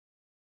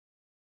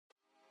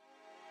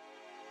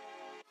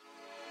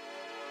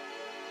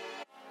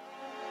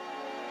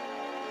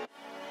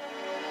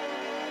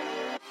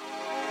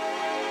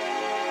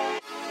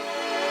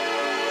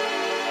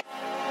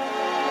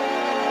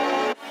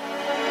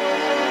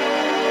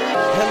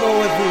Hello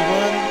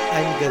everyone,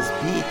 I'm Gus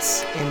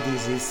Beats and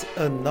this is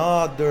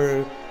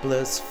another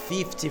Plus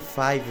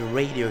 55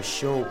 radio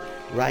show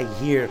right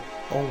here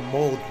on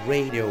Mode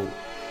Radio.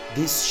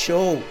 This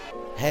show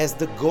has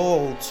the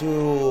goal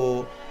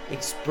to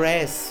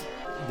express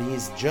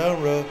this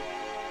genre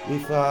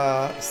with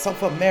a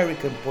South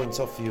American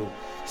point of view.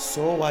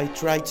 So I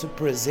try to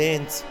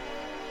present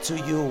to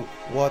you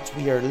what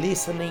we are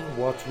listening,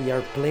 what we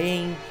are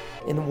playing,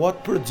 and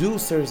what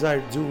producers are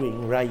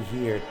doing right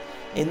here.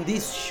 And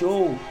this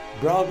show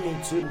brought me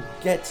to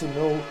get to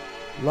know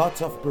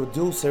lots of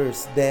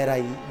producers that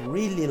I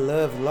really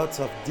love, lots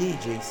of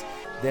DJs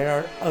that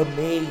are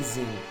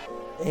amazing.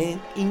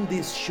 And in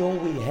this show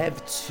we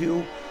have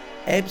two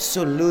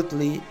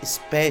absolutely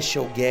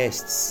special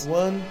guests.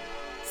 One,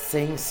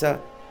 Sensa,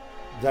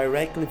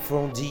 directly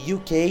from the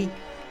UK,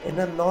 and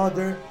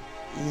another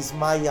is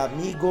my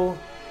amigo,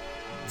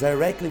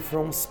 directly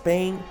from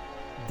Spain,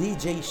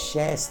 DJ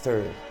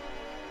Chester.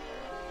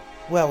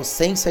 Well,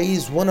 Sensa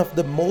is one of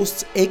the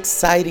most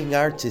exciting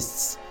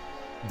artists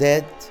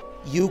that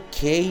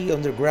UK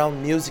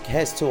underground music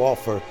has to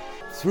offer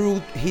through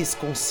his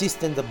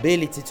consistent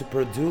ability to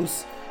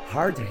produce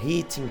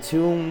hard-hitting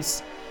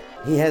tunes.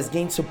 He has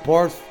gained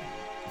support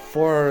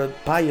for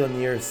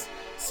pioneers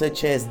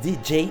such as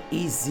DJ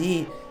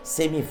EZ,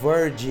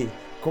 Semi-Verge,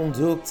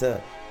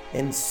 Conducta,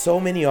 and so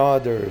many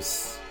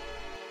others.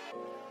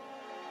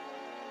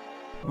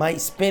 My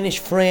Spanish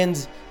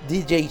friend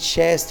DJ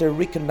Chester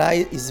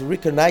is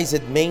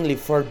recognized mainly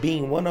for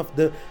being one of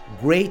the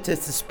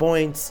greatest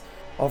exponents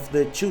of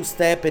the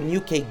two-step and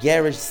UK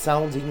garage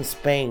sound in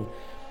Spain.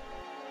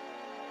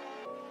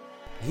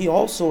 He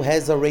also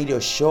has a radio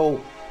show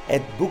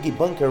at Boogie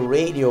Bunker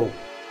Radio,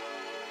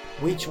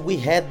 which we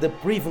had the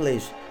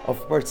privilege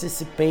of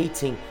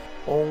participating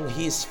on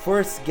his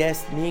first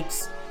guest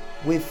mix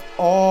with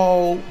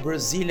all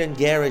Brazilian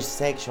garage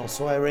section,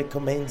 so I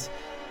recommend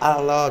a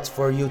lot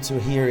for you to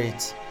hear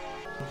it.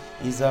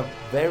 He's a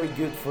very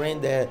good friend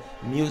that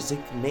music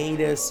made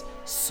us,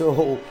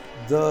 so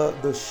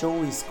the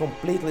show is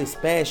completely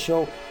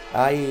special.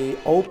 I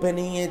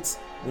opening it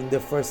in the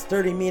first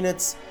 30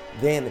 minutes,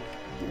 then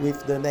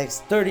with the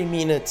next 30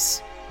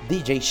 minutes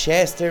DJ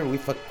Chester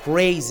with a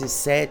crazy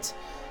set,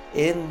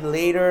 and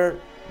later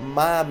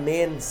my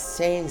man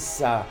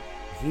Sensa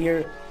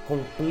here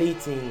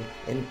completing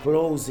and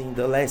closing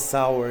the last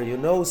hour,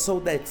 so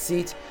that's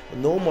it.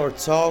 No more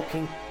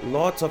talking,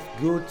 lots of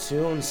good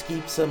tunes,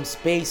 keep some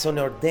space on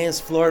your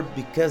dance floor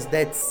because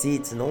that's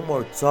it. No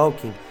more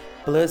talking.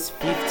 Plus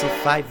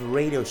 55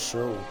 radio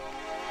show.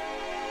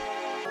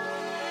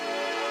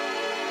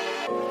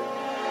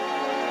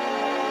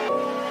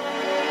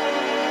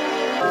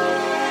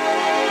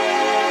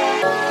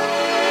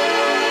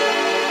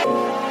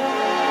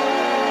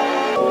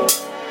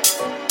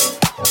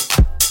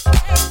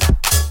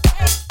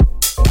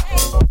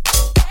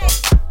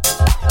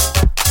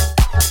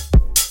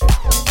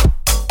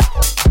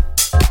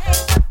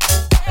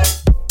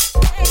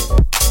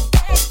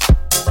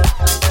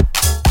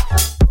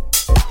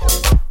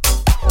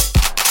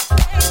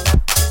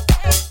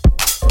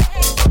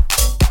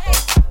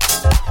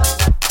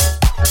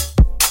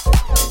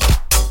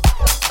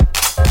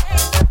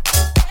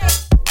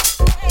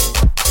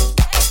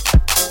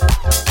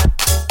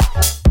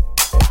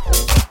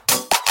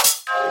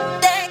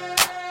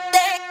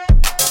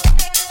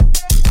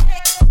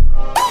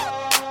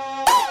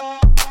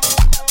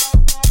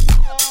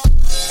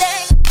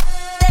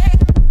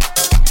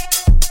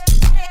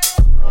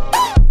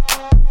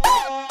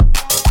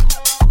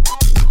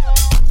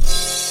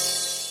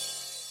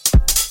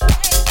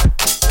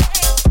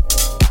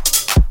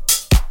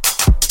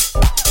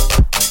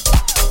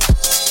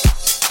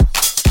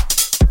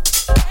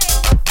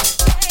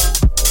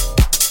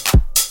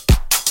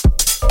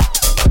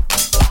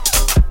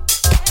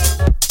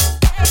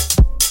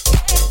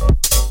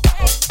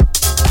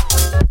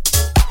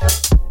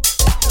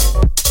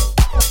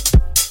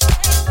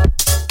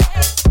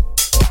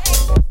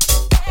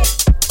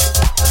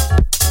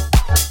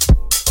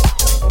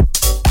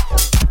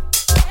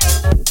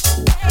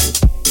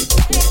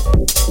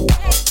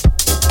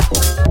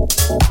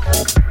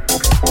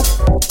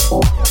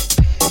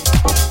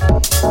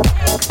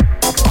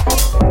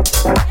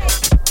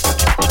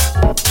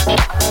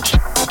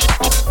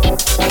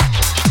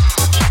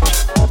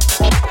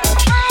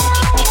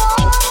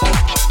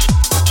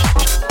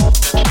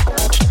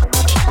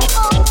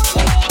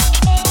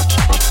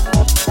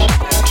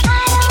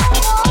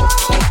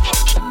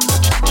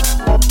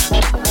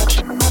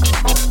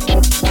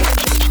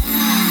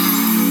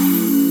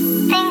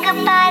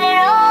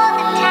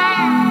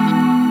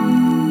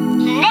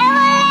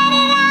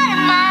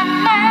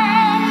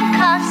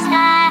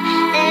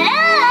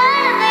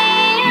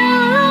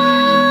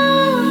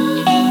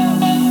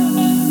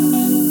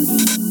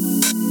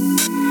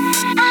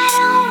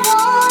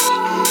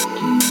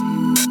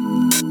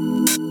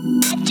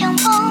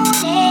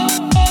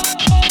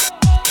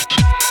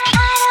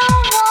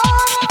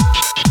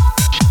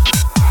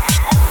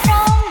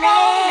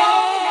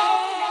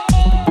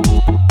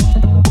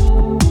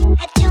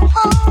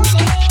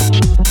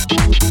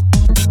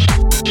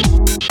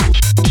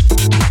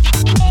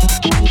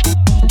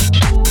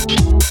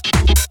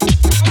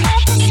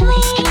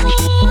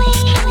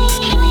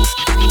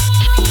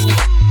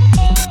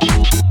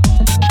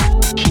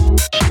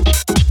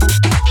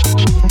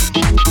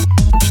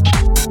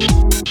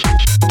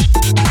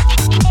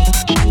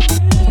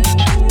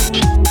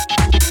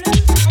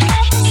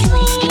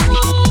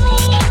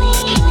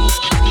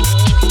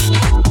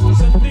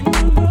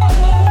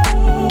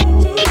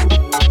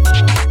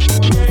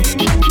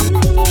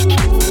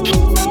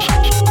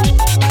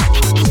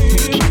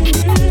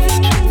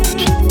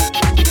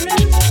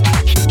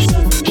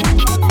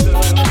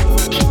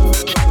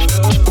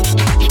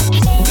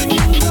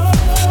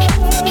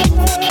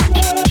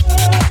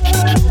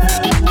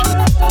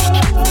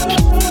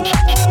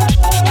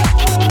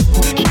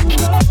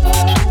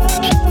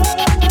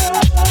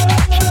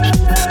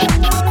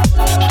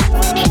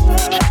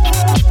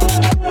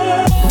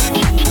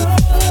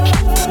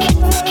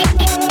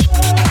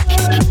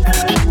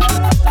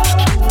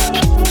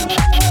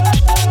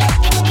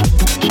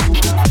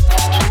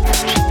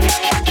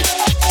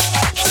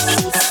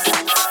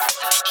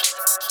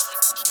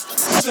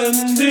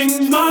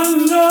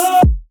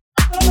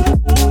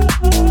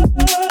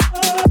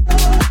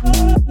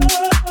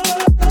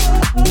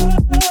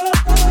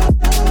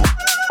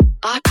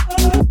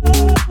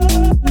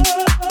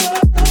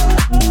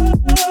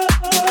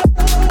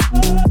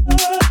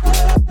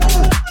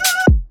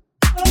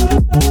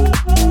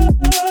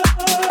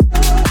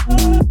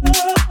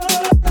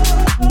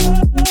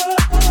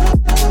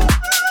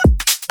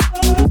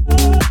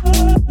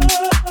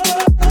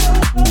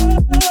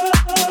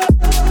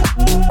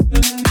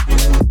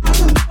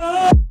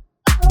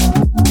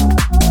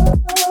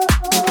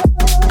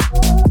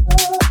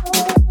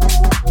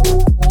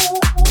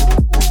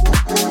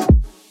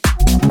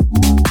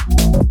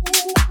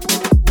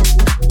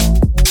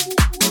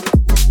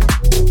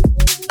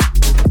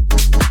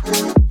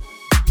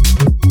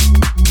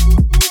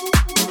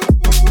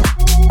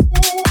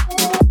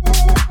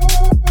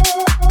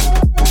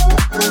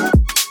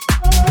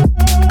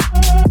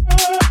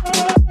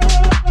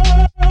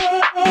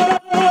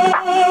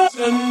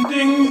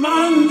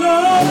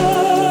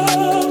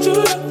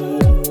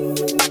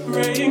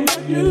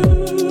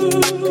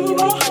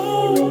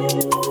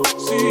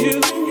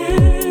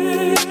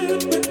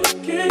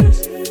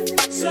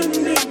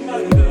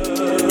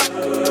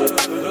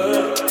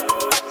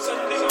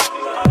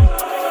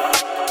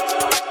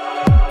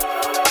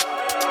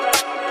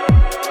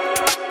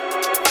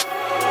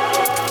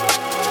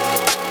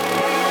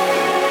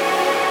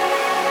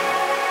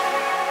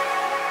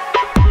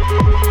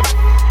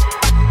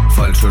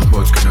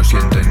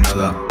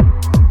 nada.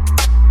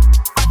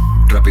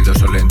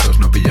 Rápidos o lentos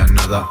no pillan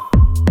nada.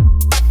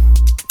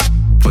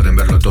 Pueden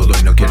verlo todo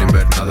y no quieren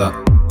ver nada.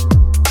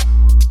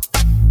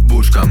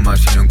 Buscan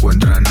más y no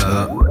encuentran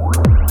nada.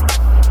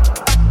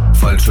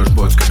 Falsos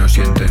bots que no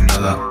sienten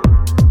nada.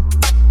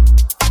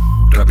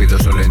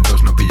 Rápidos o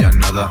lentos no pillan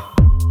nada.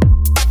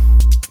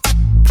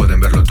 Pueden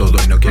verlo todo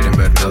y no quieren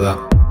ver nada.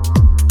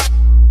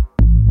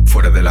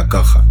 Fuera de la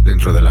caja,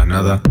 dentro de la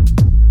nada.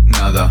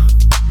 Nada.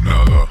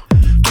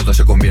 Todo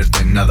se convierte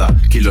en nada.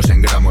 Kilos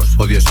en gramos,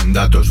 odios en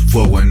datos.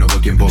 Fuego en nuevo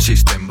tiempo,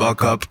 system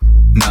backup.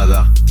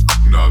 Nada.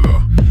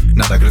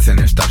 Nada crece en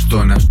estas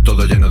zonas.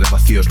 Todo lleno de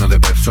vacíos, no de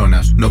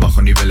personas. No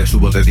bajo niveles,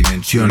 subo de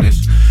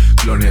dimensiones.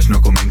 Clones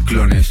no comen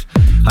clones.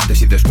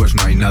 Antes y después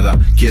no hay nada.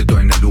 Quieto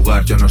en el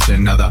lugar, yo no sé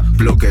nada.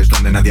 Bloques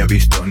donde nadie ha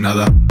visto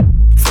nada.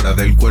 Fuera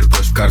del cuerpo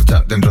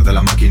escarcha, dentro de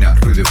la máquina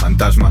ruido y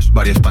fantasmas,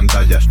 varias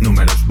pantallas,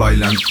 números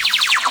bailan.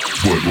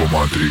 Vuelvo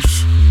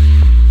Matrix.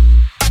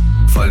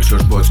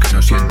 Falsos bots que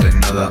no sienten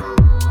nada.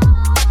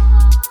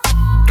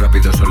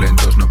 Rápidos o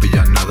lentos no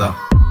pillan nada.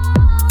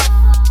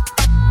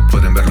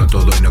 Pueden verlo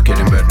todo y no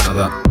quieren ver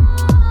nada.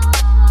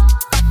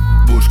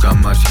 Buscan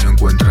más y no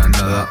encuentran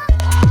nada.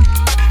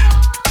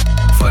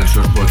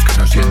 Falsos bots que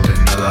no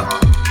sienten nada.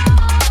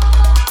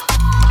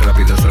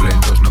 Rápidos o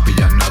lentos no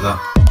pillan nada.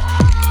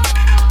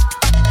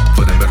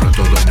 Pueden verlo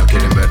todo y no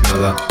quieren ver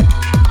nada.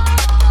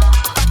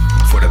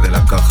 Fuera de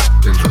la caja,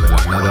 dentro de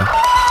la nada.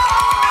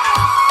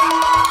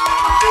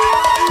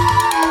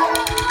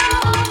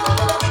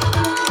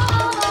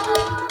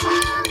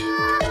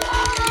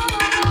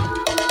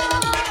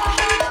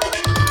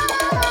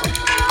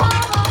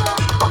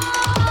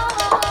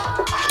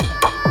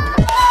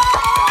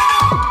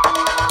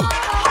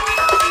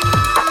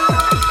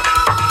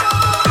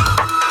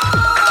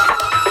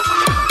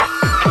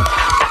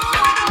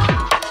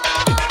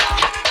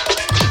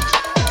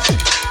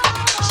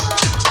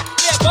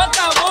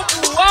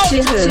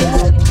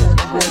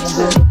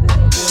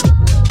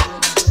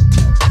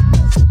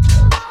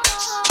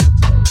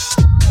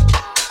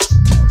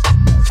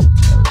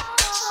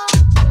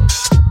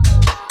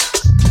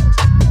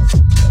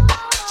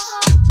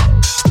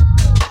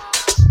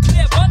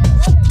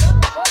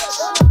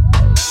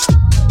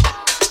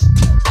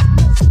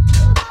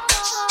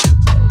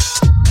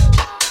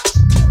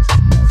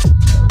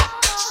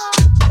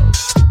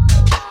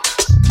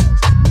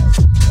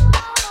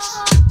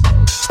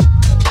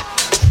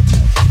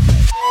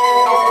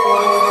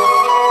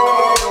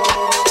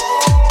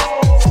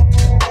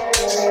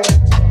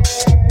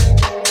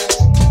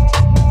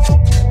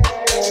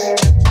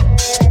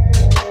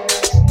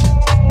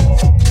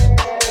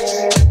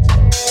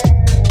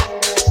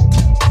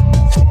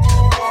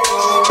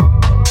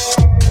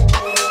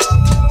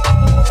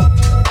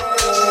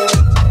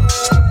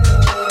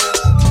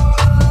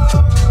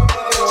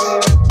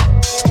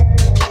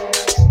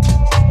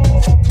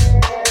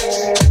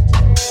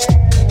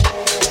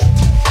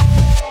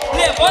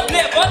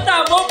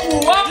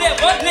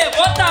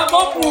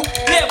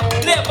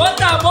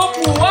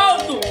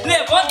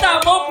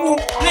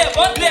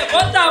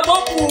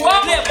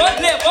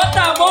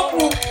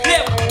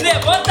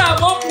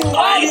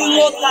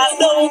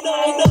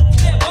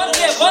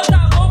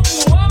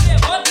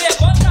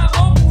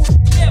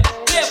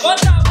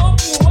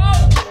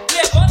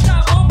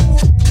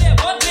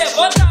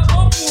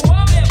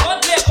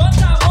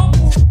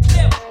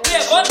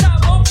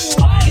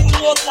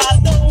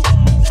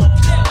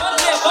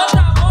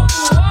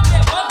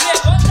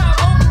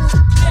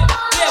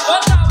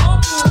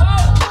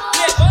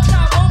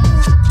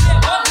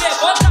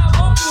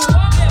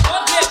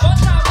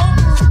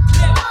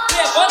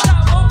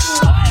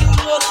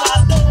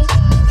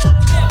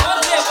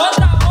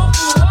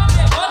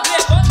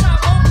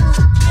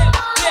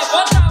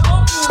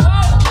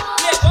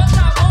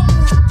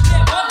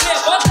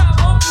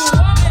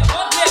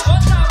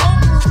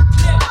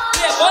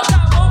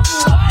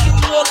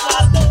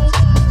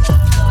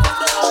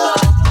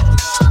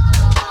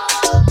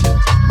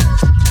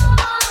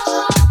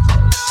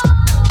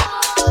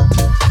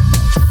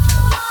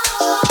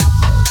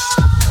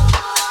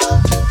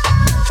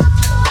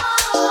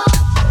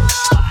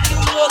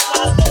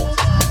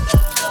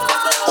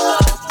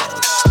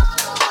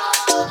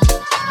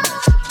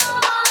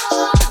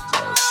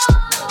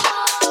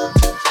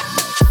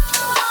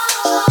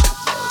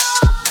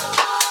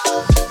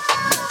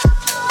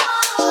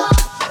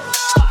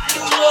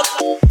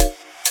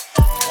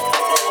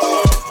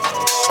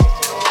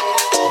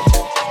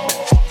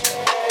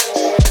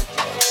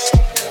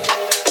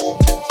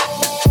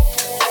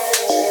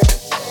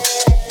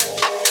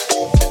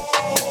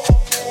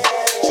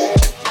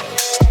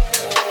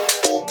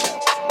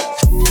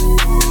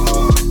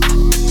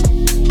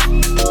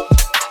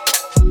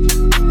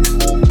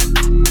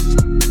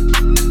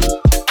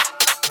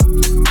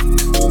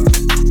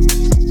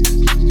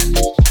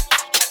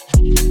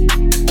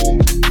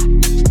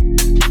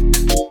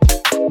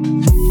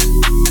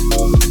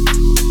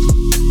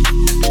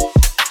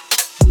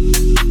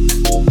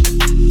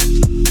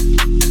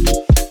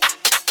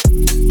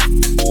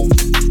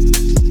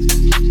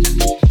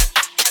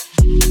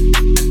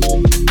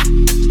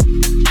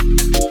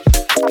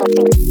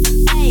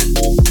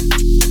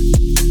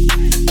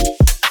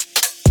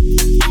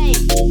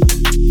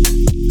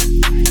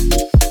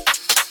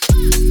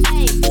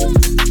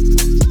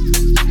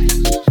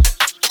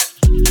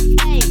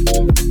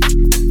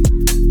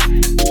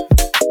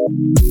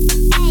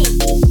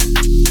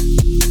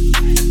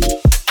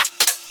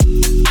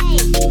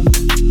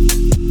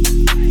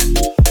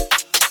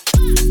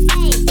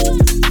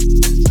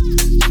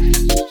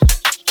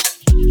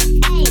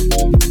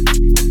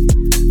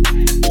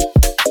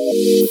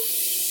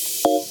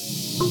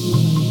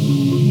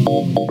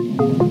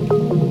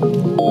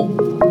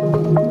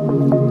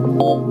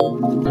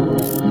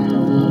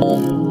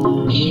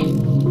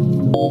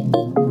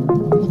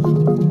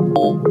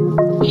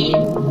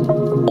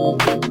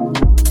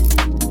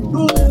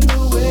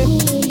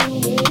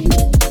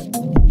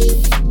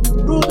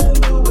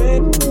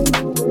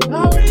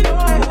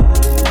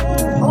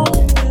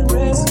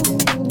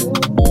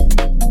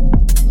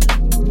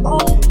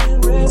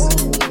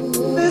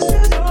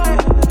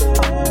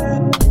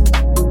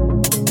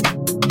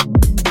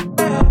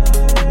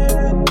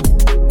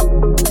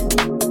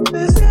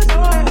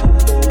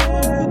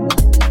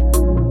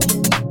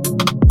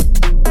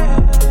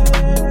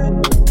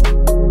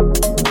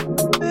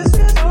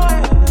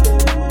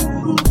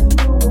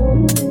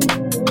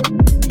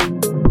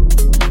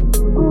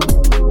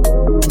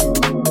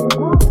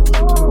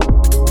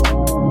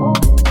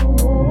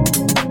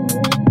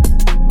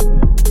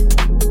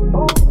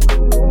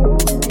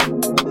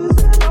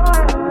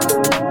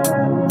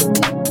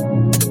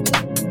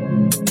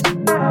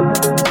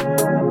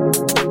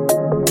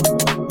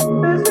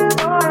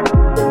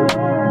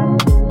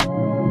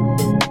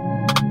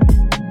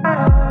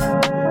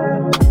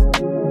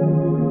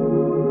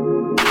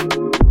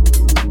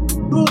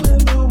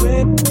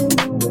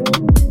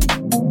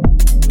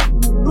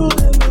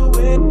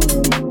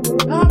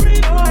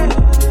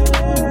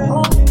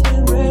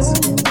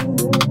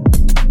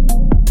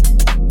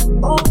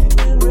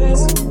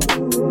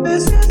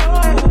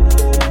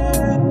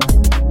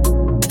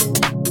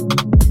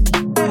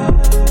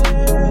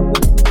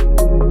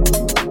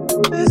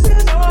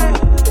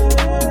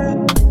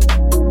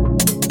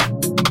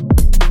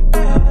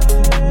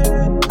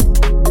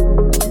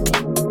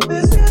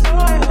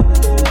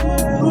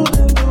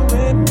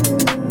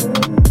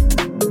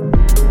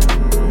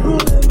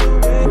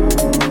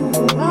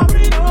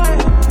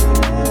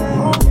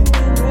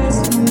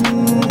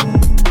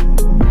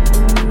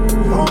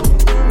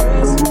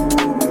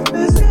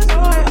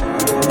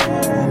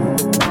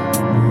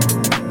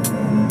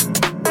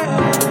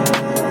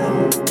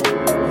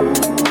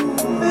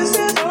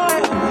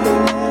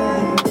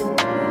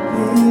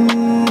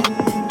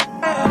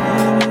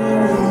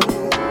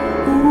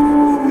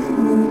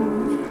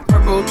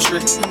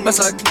 Plus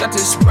I got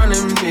this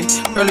running me.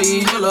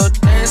 Early yellow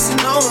dancing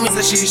on me.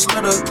 Said she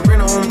smelled a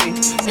grin on me.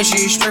 And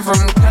she straight from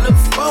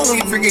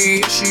California. Freaky,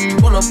 yeah, she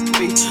wanna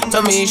be.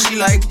 Tell me she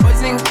like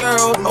boys and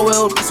girls. Oh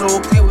well, that's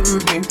okay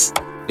with me.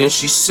 Then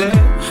she said,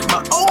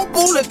 my old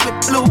bullet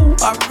with blue,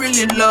 I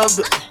really loved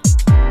it.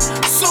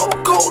 So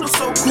cold and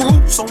so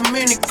cool, so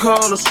many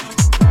colors.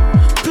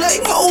 Play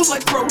hoes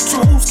like Pro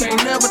Tools,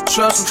 can't never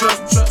trust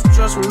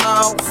me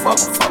now.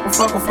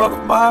 Fuck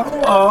about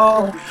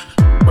oh.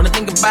 When I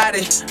think about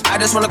it, I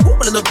just wanna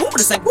Google it,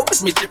 this ain't Google,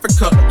 it's me different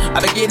color.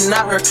 I been getting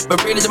out her,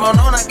 but really them on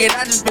I get,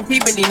 I just been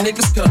peeping these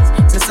niggas colors.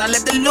 Since I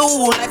left the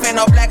loo, life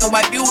ain't all black and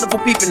white, beautiful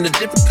peeping the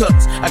different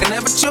colors. I can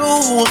never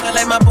choose, I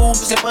like my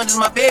boobs and bunches,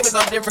 my babies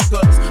on different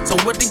colors. So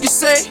what did you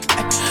say?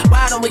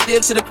 Why don't we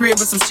dip to the crib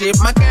with some shit?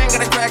 My gang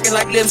got a cracking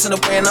like lips in the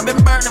wind. I've been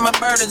burning my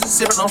burdens and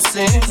sipping on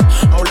sins.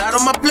 Whole lot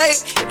on my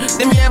plate,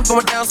 then me I'm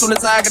going down soon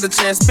as I get a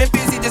chance. Been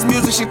busy, this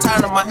music, she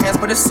tying on my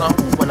hands, but it's on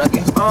when I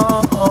get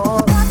on.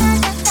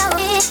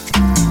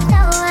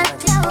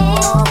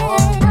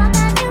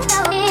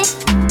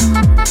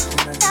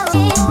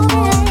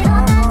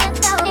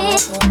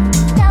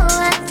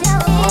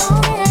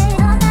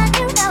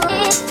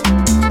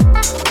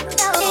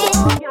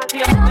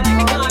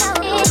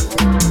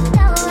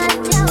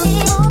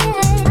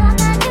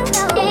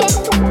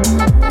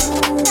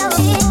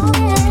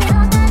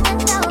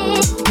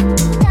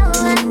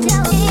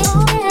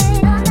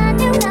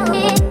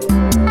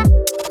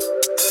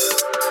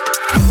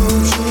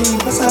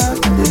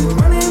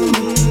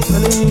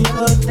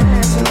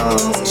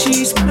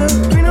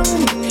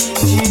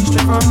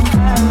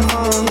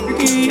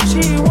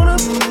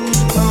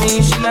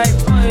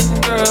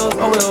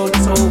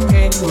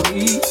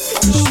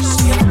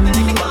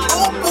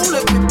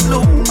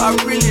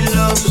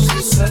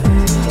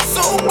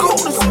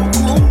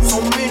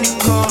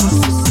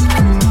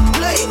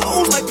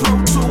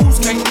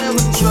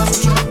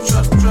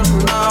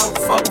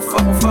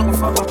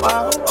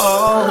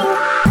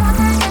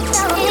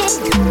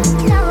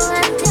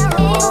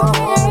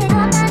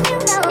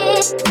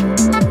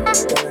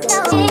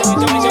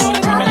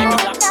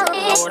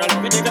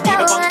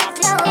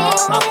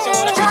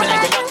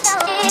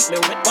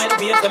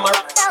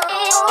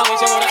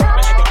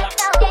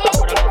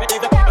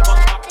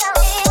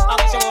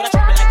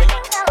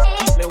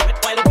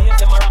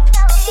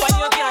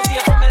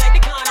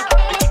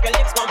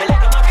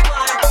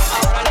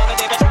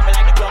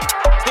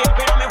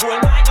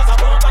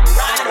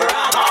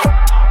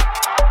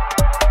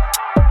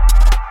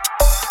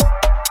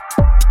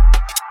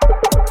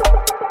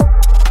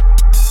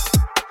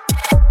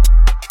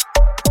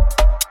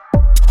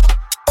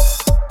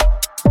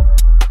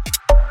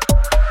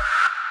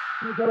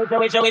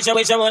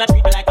 Wish you wanna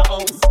treat me like a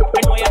house.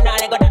 You know you're not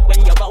like that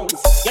when you bounce.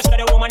 You should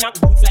have the woman knock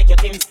boots like your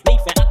Timbs. Make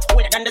me act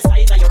older than the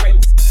size of your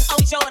rims. I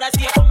wish you would have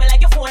see you coming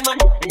like your phone man.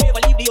 And never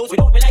leave the house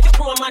without me like your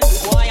chrome man.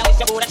 Boy, I wish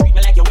you would have treat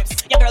me like your whips.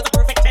 Your girls are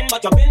perfect 10,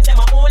 but your bins them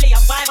are only a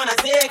 5 and a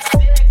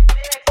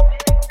 6.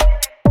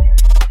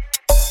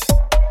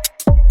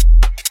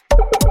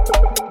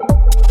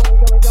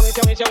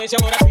 wish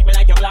you woulda treat me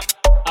like your black.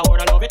 I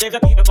woulda love it if you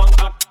keep it on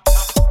top.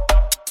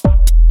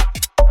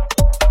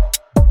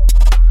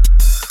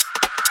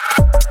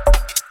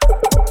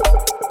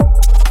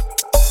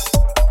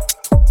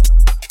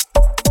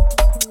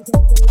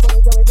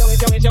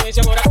 Wish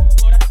you woulda.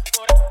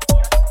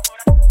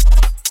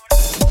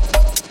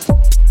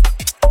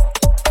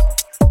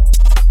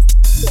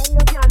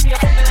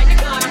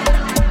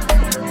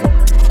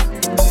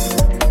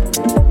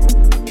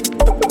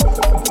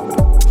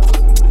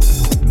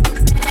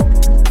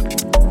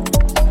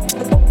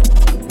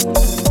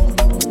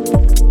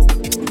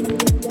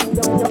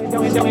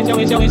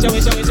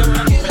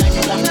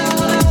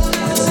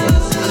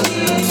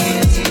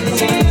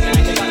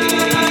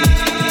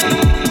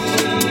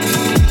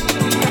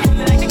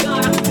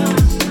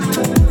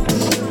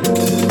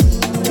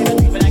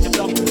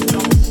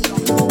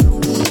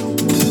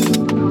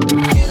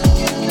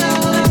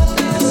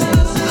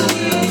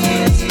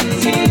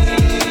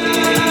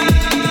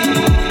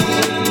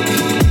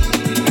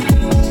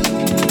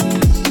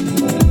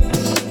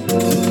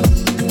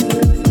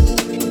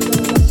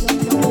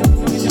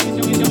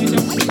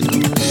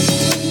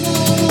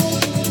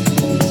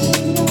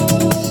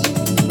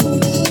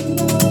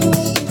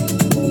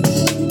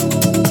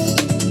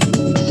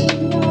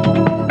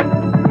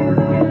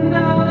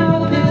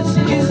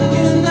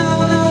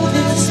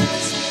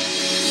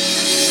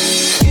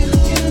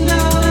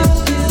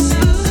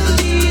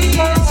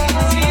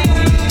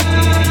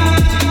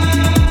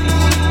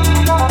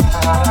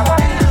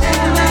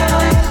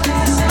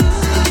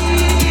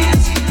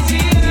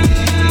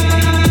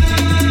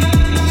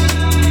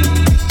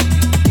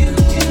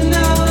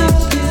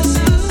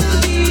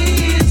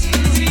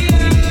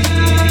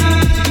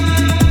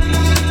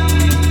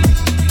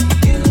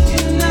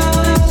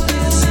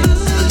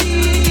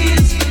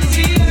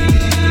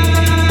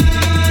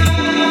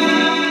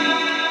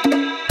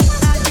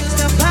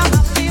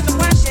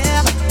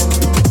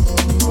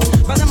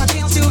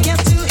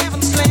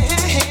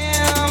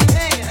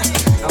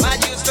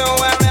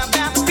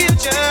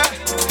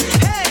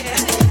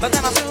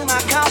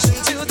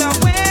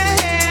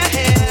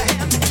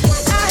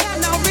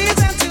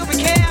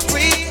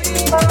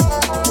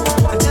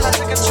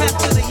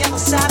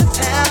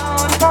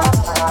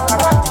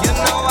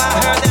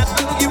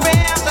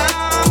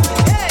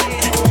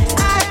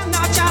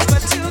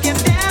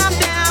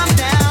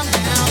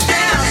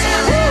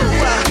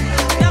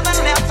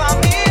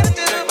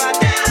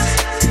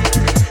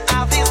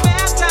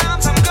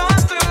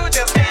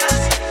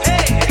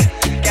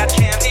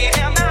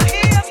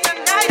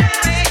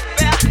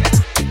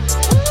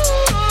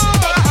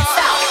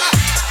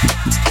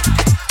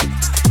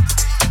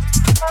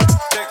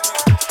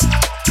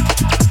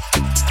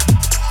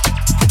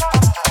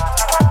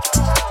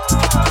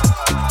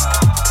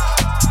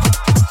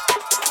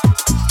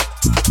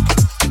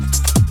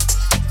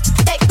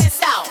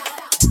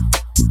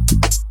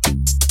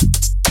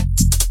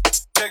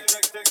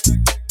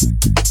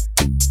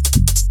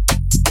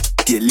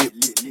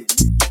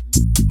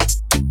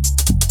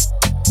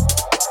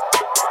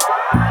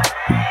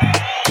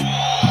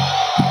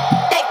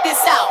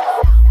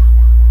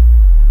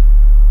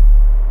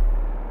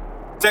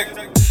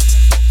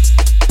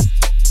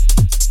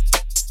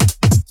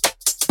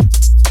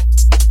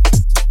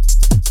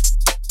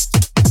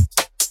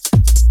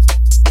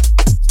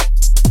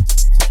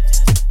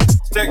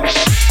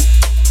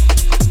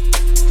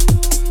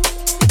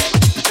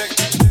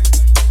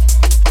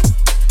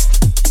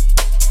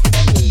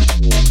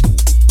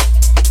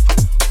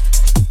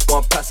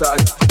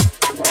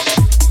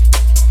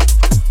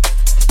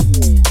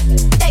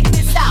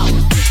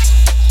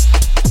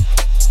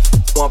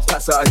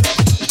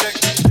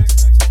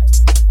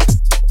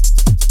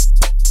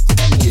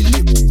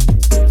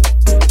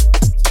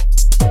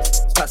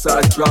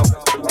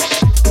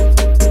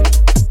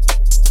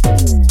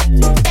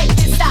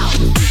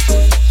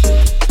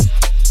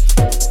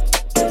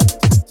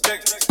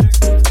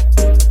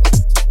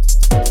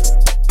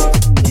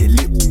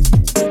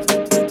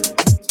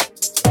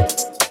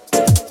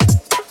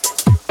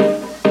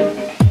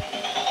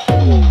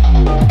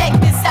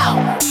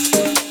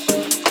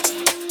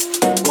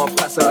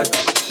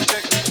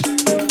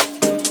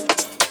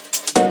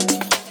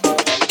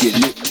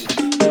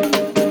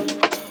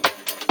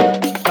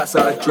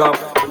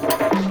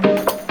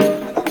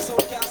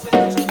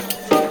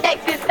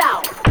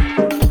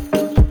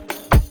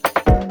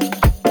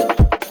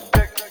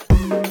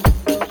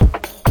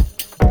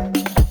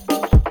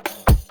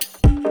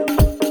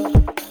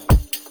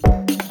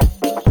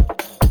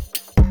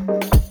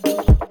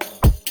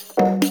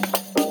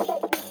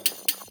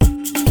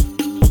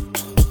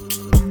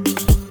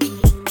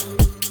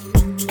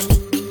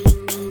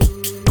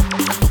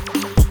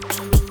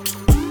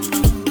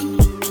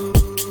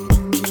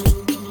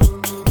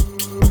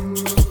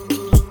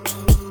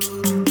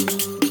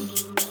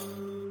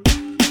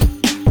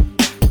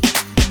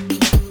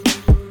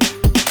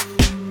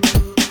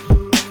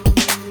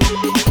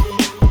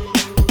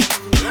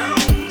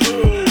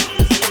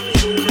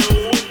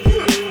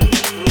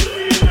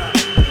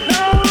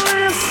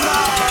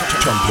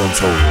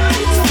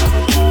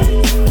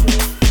 Soul.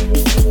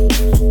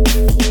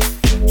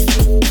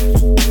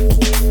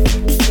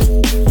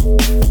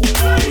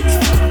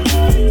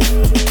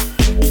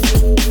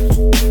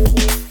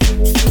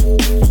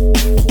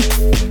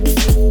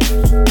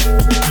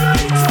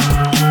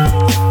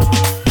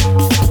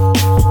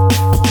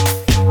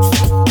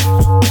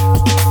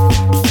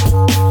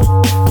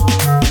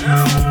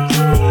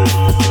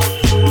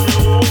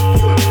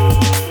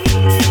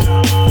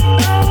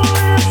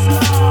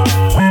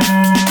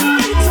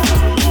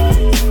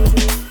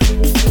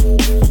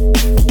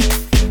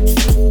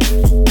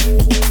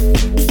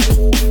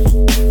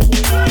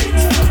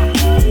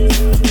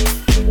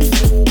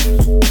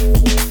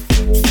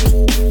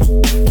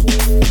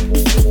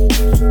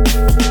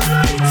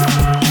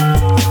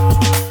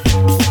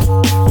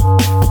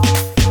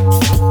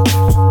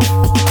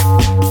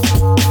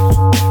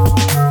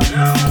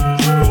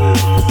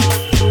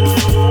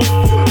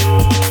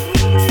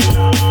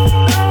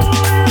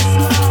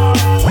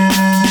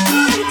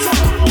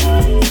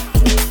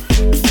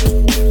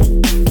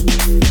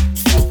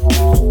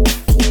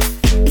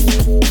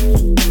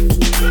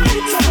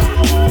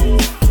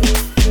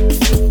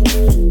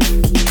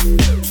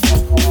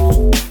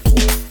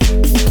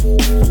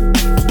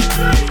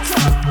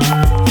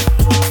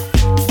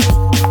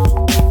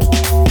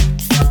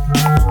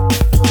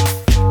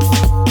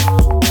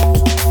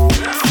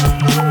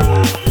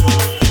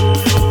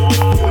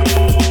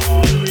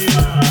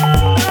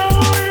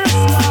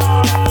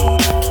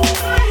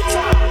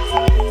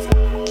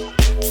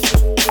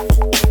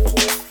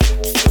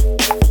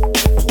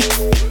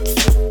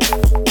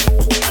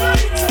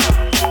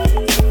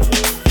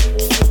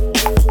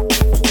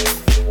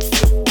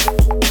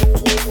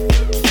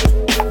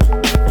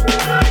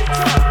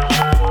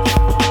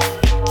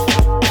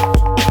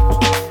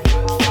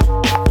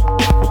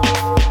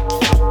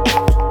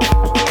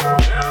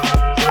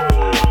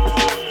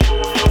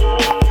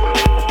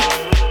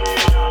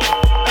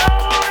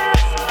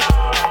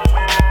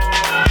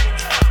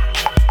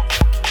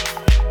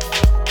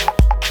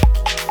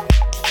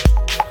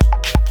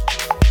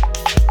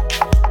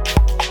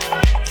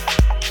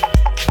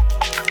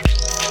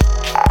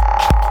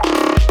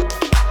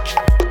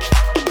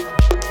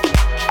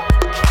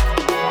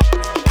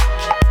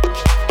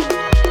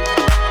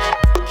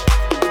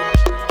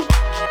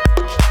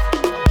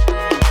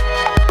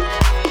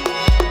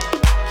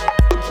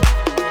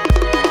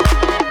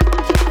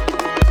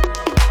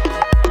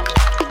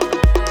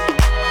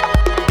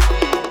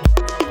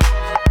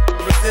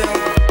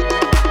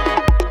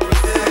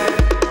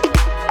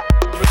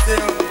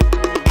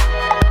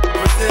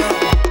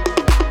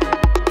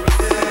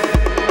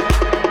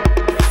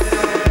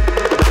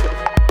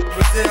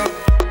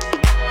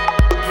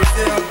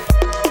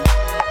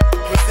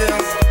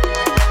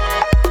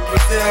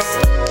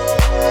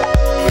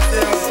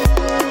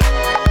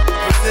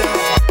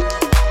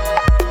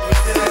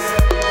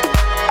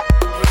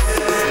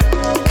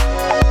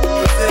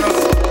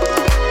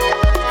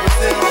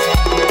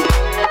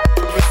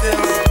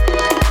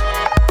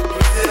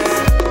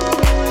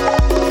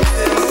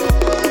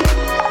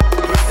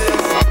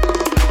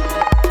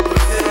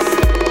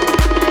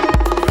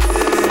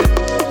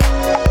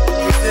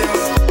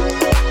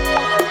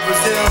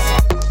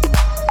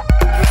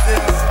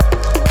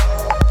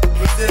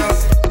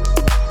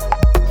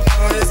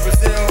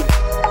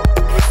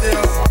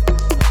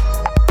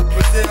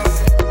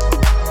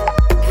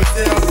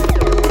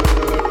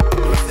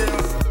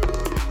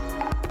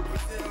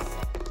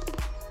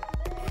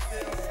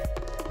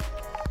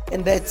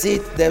 And that's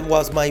it. That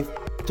was my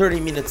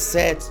 30-minute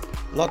set.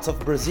 Lots of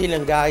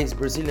Brazilian guys,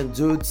 Brazilian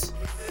dudes,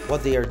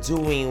 what they are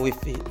doing with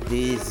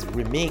these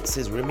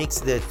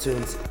remix the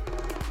tunes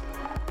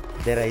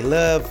that I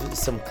love,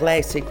 some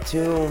classic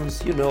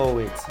tunes, you know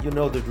it, you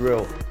know the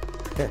drill.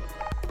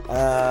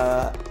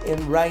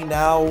 And right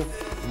now,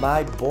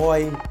 my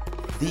boy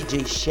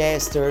DJ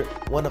Chester,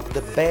 one of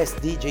the best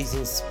DJs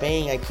in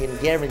Spain, I can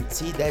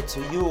guarantee that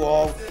to you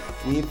all,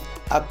 with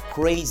a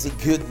crazy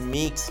good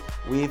mix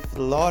with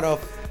a lot of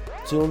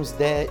tunes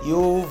that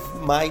you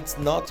might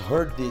not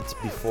heard it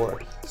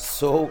before.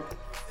 So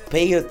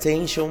pay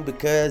attention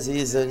because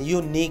it's a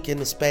unique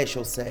and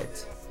special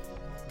set.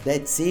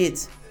 That's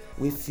it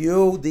with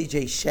you,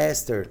 DJ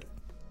Chester.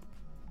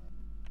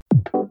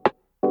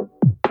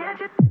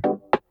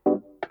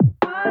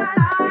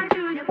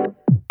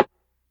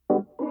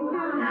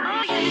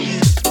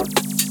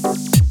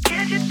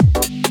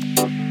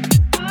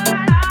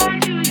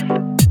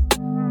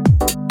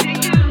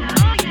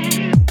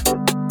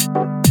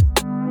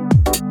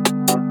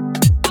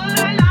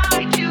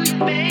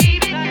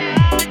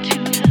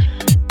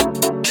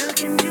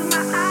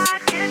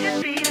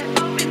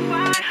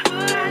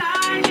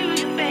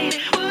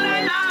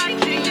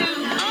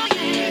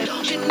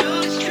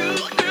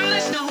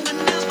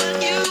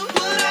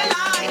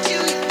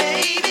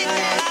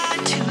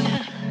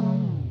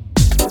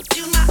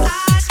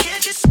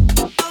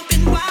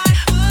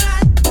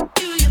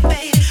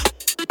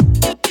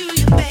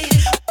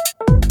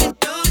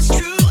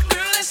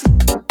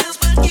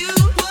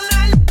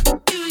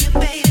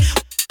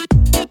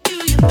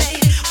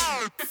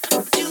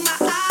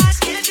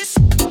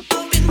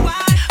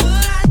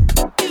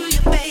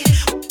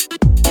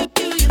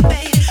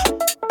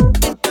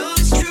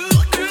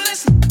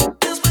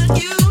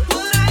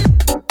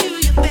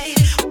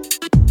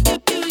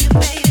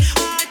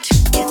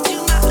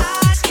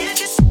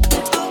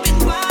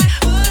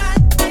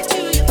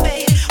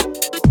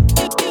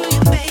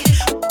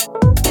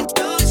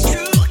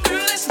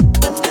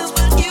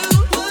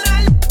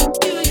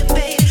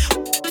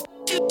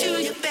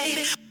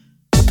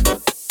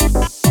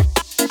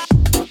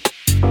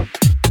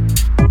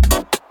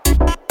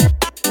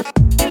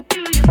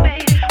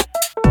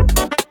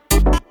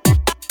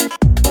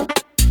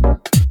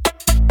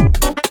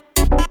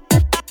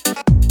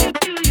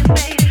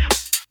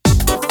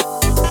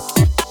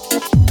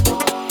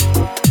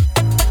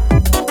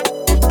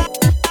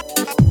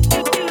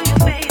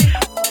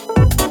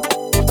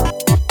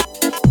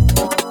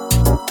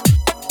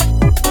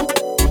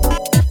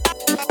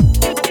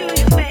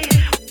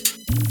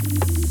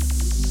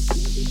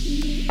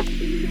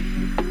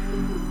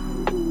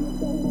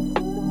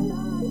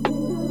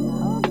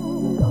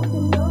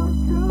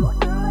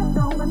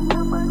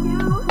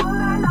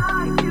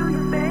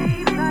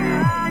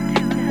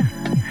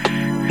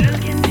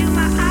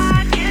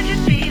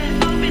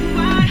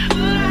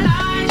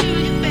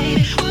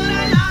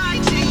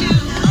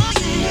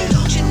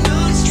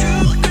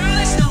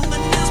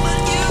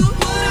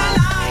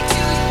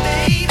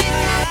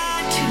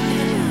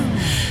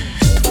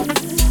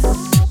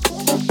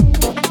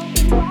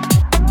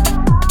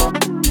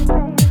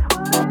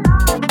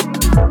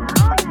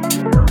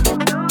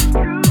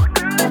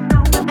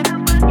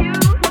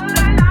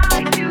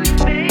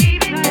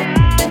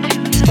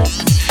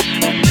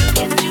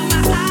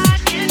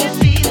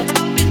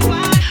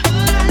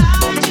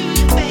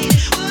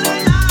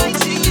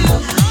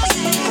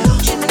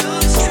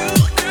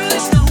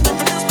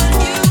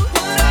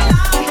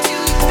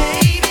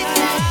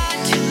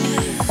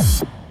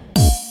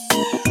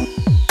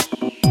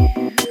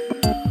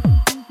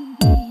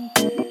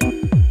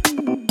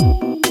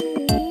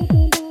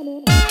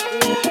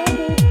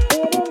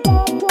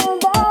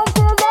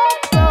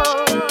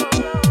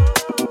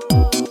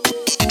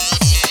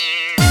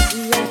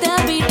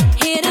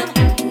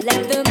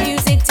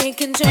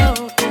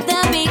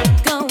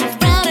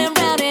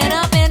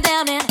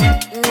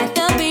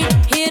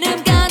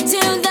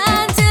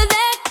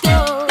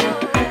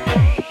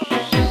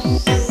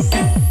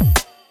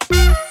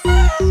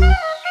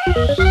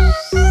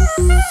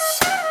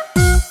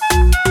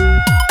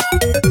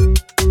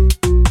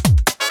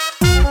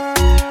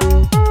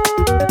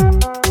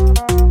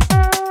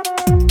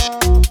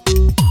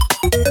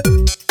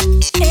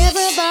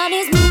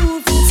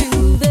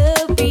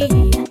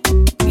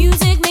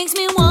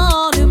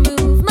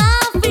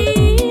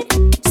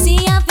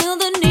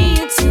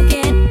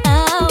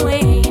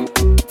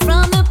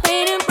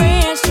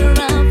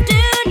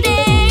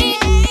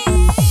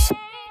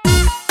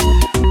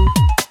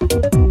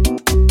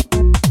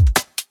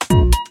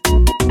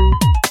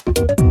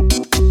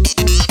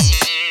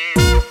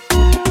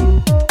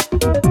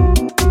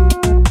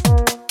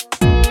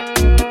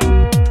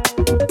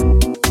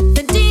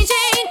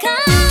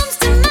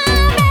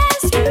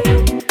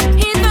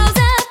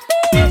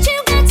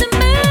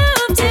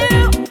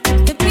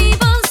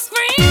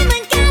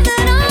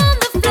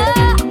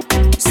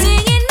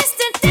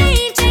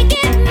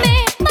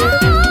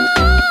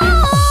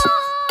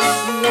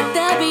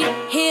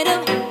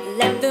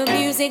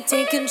 music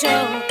take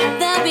control.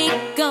 The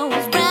beat goes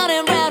round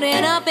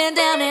and up and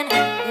down and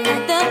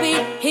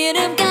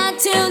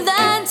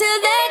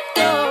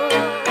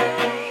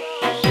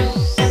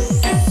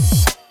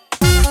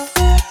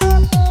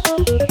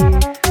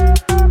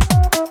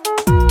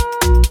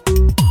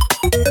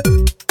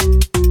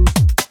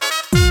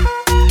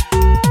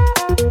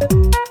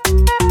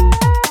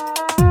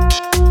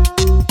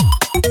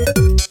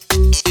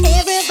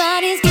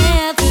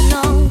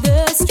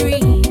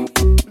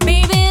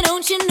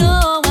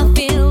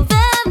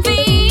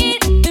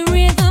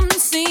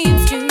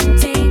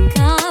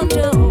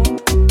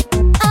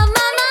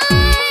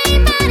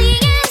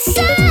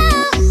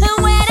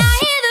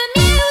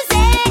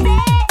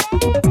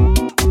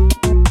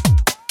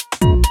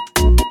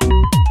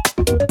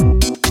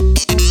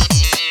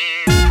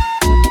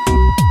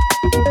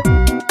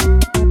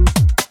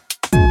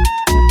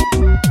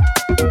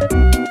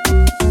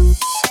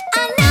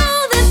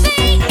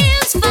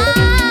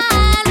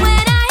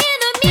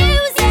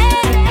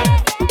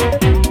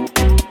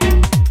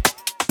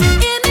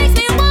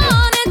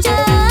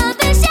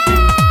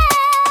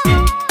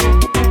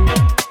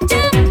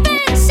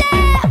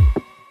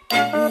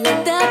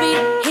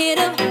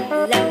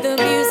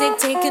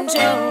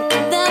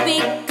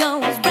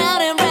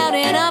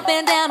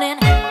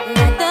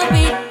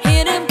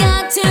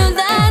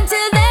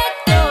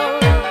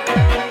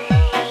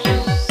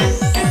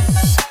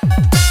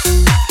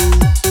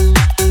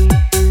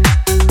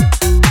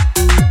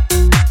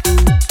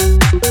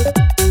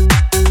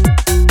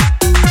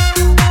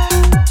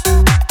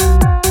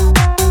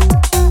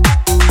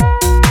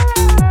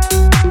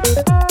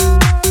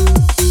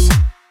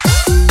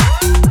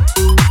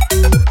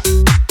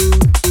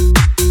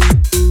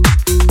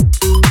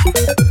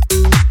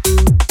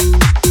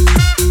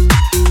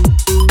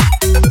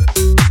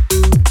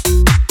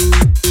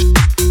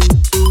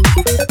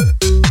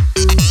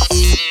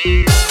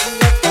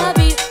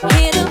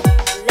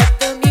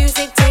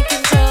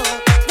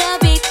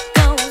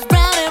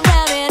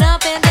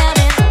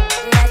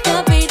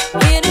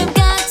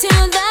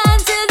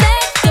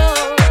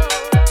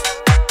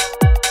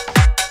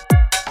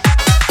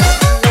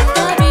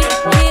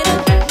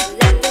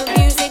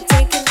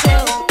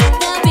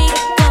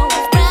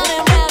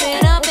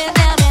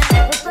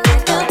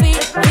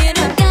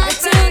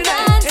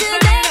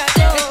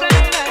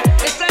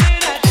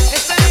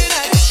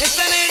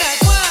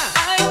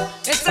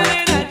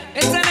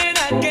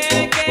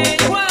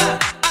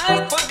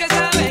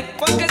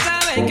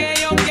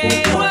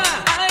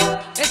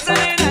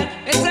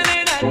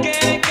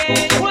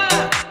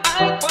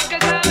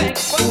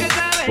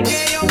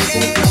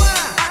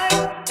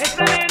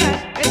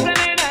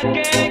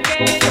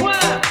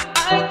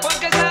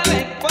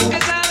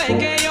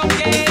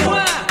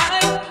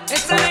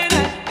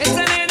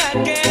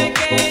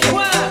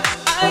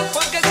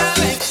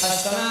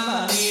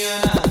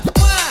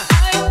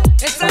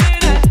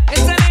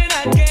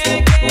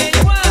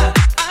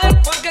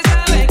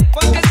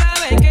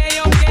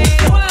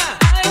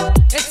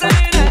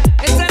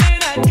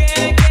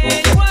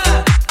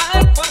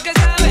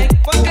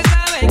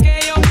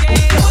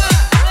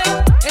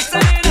Esta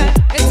nena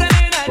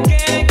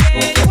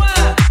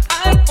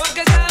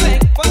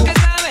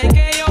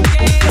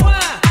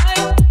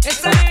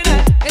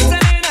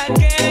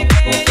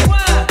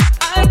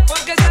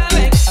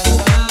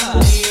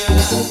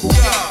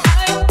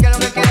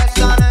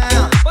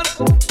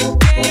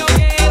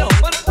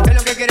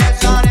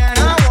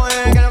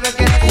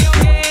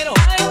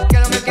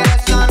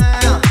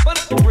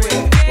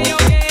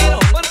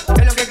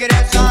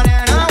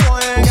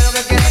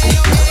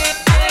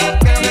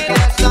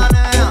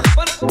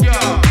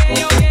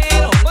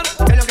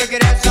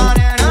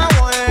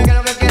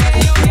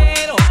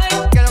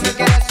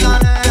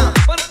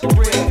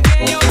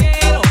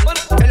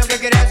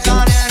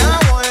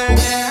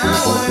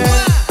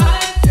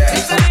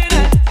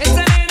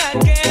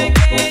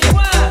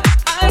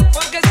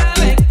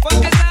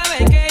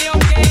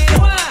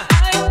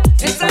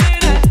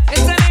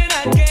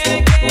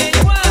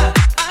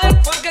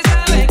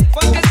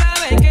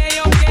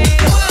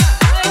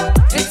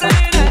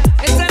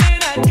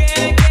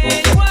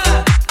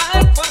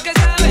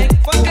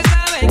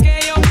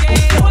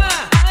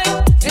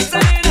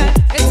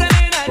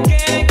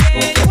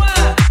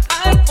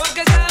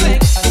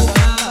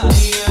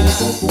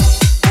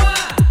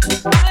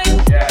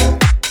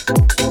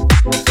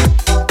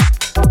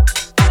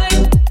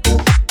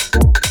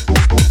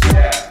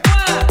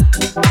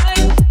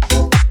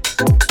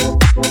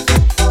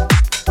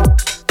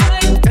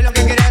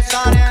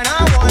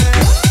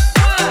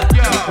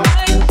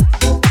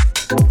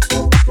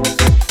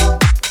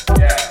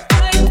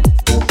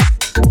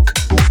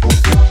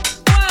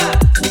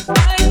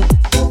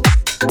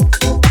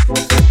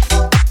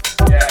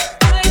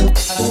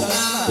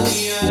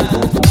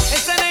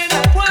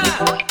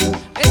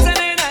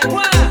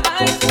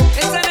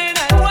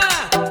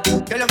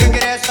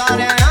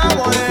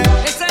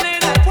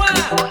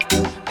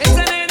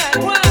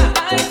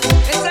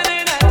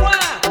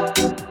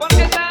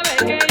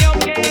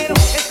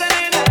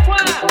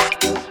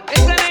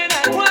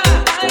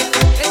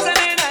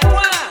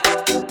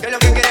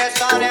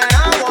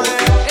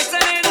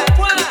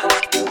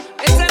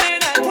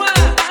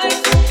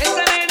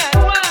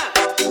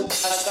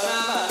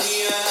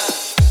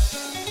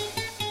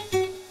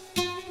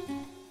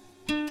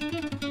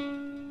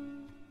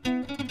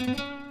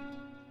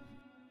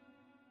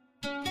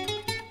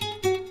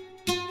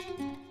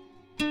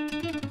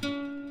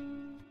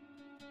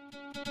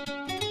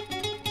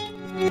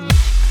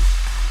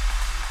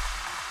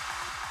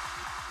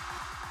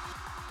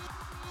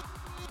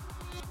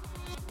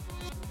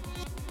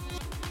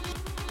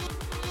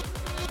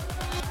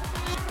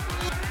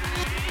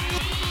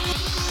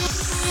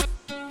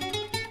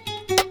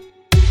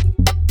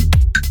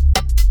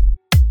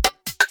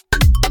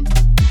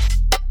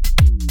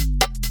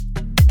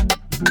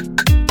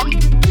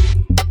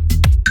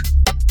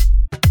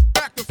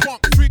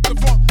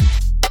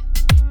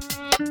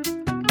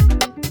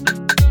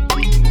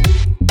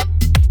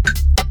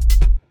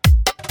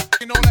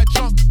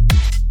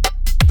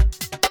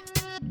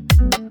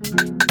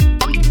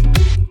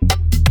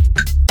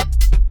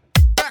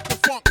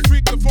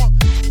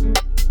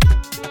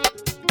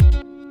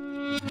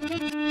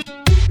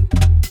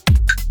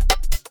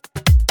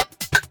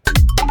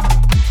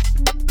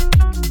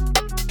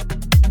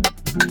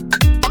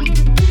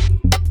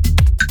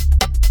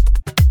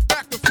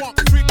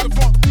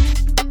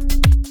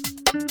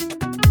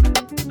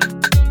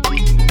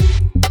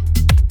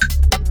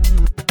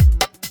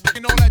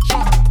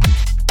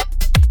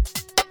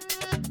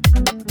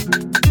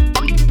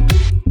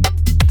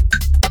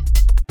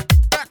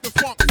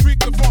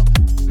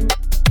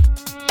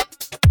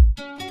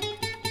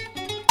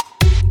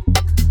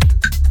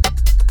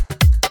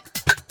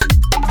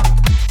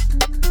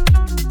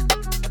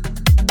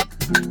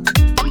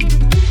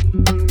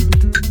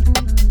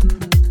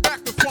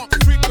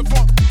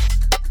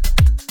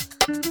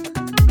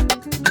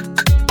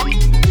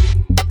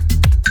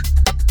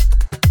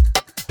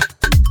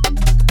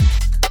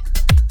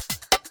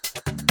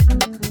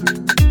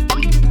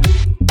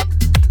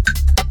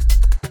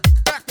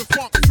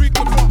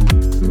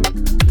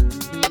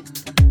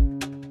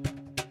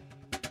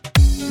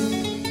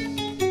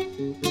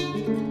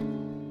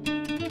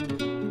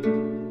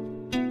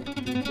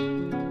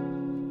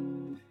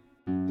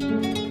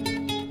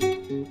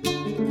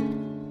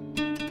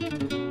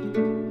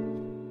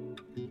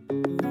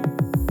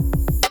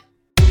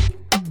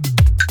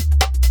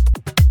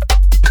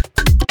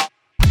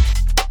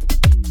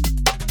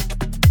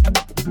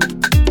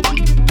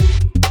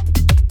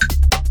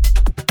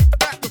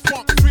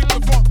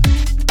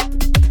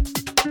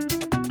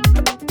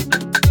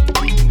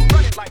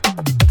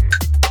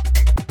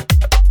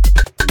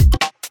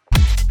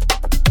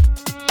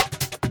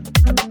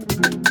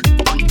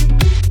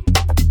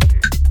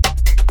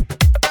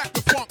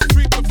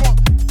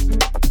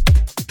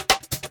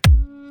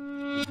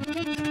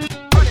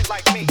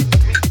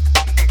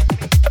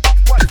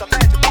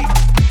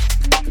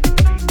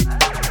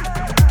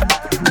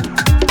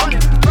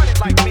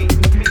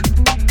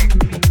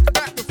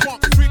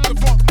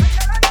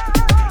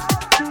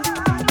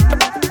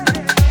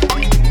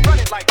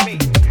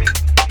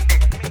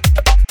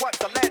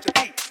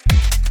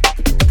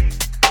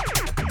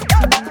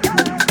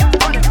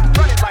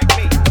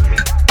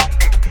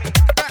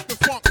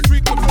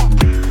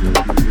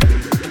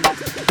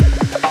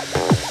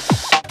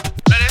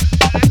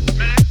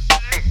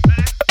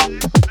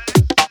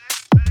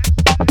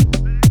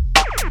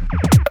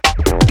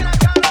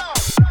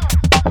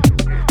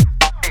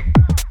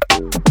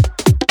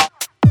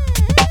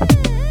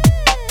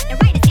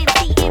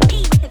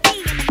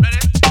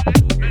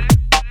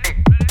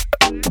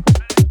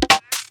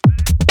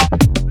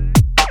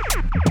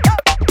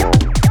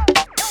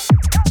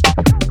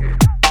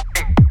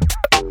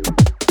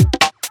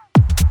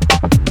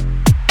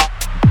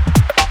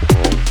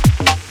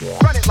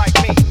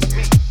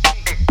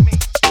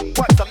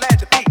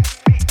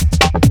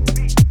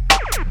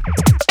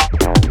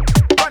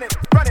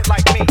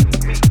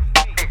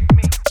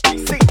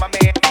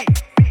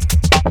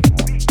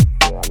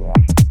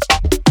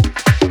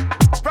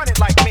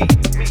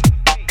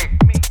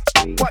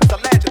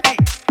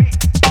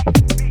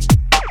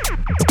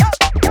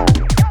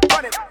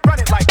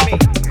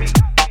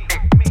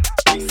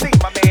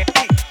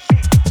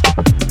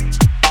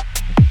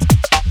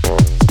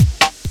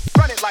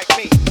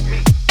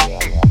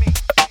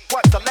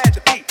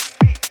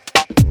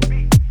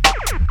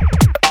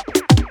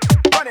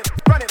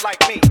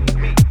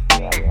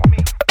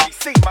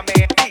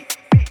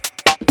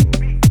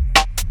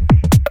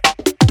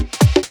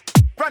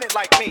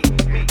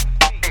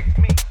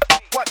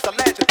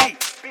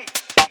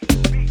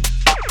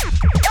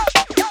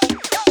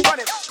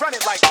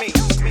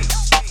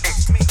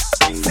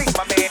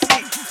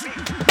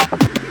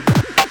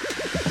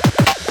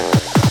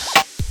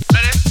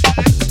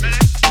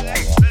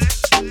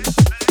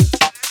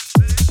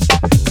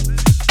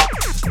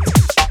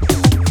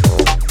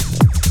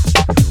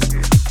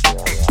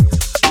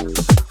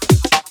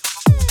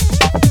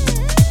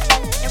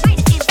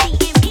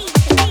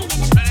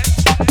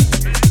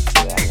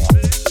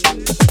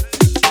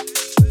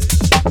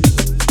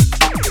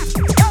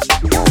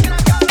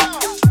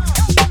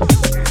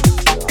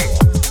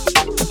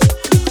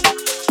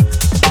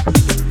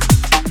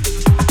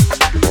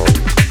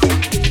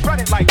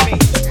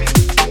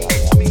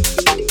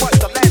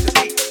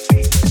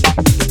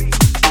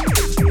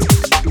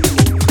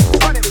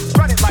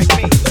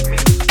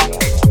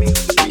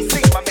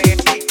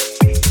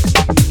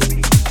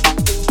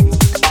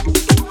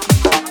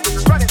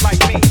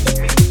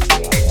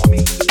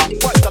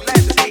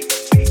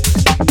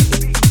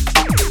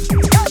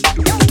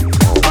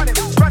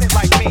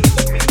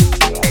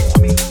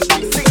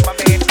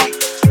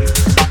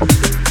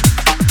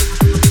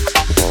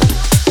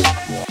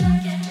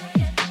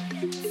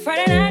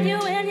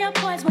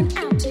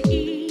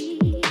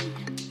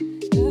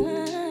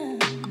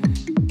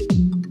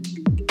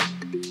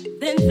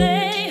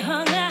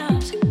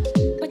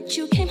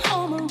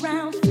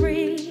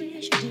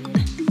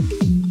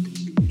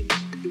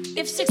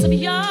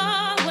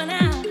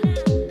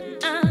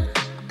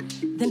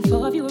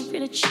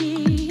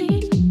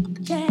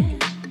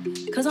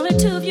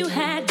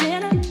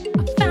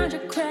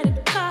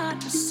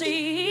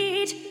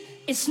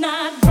It's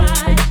not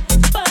right,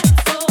 but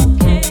it's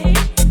okay.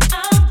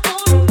 I'm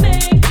gonna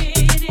make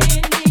it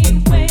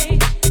anyway.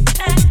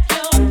 Pack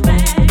your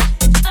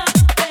bags up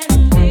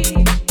and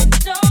leave.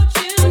 Don't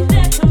you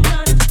dare come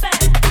running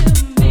back to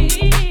me.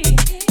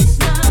 It's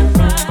not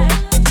right,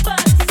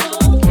 but it's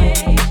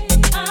okay.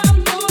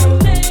 I'm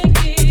gonna make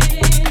it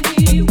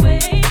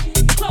anyway.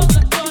 Close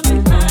the door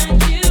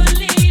behind you,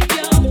 leave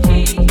your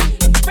key.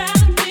 I'd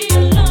rather be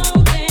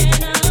alone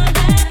than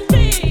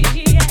unhappy.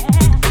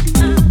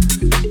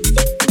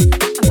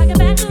 I'm packing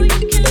back so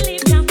you can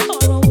leave now for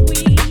a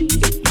week.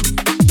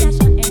 Yes,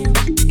 I am.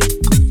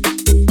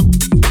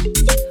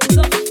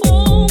 The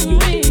phone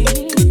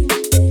rings,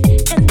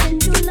 and then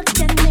you looked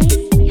at me.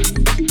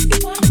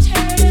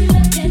 Turned and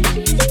looked at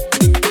me.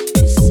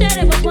 You said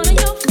it was one of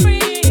your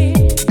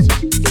friends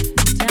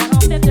down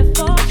on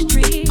 54th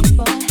Street,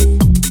 boy.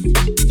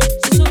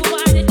 So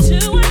I did 2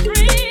 and 3.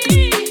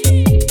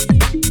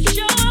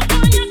 Show up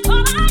on your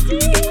call ID.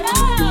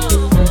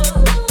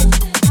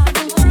 I've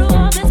been through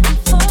all this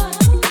before.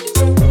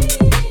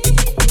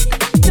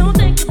 Don't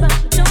think about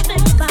it, don't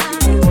think about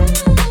it.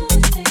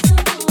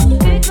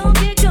 Get going,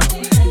 get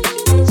going.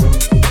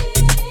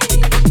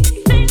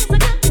 Things are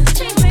gonna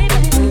change, baby.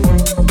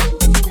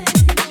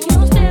 You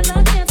don't stand a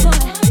chance,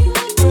 boy.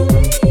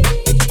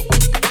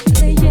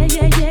 Say yeah,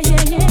 yeah, yeah,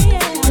 yeah, yeah,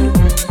 yeah.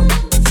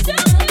 So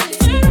you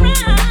turn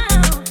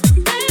around.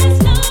 There's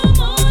no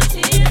more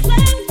tears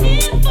left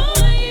here for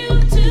you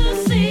to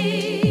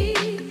see.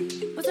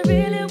 Was it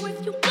really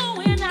worth you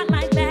going out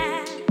like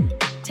that?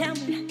 Tell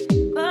me,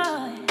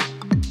 boy.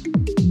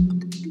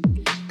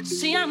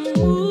 See, I'm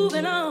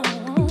moving on,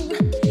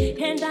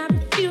 and I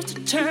refuse to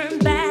turn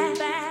back.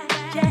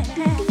 Yeah.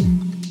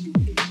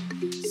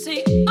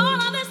 See, all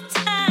of this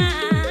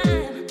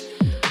time,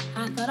 I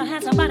thought I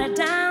had somebody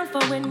down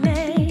for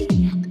Renee.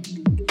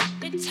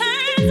 It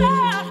turns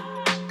out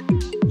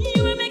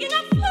you were making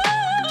a fool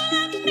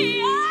of me.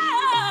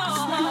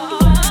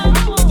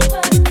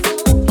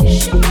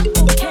 Sure,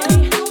 okay.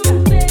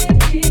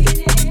 Make it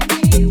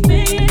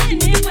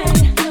anyway.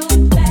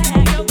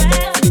 Pack your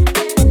bags,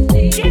 get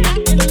out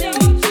and leave.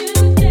 Don't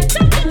you dare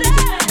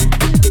back to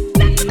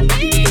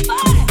me,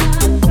 boy.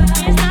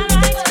 It's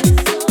not right.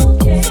 So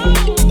okay.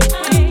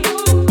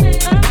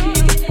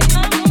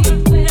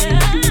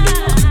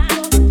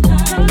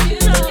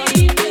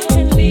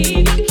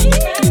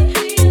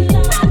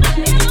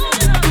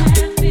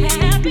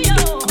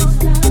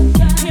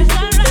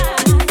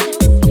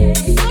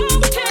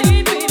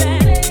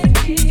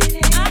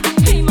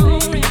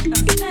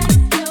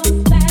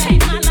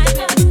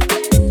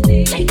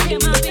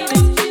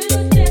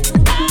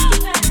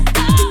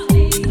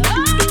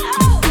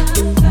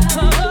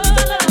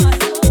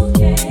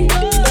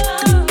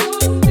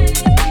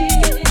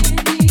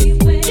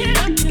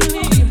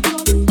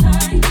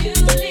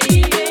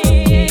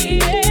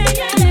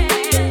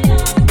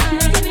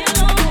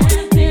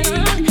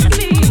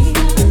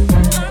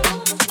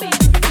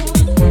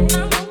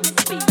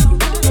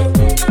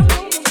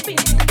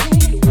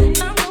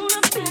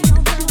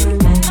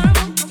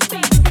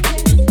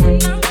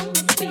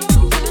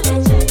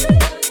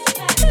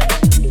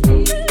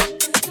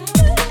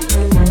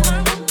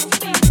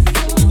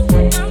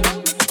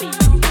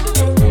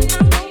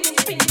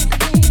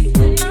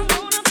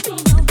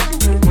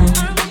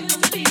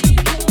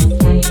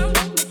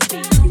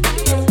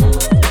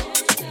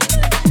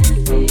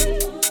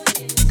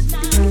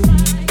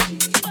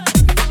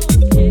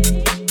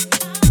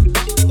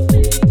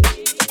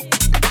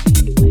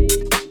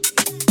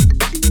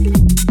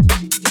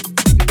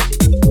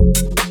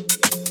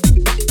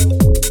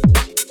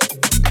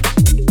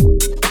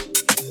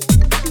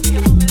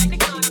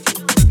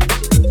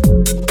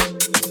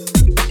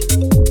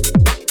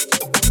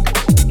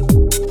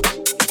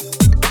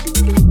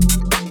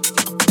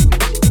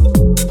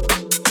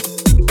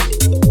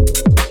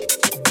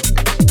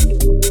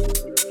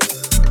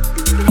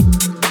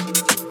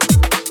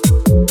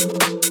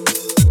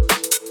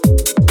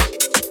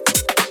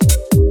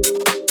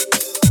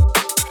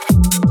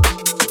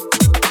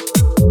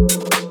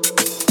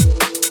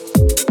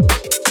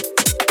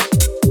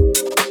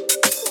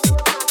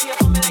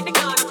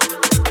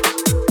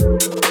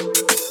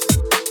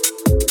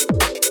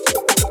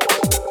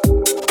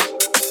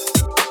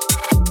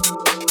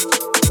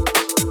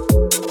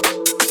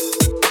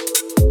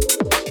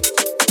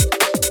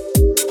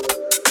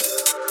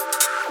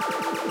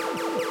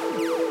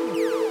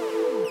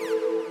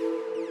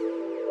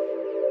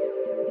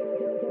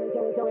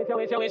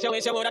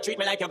 wish you woulda treat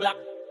me like you're black.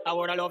 I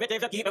woulda love it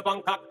if you keep me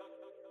punk cock.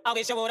 I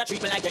wish you woulda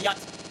treat me like a yacht.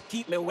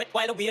 Keep me wet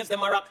while the waves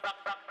them a rock.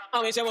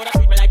 I wish you woulda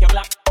treat me like you're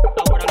black.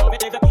 I woulda love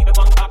it if you keep me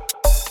punk cock.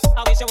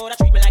 I wish you woulda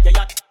treat me like a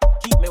yacht.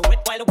 Keep me wet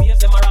while the waves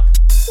them a rock.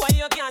 Why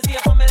you can't stay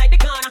up on me like the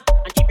corner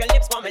and keep your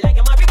lips on me like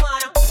a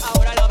marijuana? I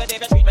woulda love it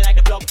if you treat me like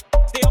the club.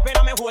 Stay up in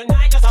on me whole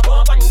night just a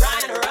bump and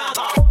grind and rock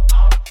off.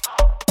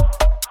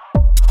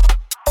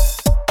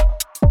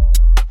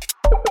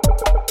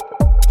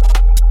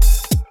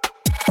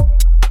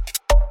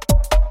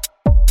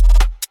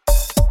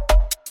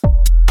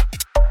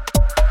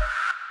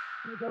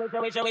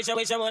 Wish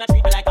you wanna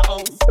treat me like a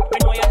house. We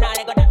know you're not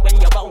like that when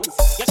you bounce.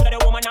 You should have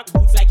the woman knock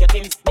boots like your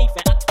Timbs. Need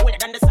for that older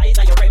than the size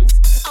of your rims.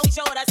 I wish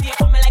you woulda stay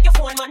from me like your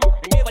phone man.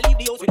 And never leave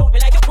the house without me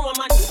like your pro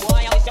man.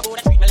 Boy, I wish you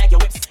woulda treat me like your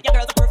whips. Your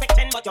girl's a perfect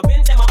 10, but your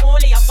Benz them are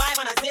only a 5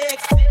 and a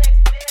 6.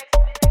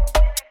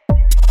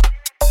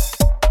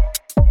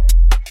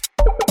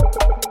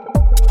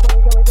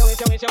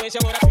 Wish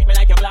you woulda treat me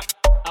like your black.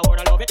 I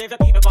woulda love it if you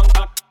keep it bunk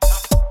back.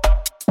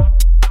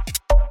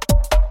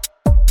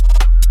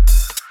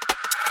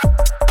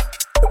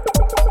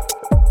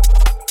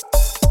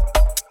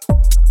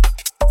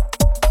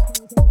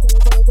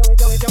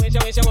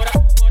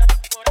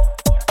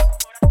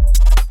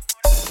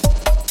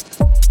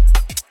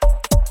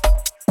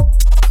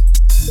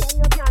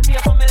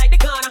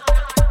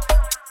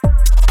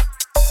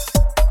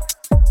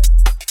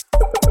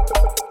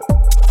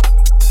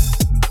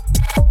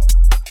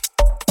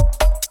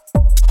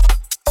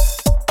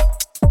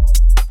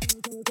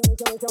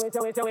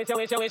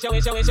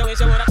 Wish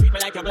you woulda treat me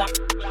like your black.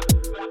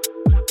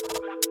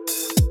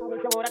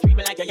 Wish you woulda treat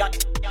me like your yacht.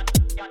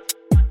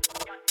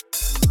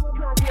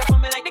 You for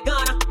me like the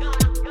Ghana.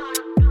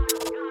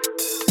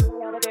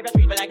 If you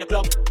treat me like the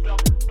club.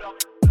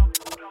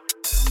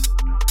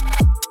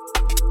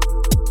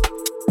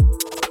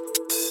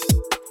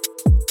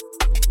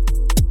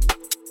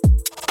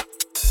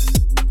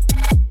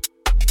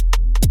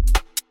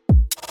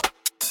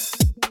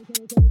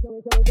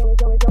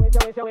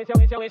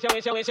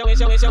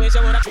 Wish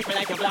you woulda treat me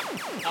like your black.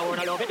 I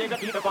woulda love it if you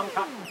keep it bunk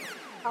up.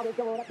 I wish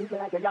you woulda treat me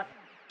like your yacht.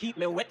 Keep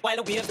me wet while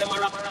the waves them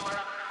are up.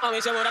 I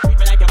wish you woulda treat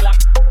me like your black.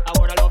 I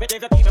woulda love it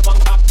if you keep it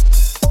bunk up.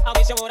 I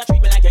wish you woulda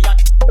treat me like your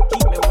yacht.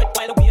 Keep me wet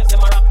while the waves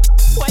them are up.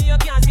 Why you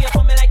can't see it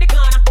for me like the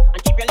Ghana?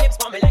 And keep your lips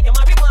for me like your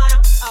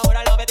marijuana. I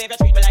woulda love it if you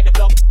treat me like the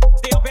club.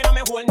 Stay up in on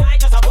me whole night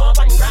just a bump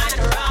and grind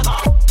and rock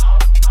out.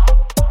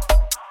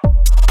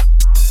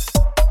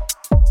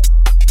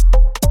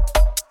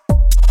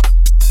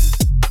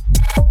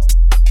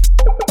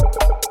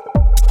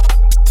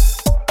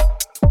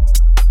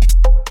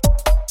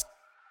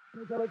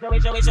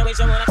 Wish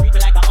you wanna treat me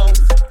like a house.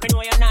 We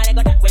know you're not like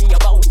that when you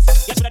bounce.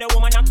 You should have the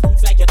woman knock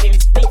boots like your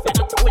Timbs. Need for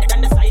that older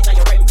than the size of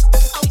your rims.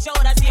 I wish you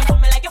woulda stay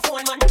from me like your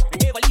phone man. And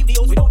never leave the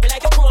house without me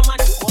like your pro man.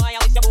 Boy, I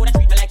wish you woulda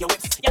treat me like your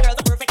whips. Your girl's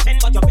a perfect 10,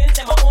 but your Benz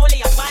them are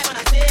only a 5 and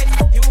a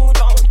 6. You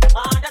don't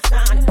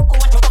understand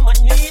what your woman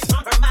needs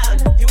from her man.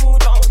 You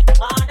don't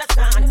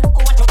understand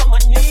what your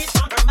woman needs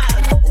from her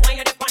man. When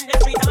you're on the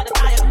street all the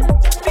time,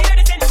 just feel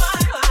this in my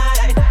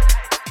mind.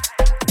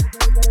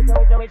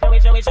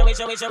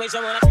 Wish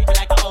you wanna treat me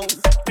like a house.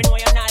 We know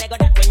you're not like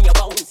that when you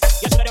bounce.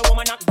 You should have the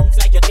woman knock boots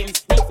like your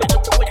Timbs. Need for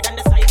that older than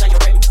the size of your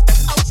rims.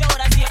 I wish you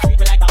woulda stay treat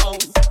me like a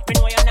house. We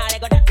know you're not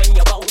like that when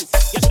you bounce.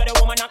 You should have the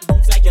woman knock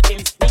boots like your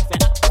Timbs. Need for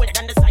that older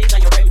than the size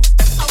of your rims.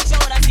 I wish you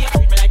woulda stay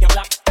treat me like your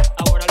black.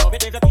 I woulda love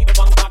it if you keep it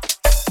bunk back.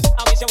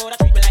 I wish you woulda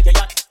treat me like your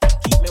yacht.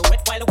 Keep me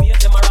wet while the waves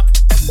them are up.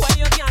 Why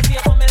you can't see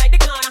it for me like the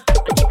Ghana?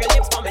 And keep your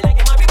lips for me like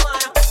your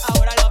marijuana. I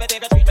woulda love it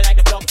if you treat me like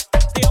the club.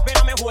 Stay up in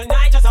on me whole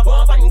night just a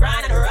bump and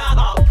grind and rock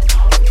out.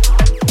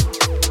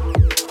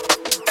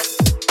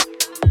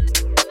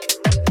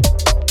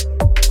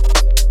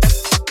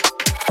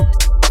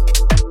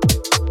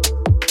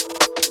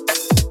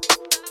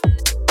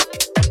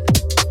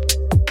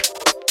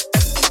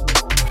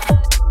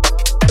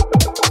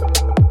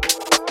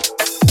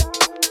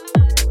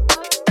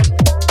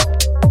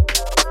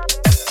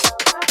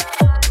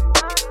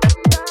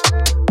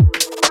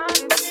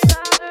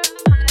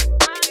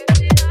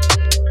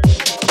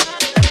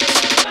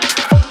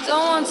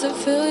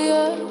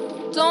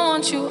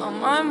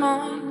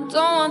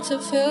 To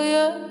feel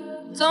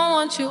you, don't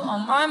want you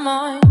on my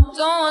mind.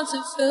 Don't want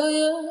to feel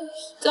you,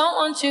 don't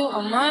want you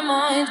on my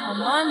mind, on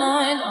my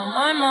mind, on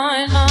my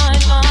mind,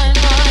 mind, mind,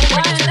 mind.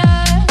 Why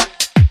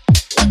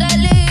would I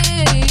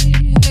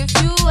leave if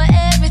you were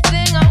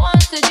everything I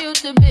wanted you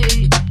to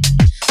be?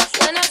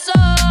 When I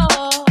saw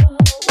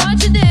what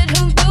you did,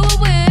 who you were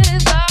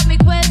with, got me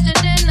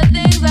questioning the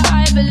things that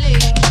I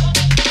believe.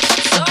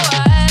 So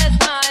I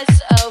asked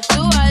myself,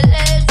 do I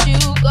let you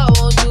go?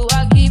 Do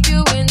I keep you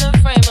in the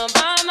frame of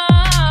my mind?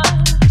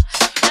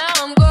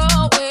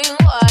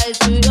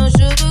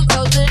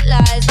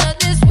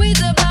 Nothing sweet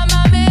about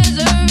my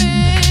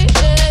misery.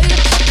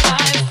 I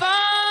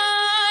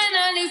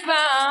finally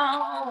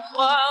found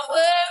what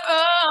went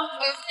wrong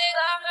with me.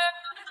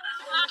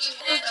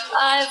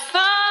 I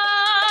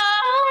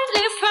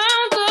finally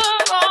found the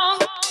wrong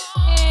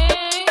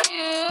in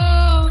you.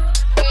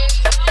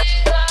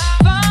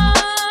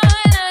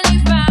 Finally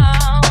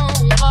found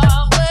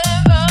what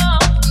went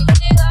wrong.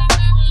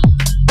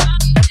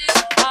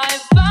 I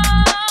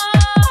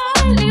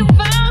finally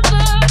found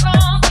the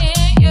wrong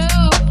in you.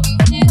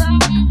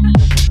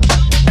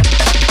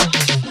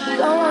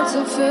 Don't want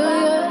to feel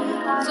you,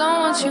 don't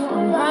want you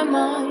on my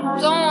mind.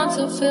 Don't want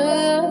to feel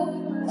you,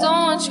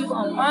 don't want you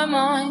on my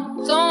mind.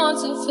 Don't want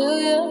to feel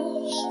you,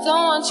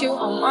 don't want you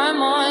on my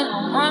mind,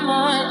 on my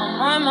mind, on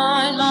my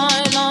mind,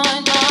 mind,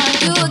 mind,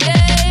 mind. You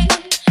again,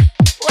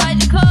 why'd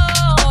you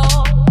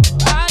call?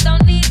 I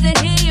don't need to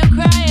hear you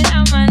crying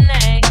out my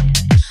name.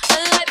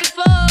 Like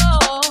before.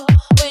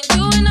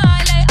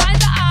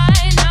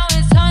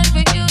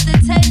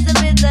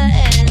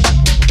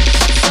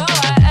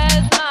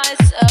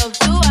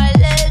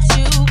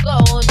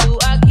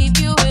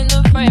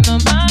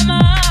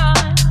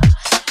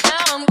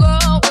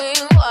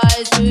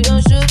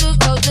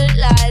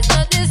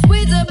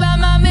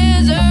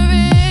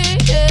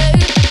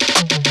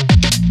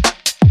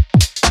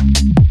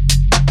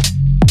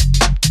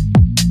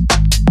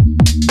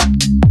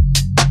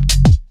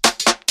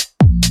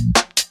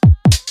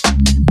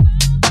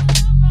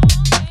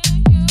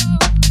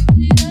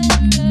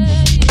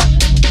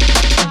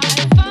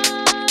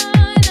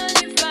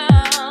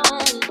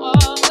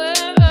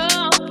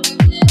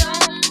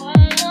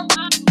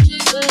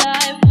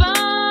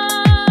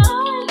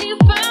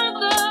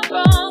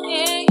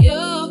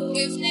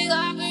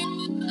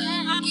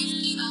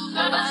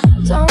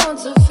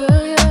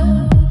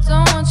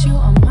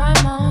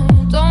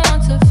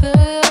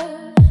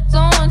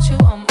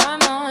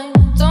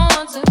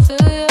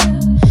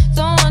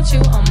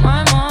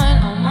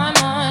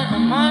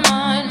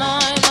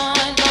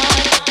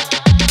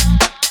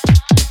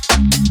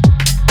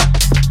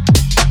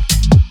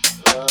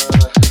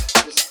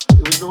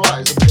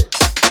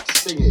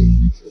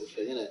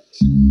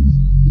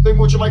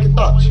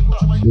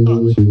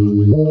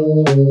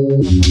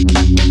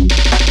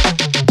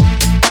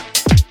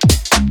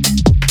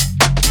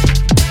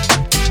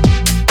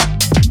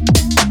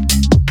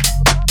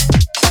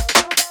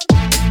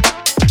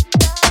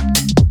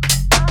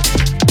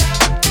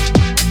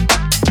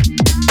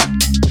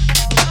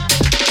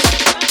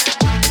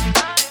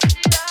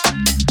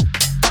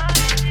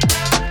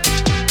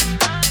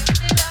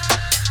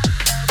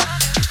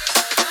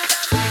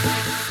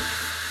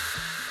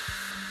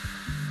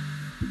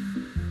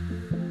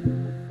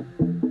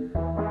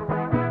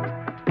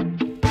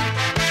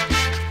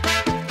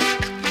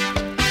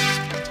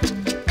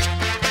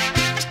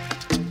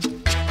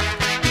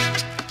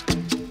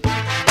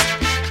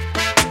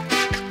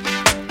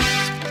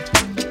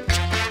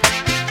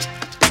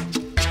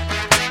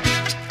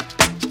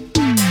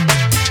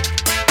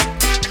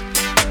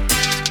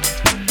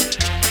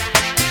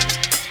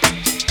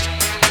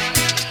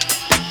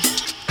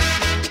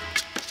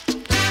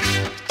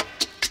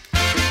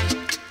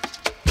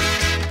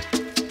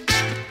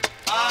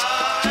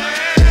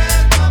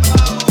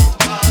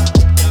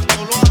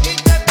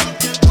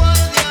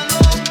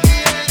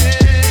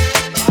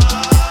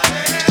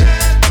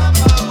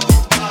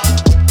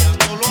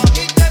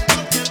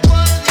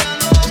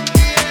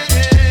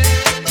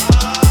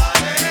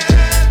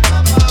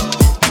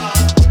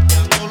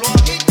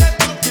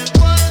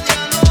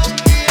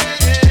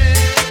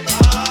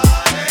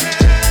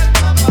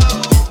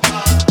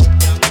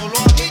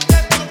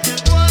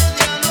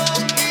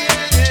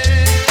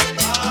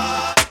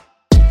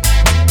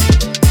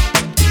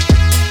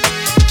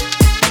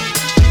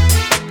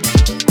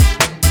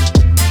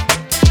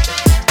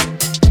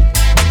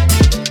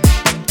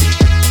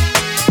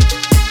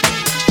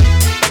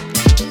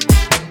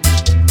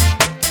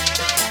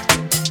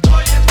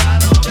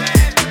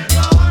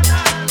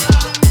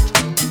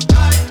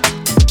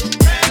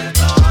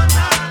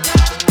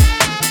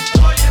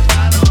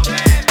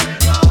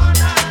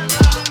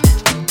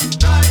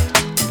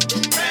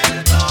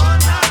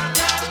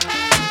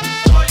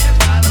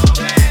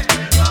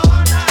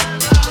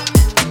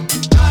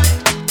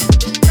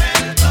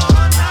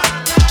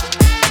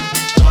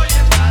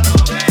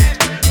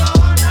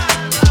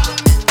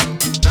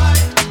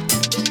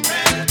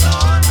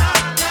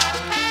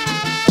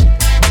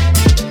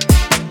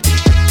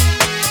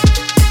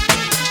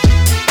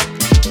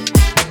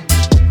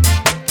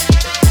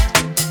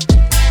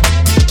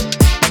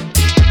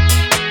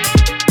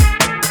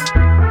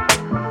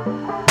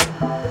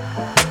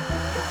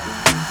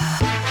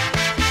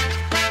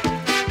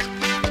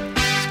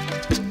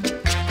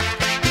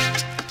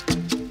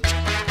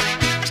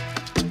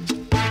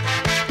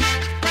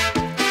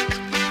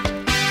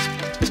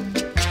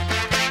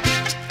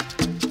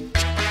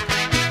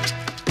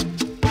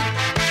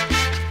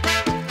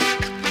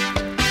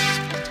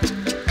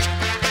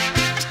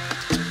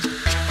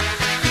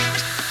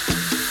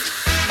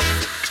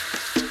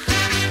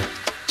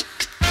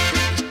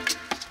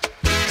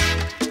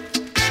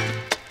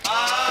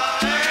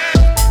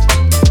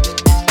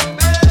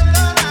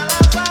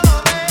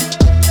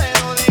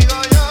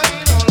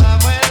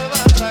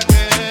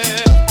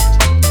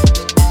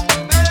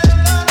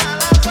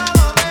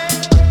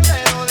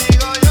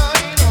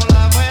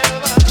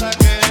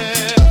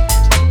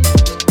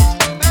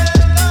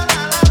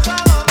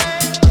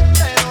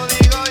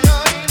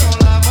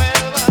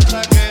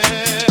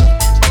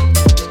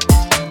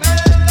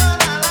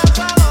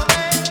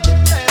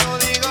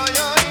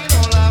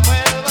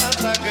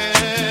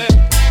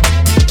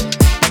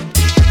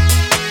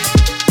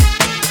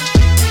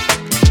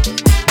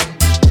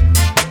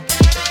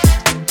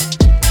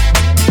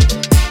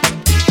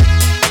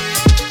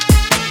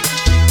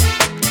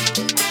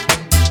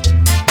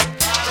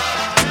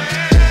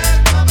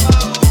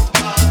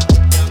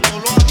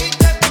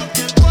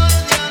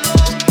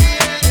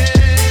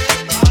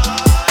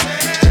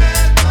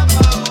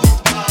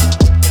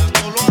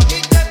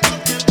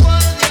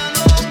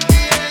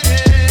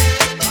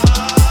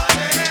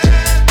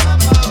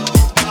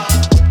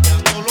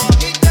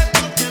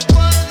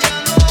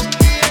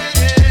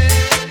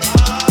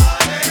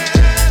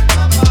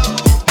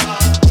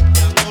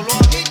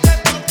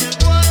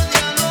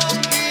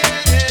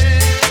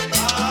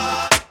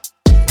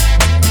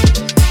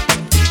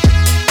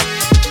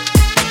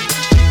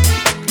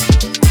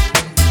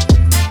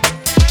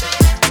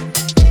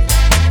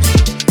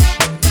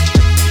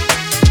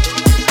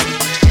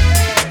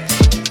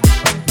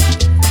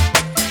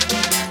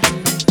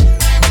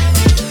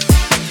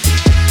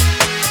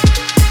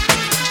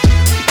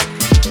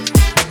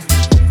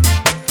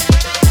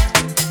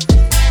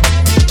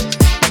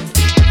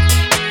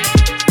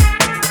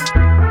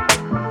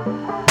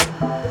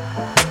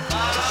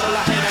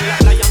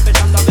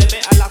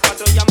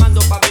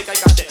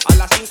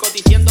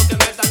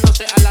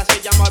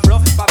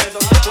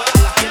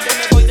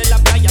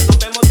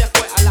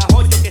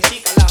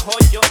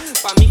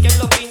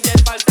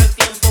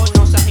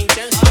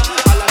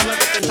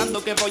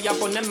 voy a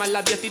ponerme a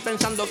las 10 estoy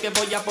pensando que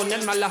voy a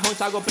ponerme a las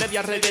 11 hago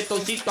previa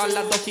reggaetoncito, a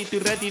las 2 estoy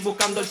ready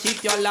buscando el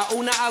sitio, a la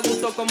 1 a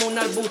gusto como un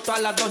arbusto, a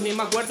las 2 ni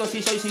me acuerdo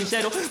si soy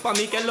sincero, pa'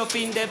 mí que en los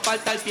fines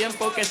falta el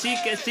tiempo, que sí,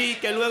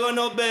 que luego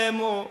nos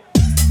vemos.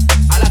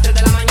 A las 3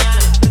 de la mañana,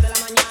 3 de la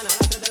mañana,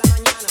 3 de la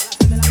mañana,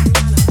 3 de la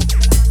mañana, 3 de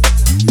la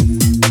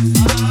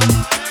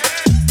mañana.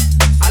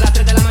 A las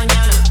 3 de la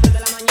mañana, 3 de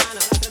la mañana,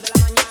 3 de la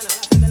mañana,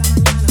 3 de la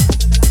mañana,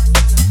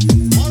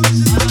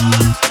 3 de la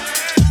mañana.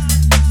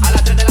 A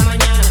las 3 de la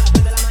mañana,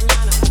 3 de la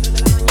mañana, 3 de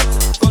la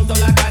mañana. Con toda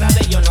la cara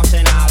de yo no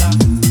sé nada.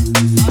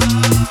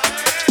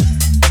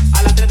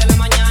 A las 3 de la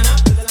mañana,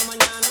 3 de la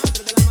mañana,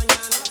 3 de la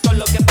mañana. Todo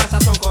lo que pasa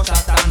son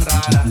cosas tan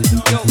raras.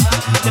 Yo,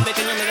 de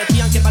pequeño me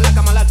decían que para la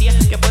cama a las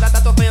 10, que fuera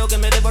tato feo que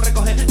me debo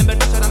recoger. En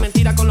verdad eso era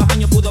mentira, con los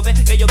años pudo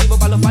ver que yo vivo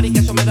para los paris, que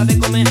eso me da de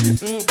comer.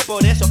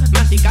 Por eso, me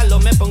acicalo,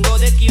 me pongo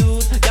de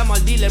cute. Llamo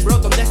al dealer, bro,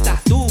 ¿dónde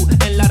estás tú?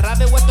 ¿En la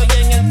rave o estoy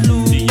en el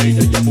club? DJ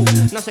de Yabu.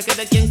 No sé qué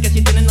de quién, que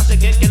si tienen no sé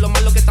qué, que lo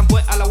malo que están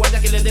pues a la guardia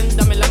que le den,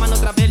 dame la mano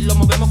otra vez, lo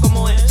movemos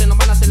como es. Se nos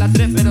van a hacer las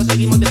 3, pero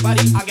seguimos de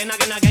party. Again,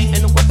 again, again,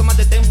 en un cuarto más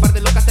de ten, par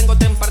de locas tengo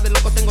ten, par de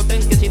locos tengo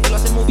ten, que si tú lo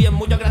haces muy bien,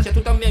 muchas gracias,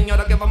 tú también. Y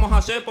ahora qué vamos a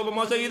hacer, pues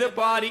vamos a seguir de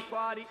party.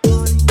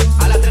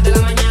 A las 3 de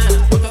la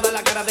mañana, con toda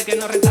la cara de que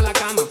no renta la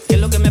cama. ¿Qué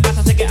es lo que me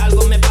pasa? Sé que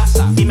algo me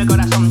pasa. Dime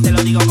corazón, te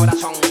lo digo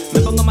corazón. Me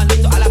pongo más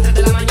lindo a las 3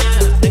 de la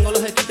mañana. Tengo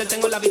los skitters,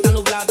 tengo la vista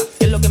nublada.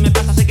 ¿Qué es lo que me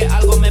pasa? Sé que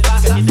algo me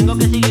pasa. Que si tengo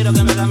que seguir o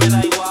que me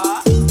da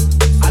igual.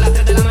 A las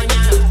 3 de la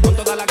mañana, con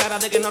toda la cara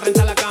de que no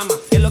renta la cama.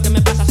 ¿Qué es lo que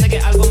me pasa? Sé que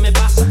algo me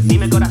pasa.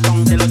 Dime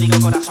corazón, te lo digo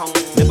corazón.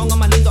 Me pongo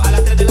más lindo a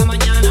las 3 de la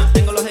mañana.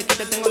 Tengo los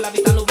skitters, tengo la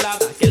vista nublada.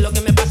 ¿Qué es lo que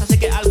me pasa? Sé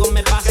que algo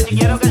me pasa. Que si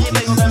quiero que si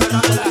tengo que me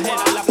la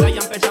jera. En la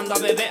playa empezando a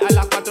beber. A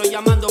las 4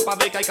 llamando pa'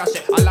 ver qué hay que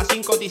hacer. A las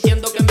 5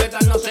 diciendo que en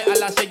verdad no sé. A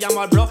las 6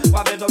 llamo al bro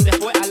pa' ver dónde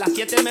fue. A las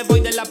 7 me voy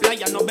de la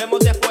playa. Nos vemos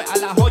después. A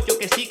las 8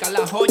 que sí, que a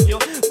las 8.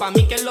 Pa'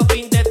 mí que en los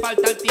fines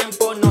falta el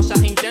tiempo. No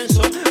seas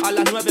intenso. A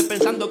las 9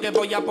 pensando que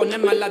voy a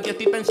ponerme. A las 10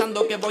 estoy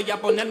pensando que voy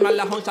a ponerme. A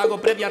las 11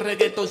 hago previa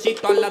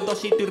reggaetoncito. A las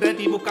 2 estoy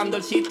ready buscando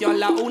el sitio. A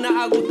la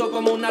 1 a gusto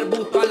como un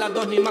arbusto. A las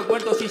 2 ni me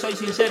acuerdo si soy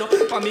sincero.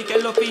 Pa' mí que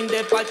en los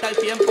fines falta el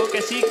tiempo.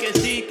 Que sí,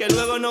 que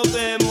luego nos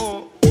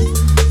vemos.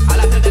 A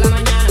las 3 de la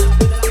mañana,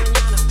 3 de la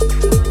mañana,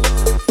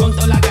 con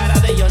toda la cara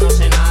de yo no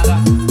sé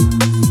nada.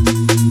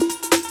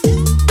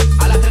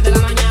 A las 3 de la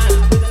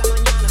mañana, 3 de la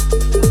mañana,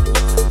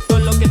 todo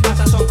lo que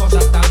pasa son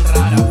cosas tan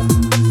raras.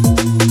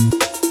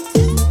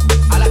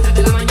 A las 3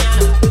 de la mañana, 3 de la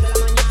mañana,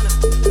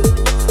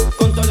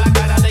 con toda la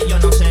cara de yo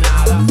no sé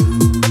nada.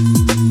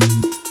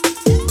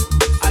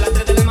 A las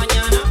 3 de la mañana, 3 de la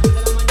mañana,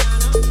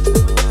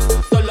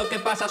 todo lo que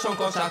pasa son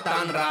cosas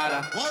tan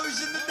raras.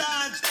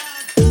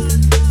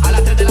 A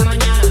las 3 de la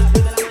mañana,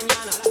 3 de la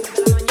mañana, 3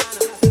 de la mañana, 3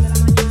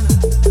 de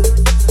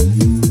la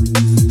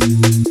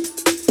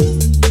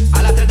mañana.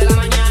 A las 3 de la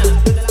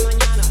mañana, 3 de la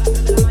mañana,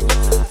 3 de la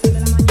mañana, 3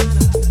 de la mañana.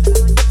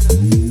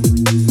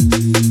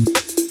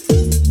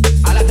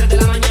 A las 3 de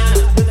la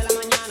mañana, 3 de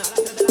la mañana,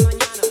 3 de la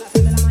mañana, 3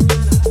 de la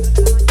mañana.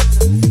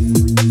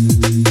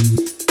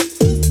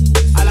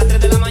 A las 3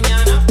 de la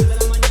mañana, 3 de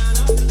la mañana, 3 de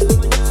la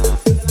mañana,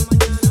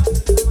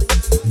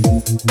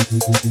 3 de la mañana.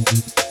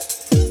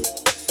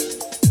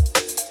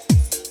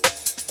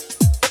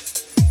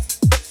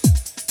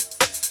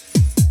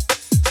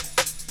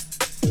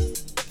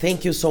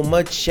 Thank you so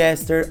much,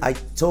 Chester. I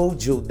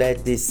told you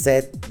that this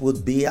set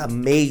would be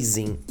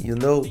amazing, you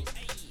know?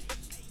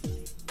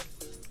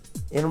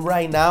 And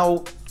right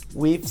now,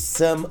 with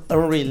some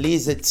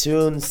unreleased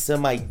tunes,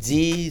 some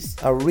ideas,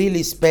 a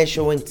really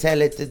special and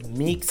talented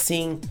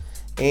mixing,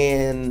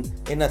 and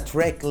a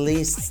track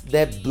list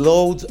that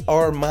blows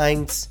our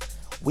minds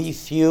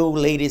with you,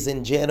 ladies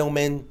and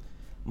gentlemen,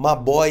 my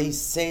boy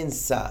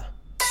Sensa.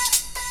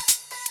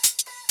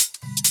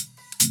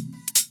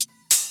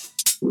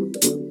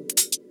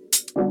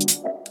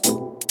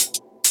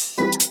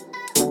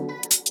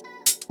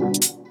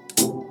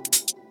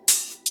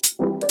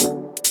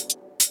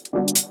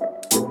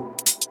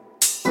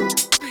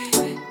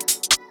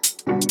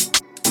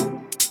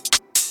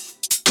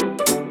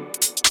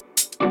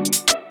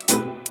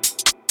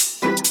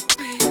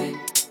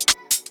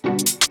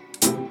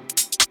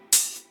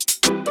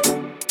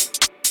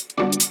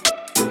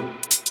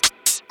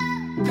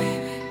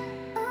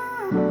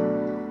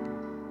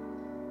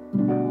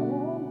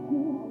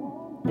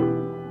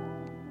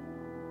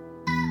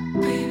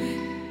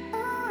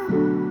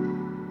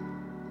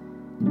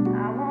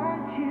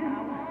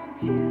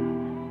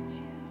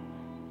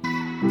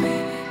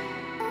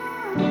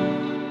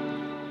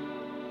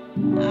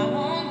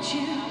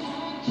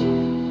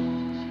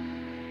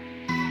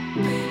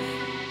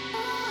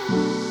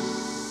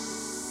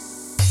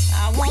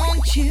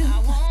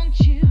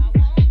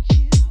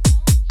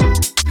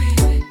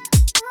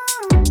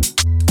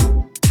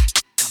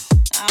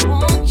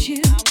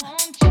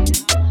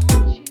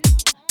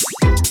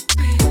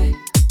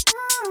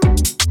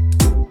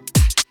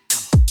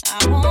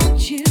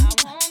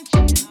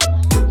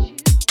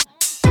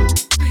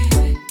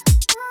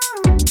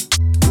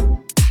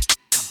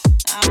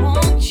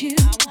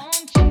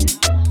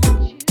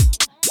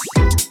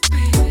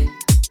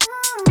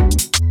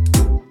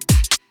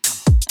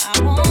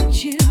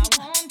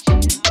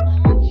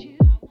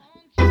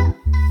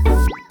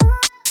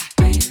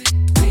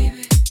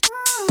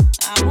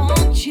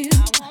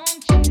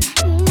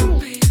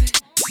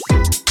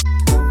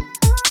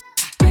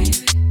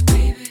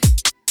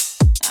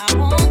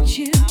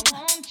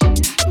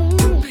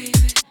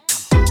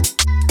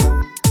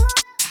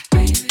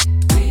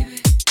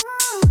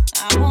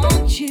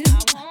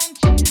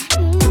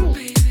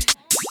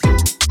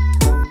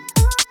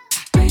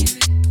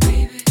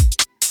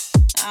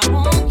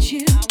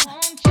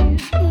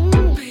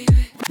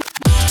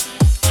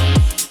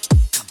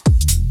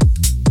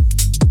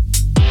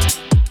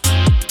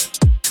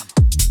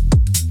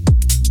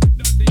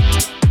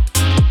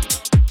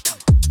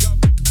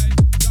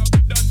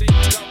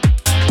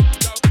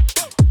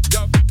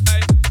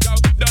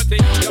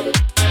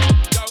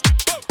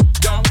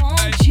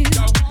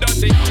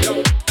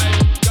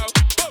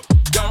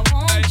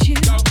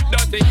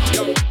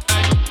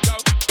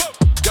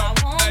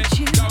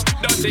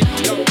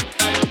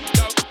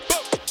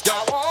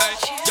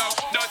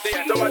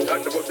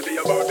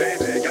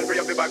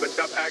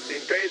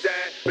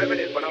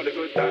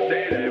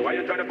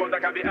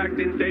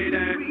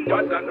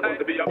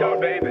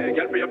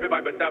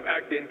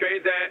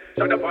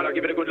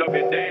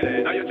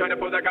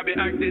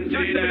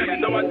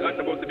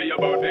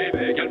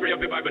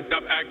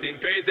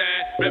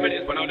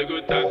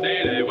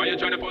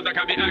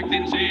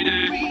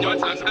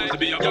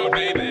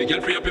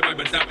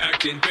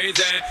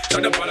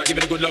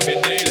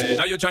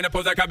 Trying to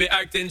pose like I be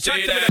acting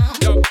shady.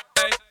 Yo,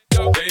 hey,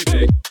 yo,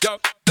 baby, yo,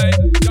 hey,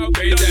 yo,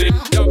 crazy,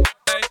 yo,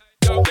 hey,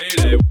 yo,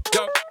 baby,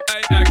 yo,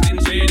 hey, acting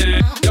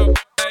shady. Yo,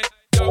 hey,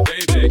 yo,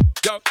 baby,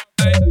 yo,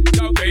 hey,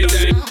 yo,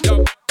 crazy,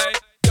 yo, hey,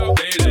 yo,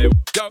 baby,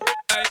 yo,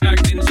 hey,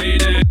 acting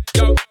shady.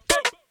 Yo,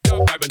 yo,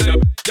 vibe and up,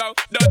 yo,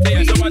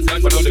 dirty. So what's that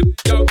for all the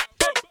yo,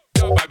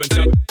 yo, vibe and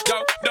up, yo,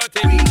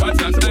 dirty. What's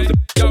that supposed to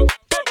yo,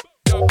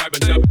 yo, vibe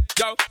and up,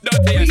 yo,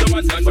 dirty. So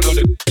what's that for all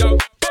the yo,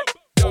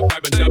 yo,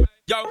 vibe and up.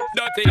 Yo,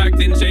 dirty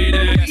acting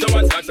shady. So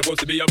what's that supposed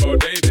to be about,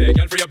 baby?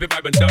 Girl, free up your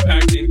vibe and stop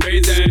acting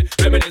crazy.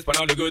 Reminisce on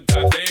all the good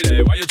times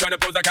daily. Why you tryna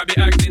pose like I be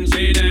acting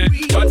shady?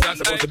 What's that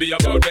supposed to be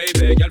about,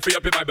 baby? Girl, free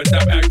up your vibe and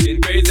stop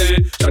acting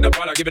crazy. Shut up,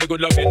 all I give it a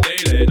good loving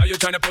daily. Now you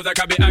tryna pose like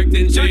I be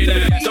acting shady.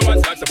 So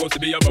what's that supposed to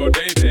be about,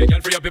 baby?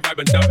 Girl, free up your vibe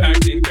and stop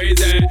acting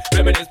crazy.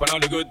 Reminisce on all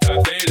the good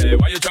times daily.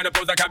 Why you tryna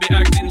pose like I be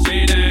acting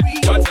shady?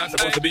 What's that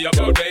supposed to be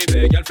about,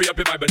 baby? Girl, free up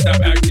your vibe and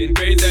stop acting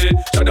crazy.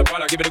 Shut up,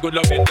 all I give it a good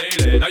loving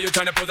daily. Now you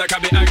tryna pose like I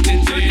be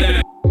acting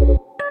shady.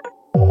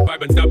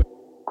 Vibe and stop.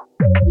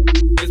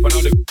 This one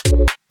all the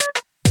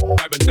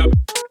vibe and stop.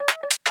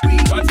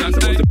 What's that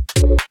supposed to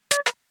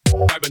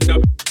vibe and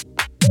stop.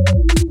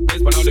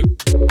 This one all the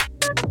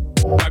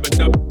vibe and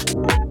stop.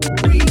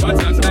 What's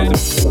that supposed to vibe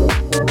and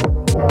stop. This one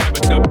all the vibe and stop. What's that supposed to vibe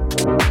and stop.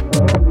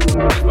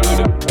 This one all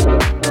the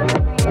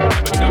vibe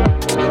and stop.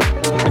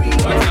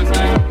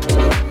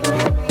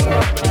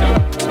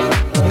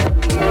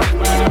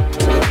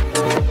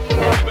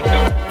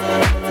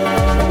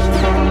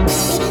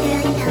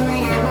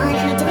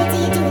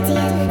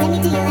 Let me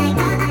do you like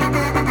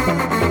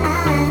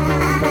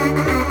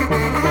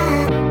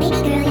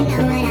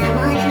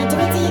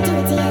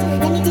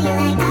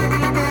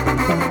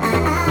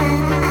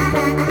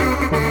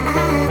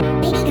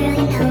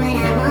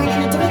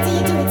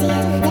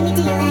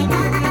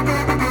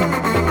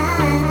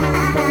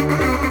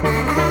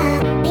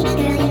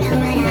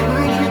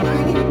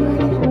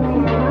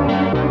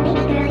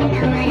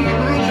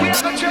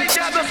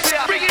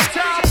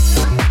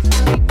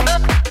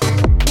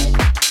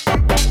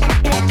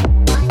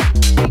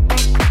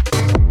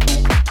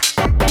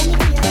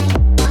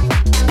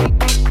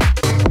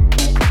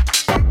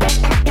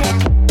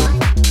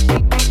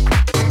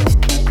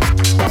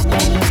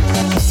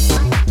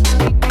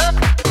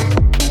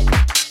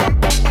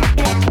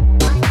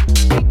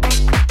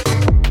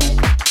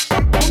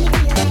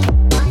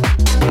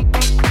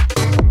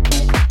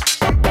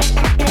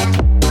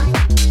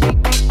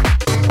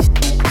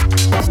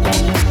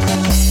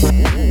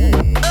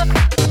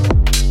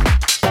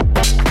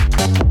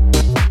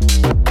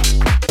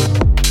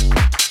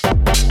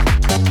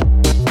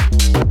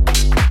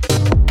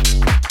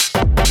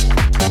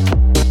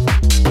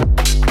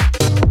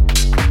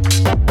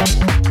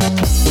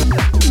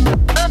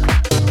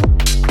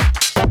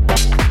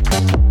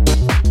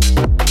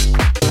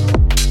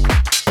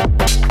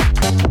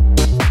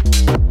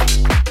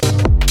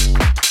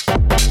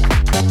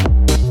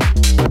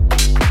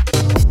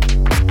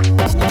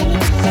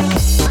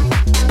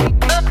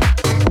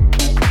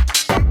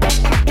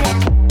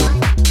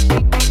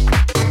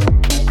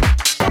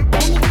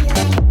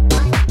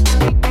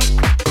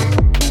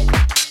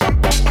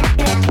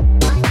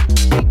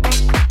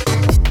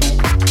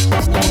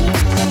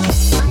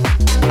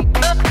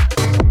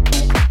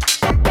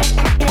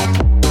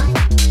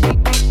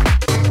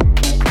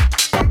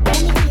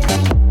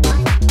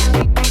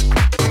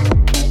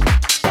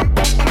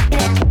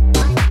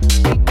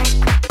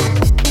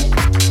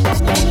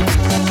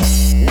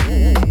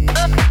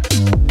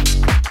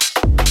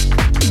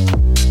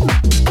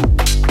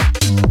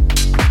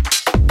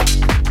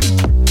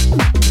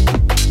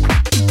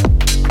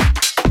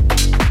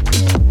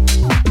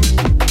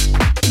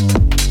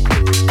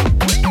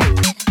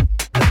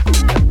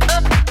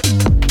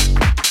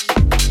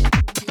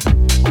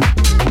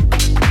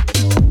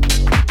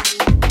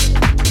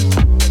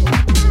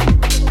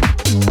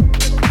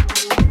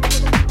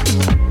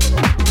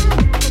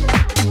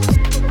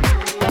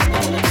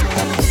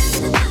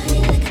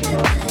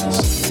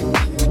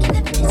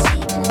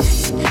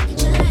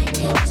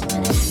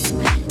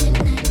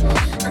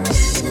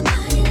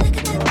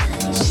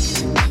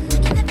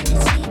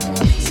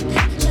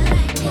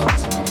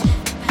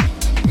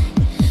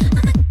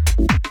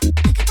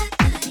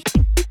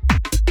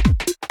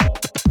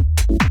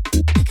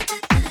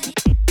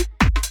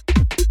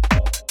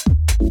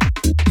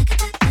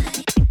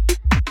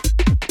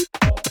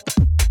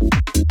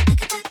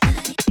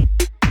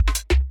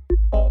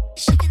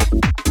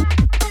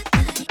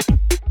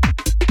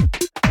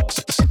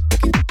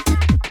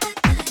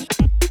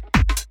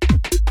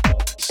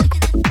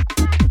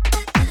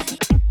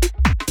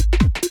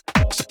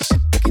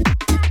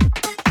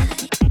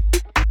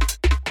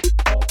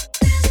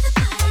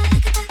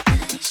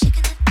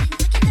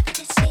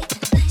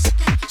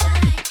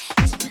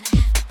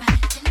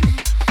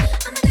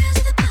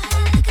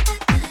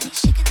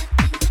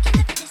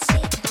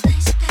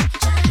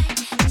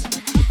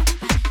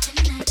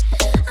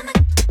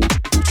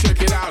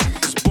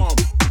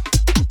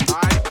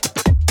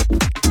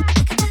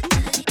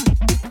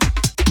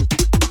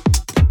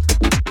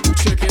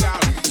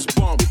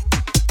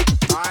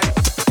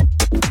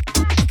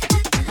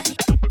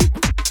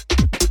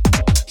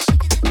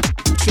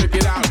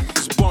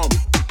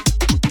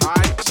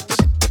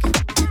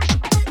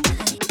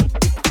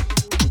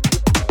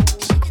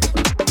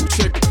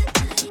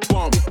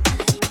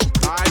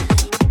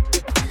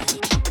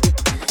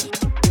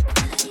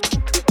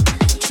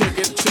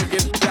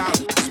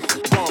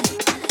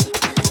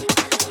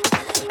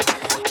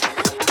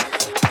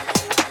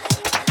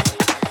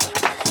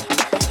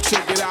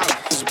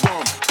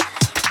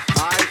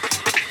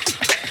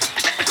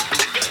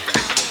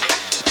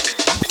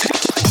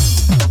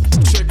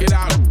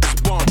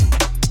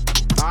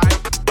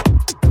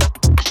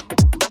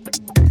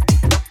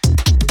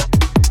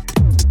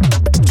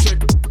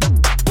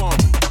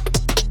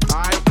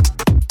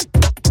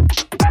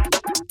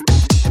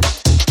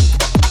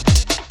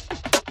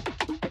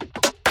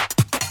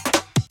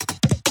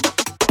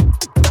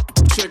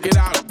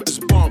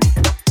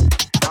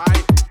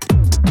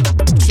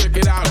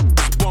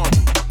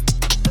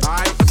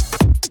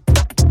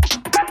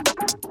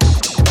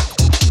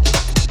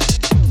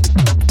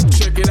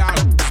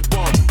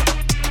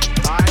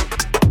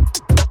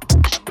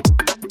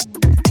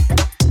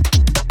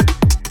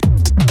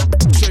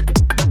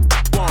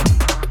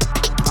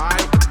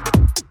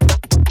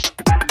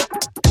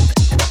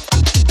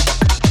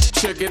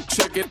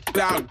check it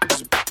out.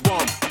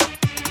 Bump.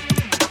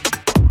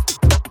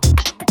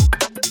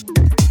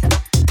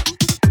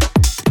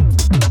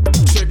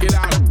 Check it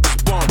out.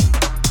 Bump.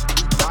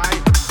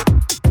 Aight.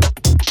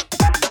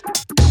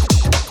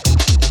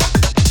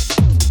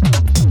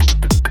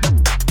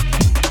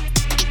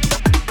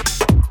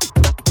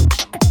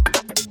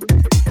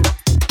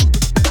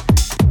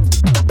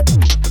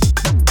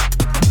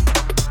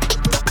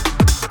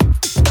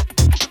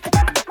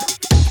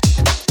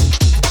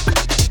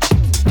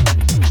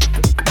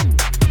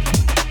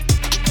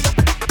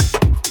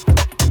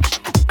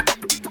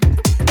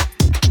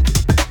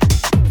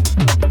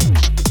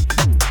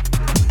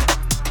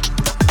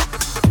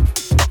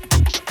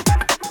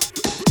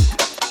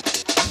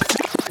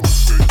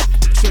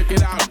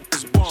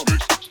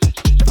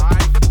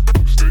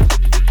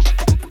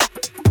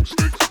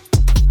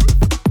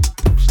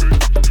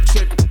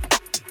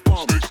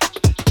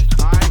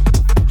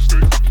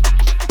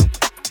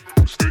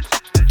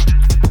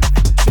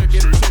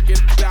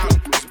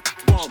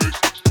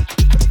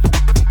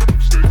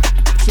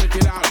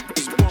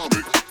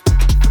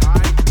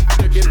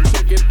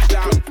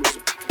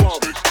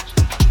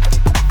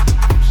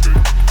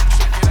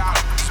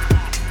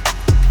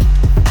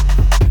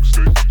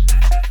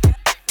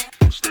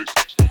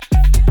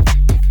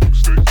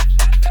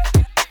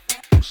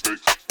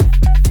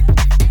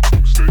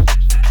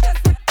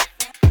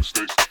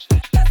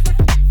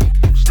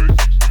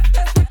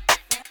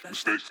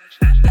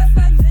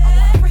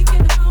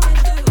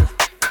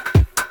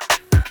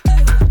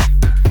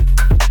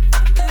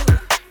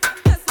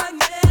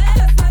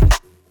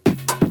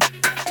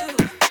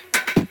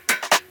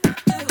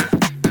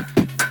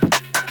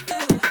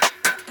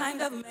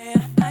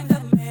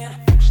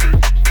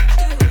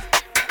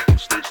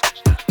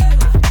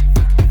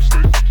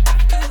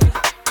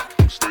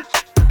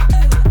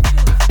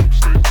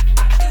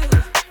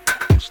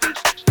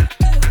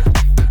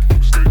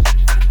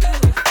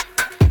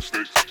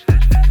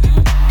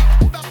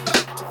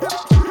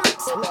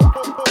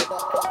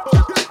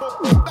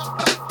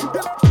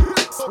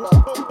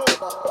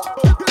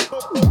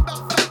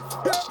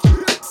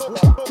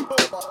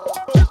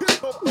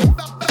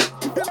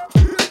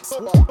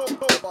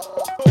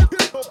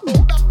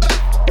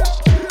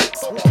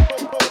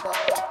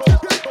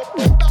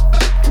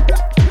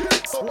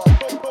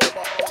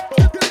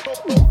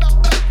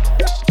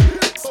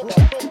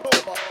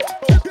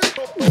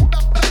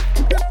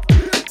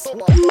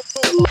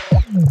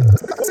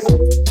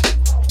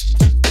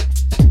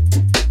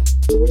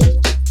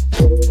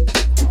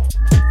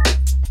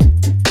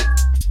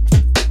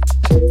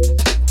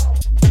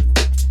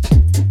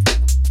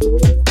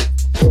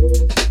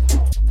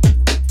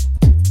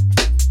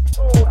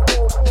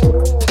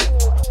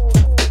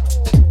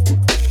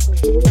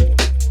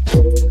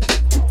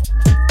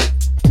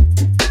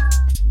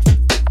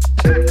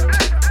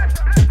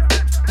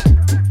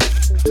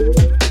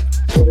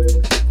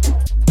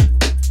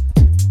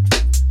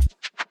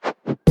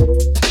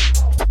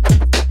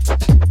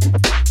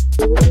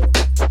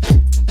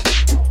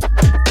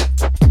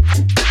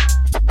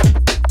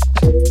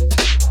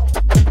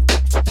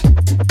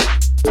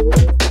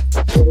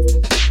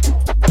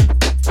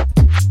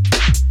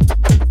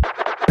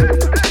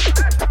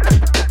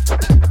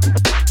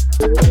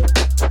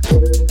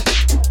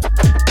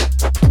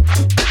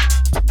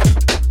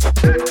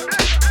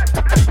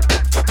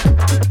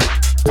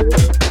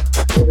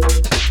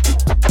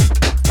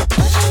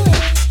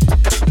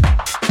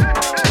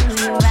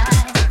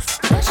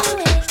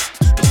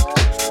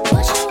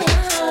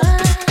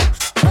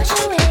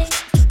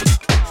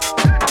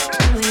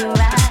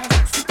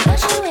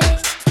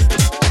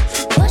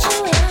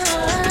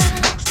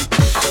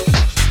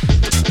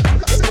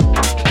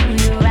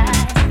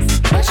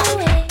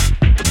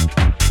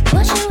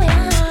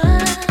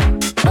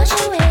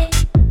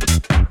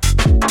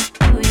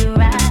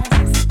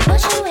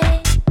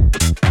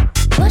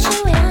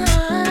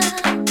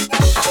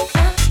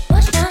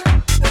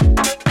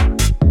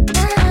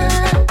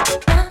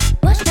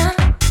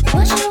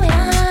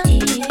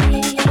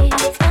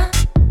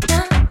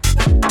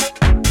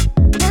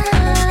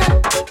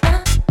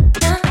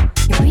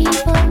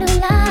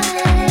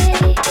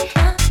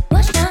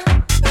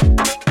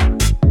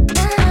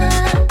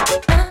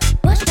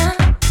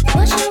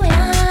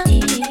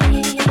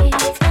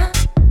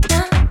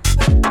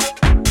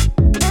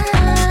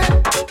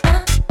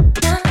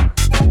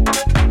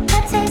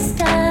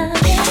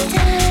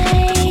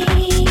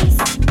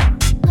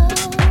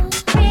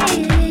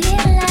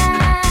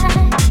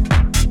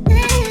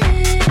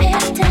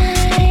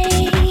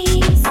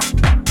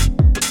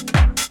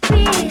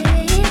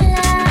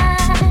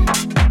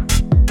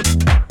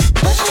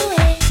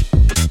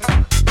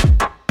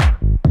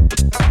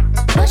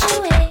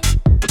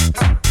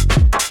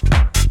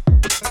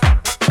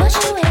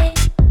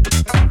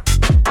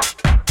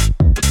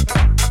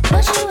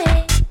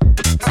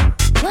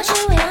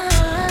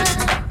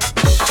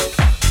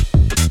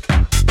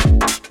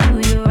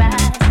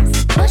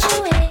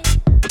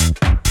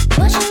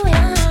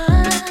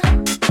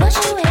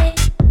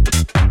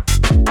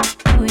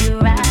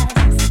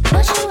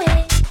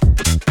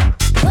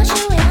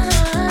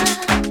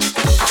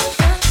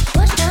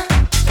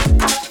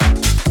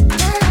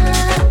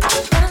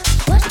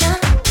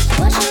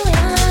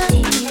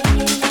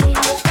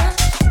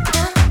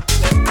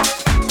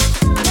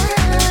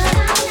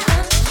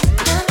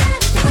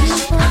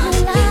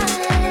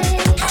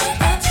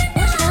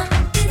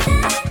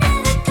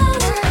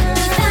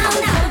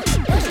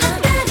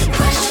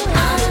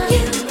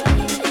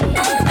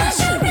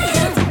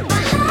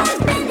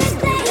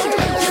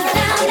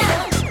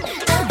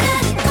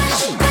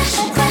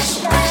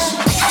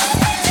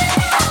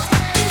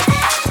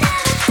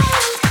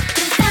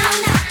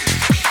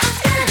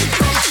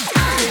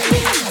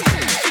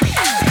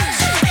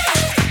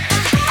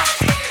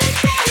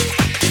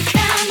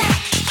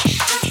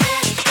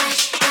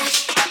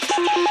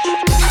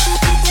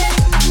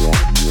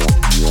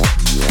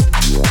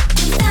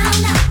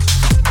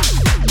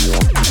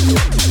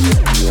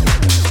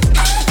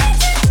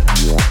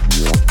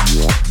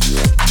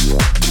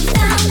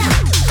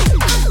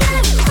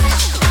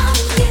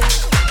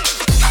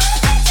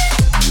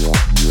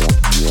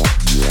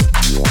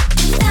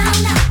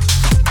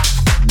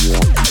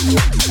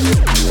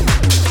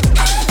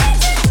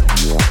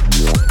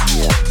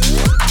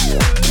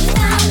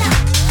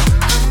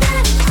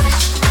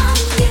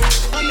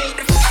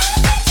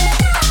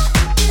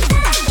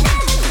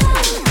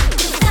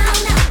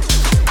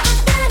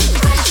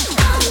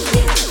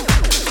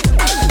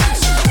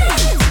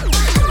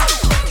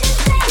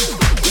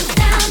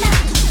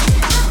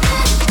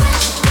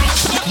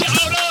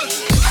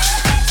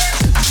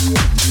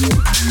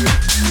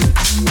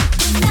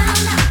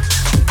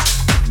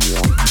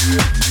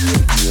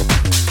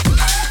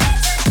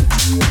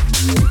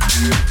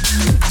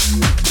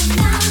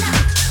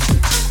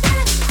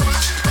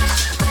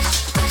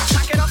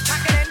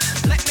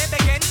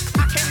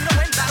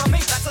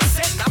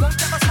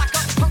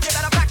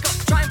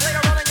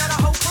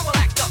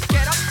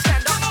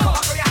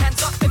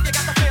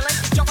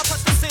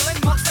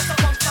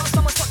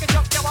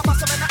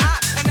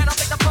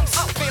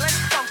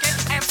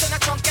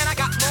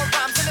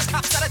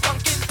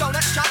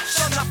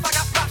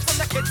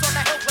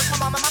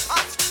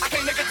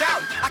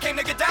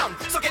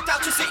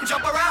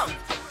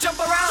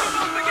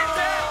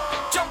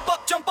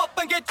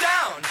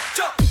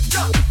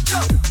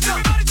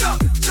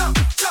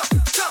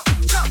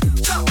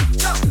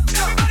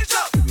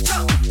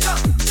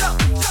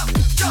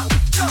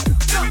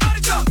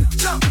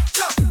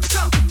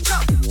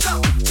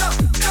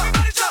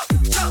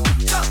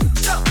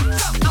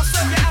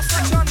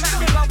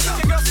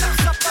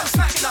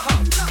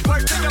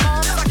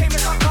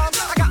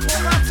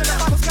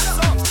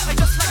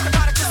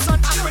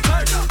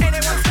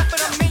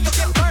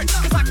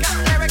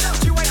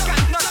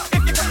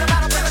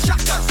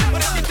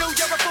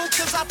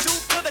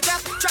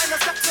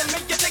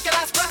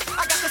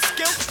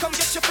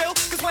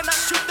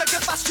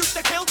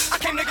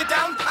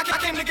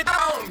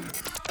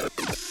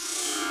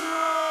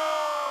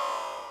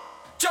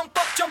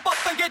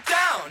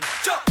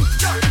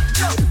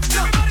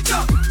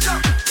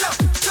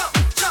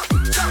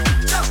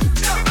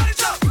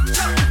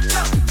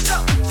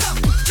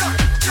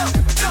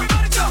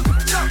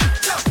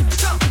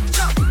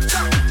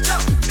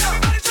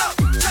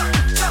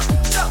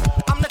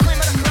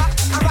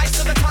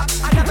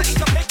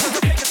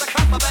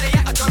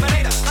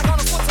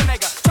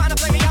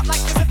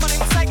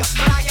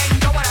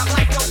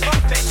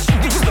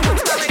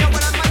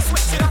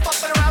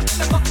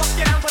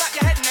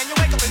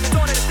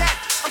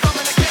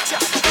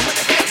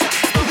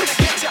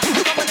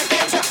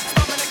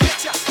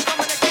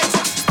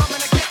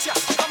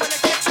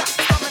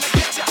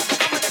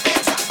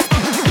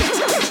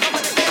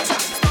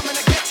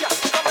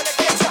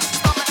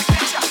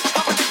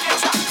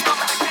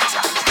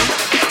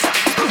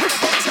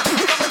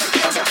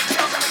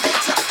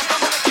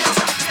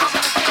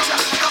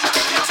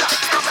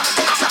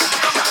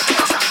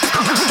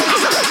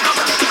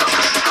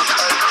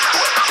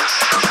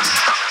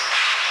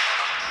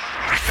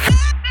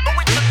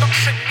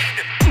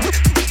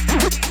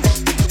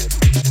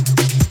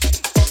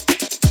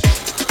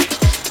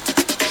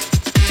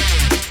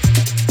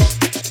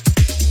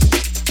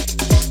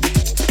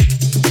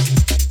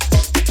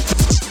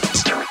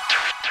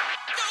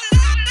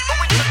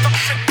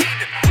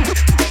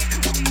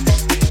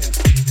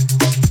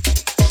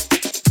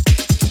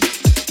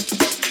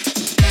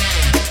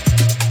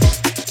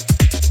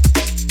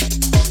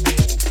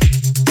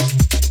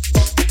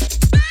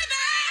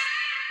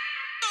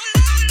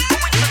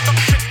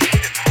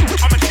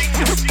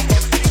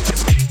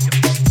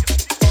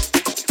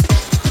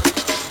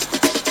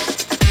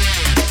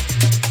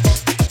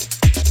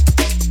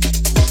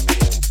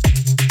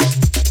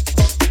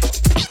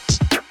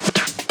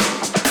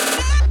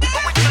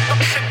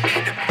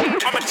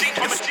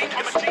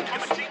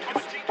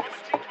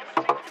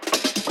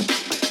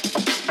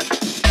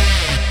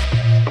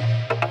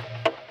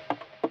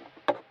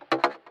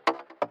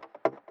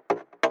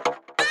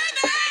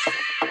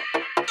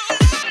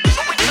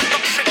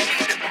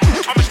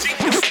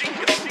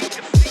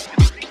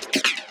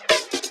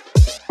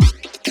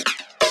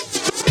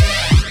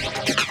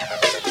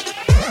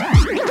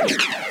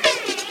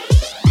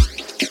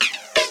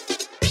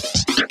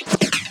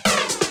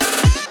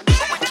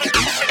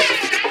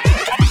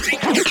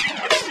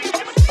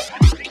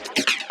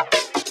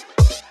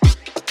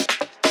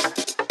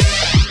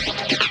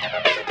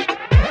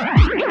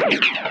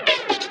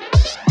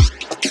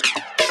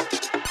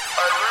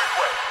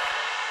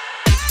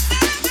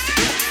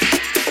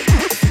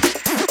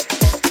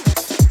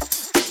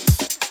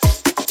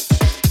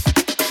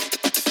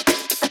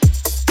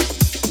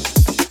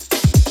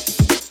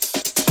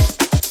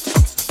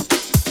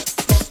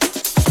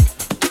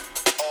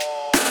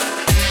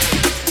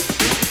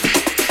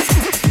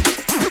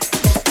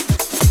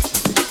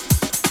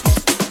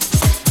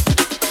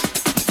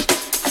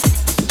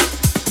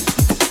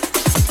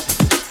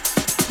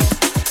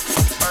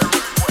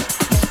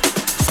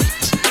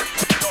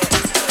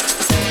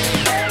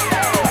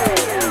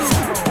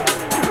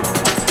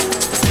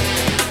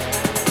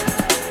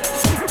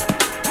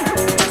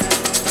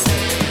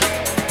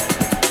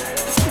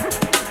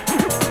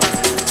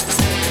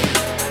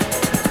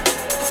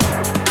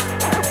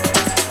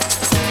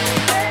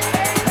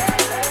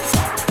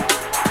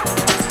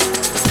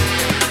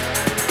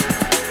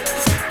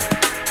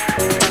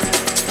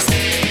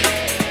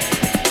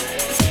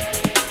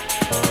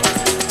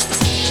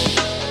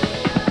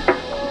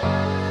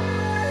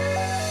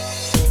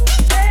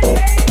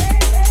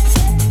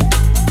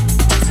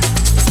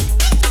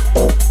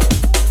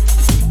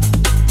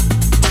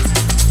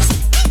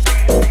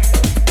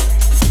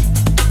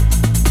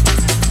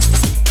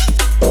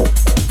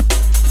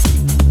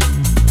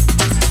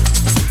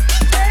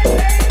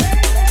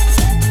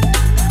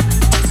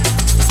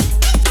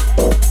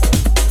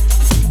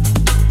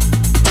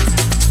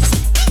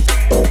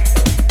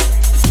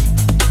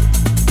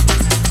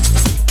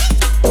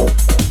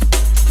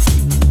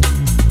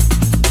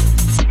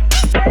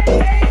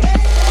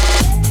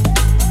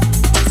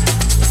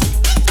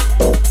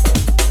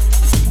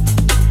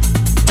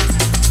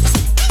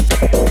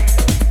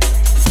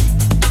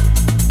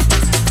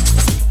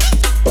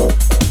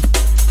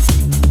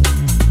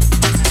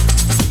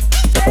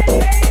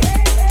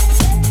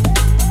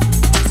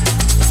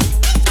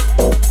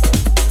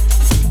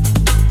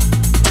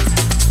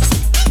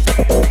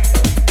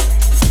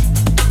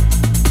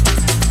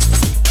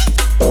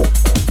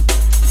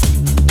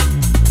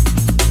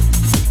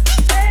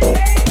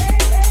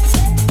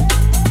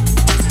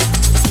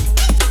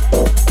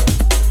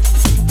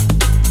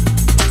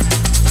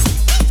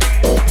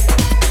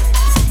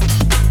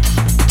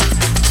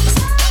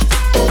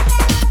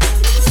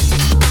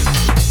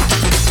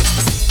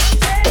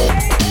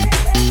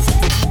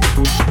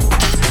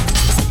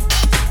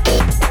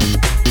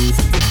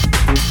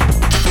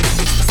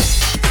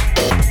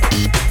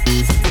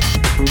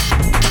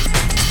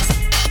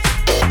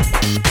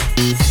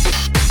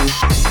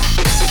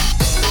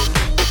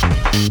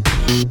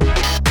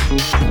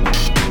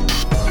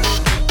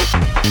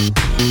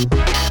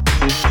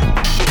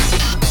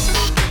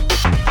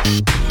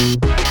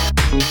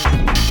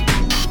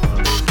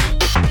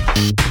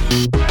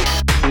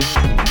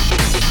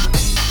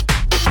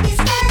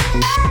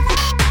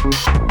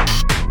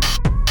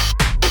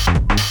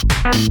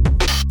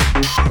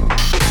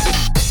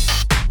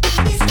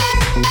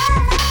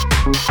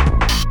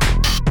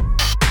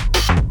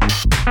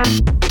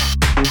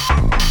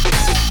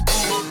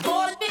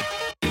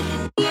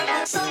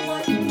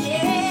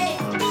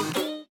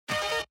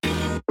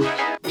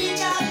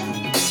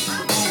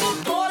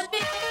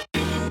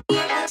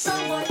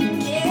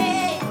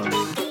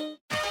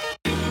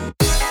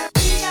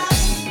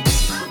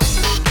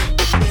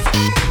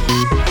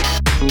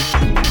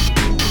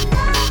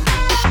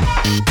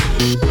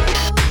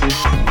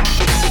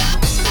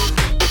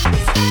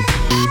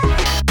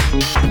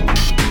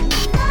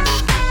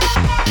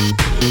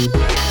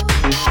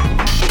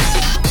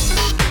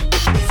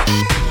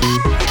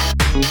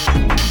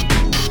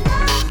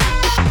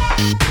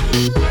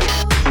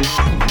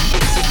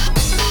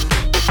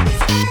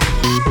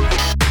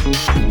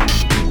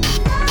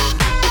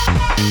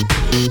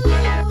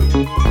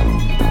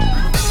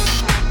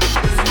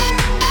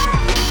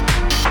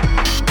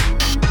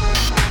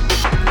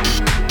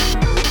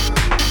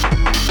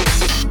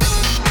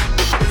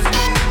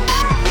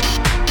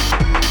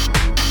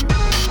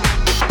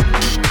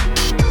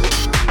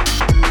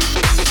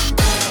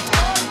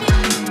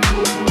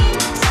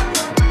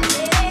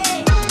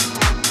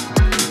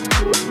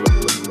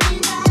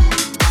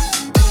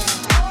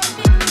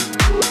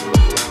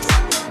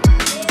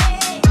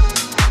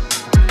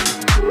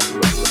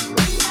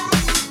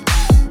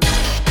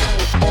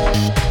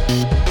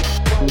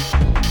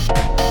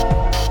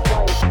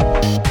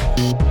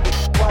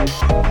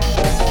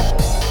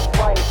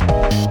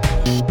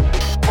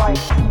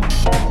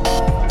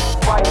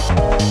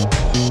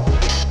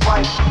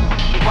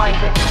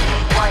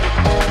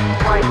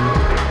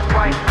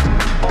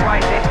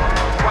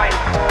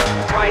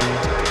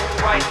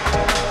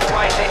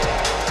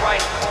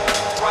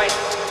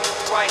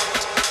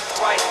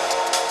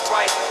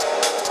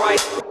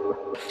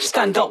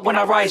 Stand up when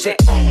I rise it.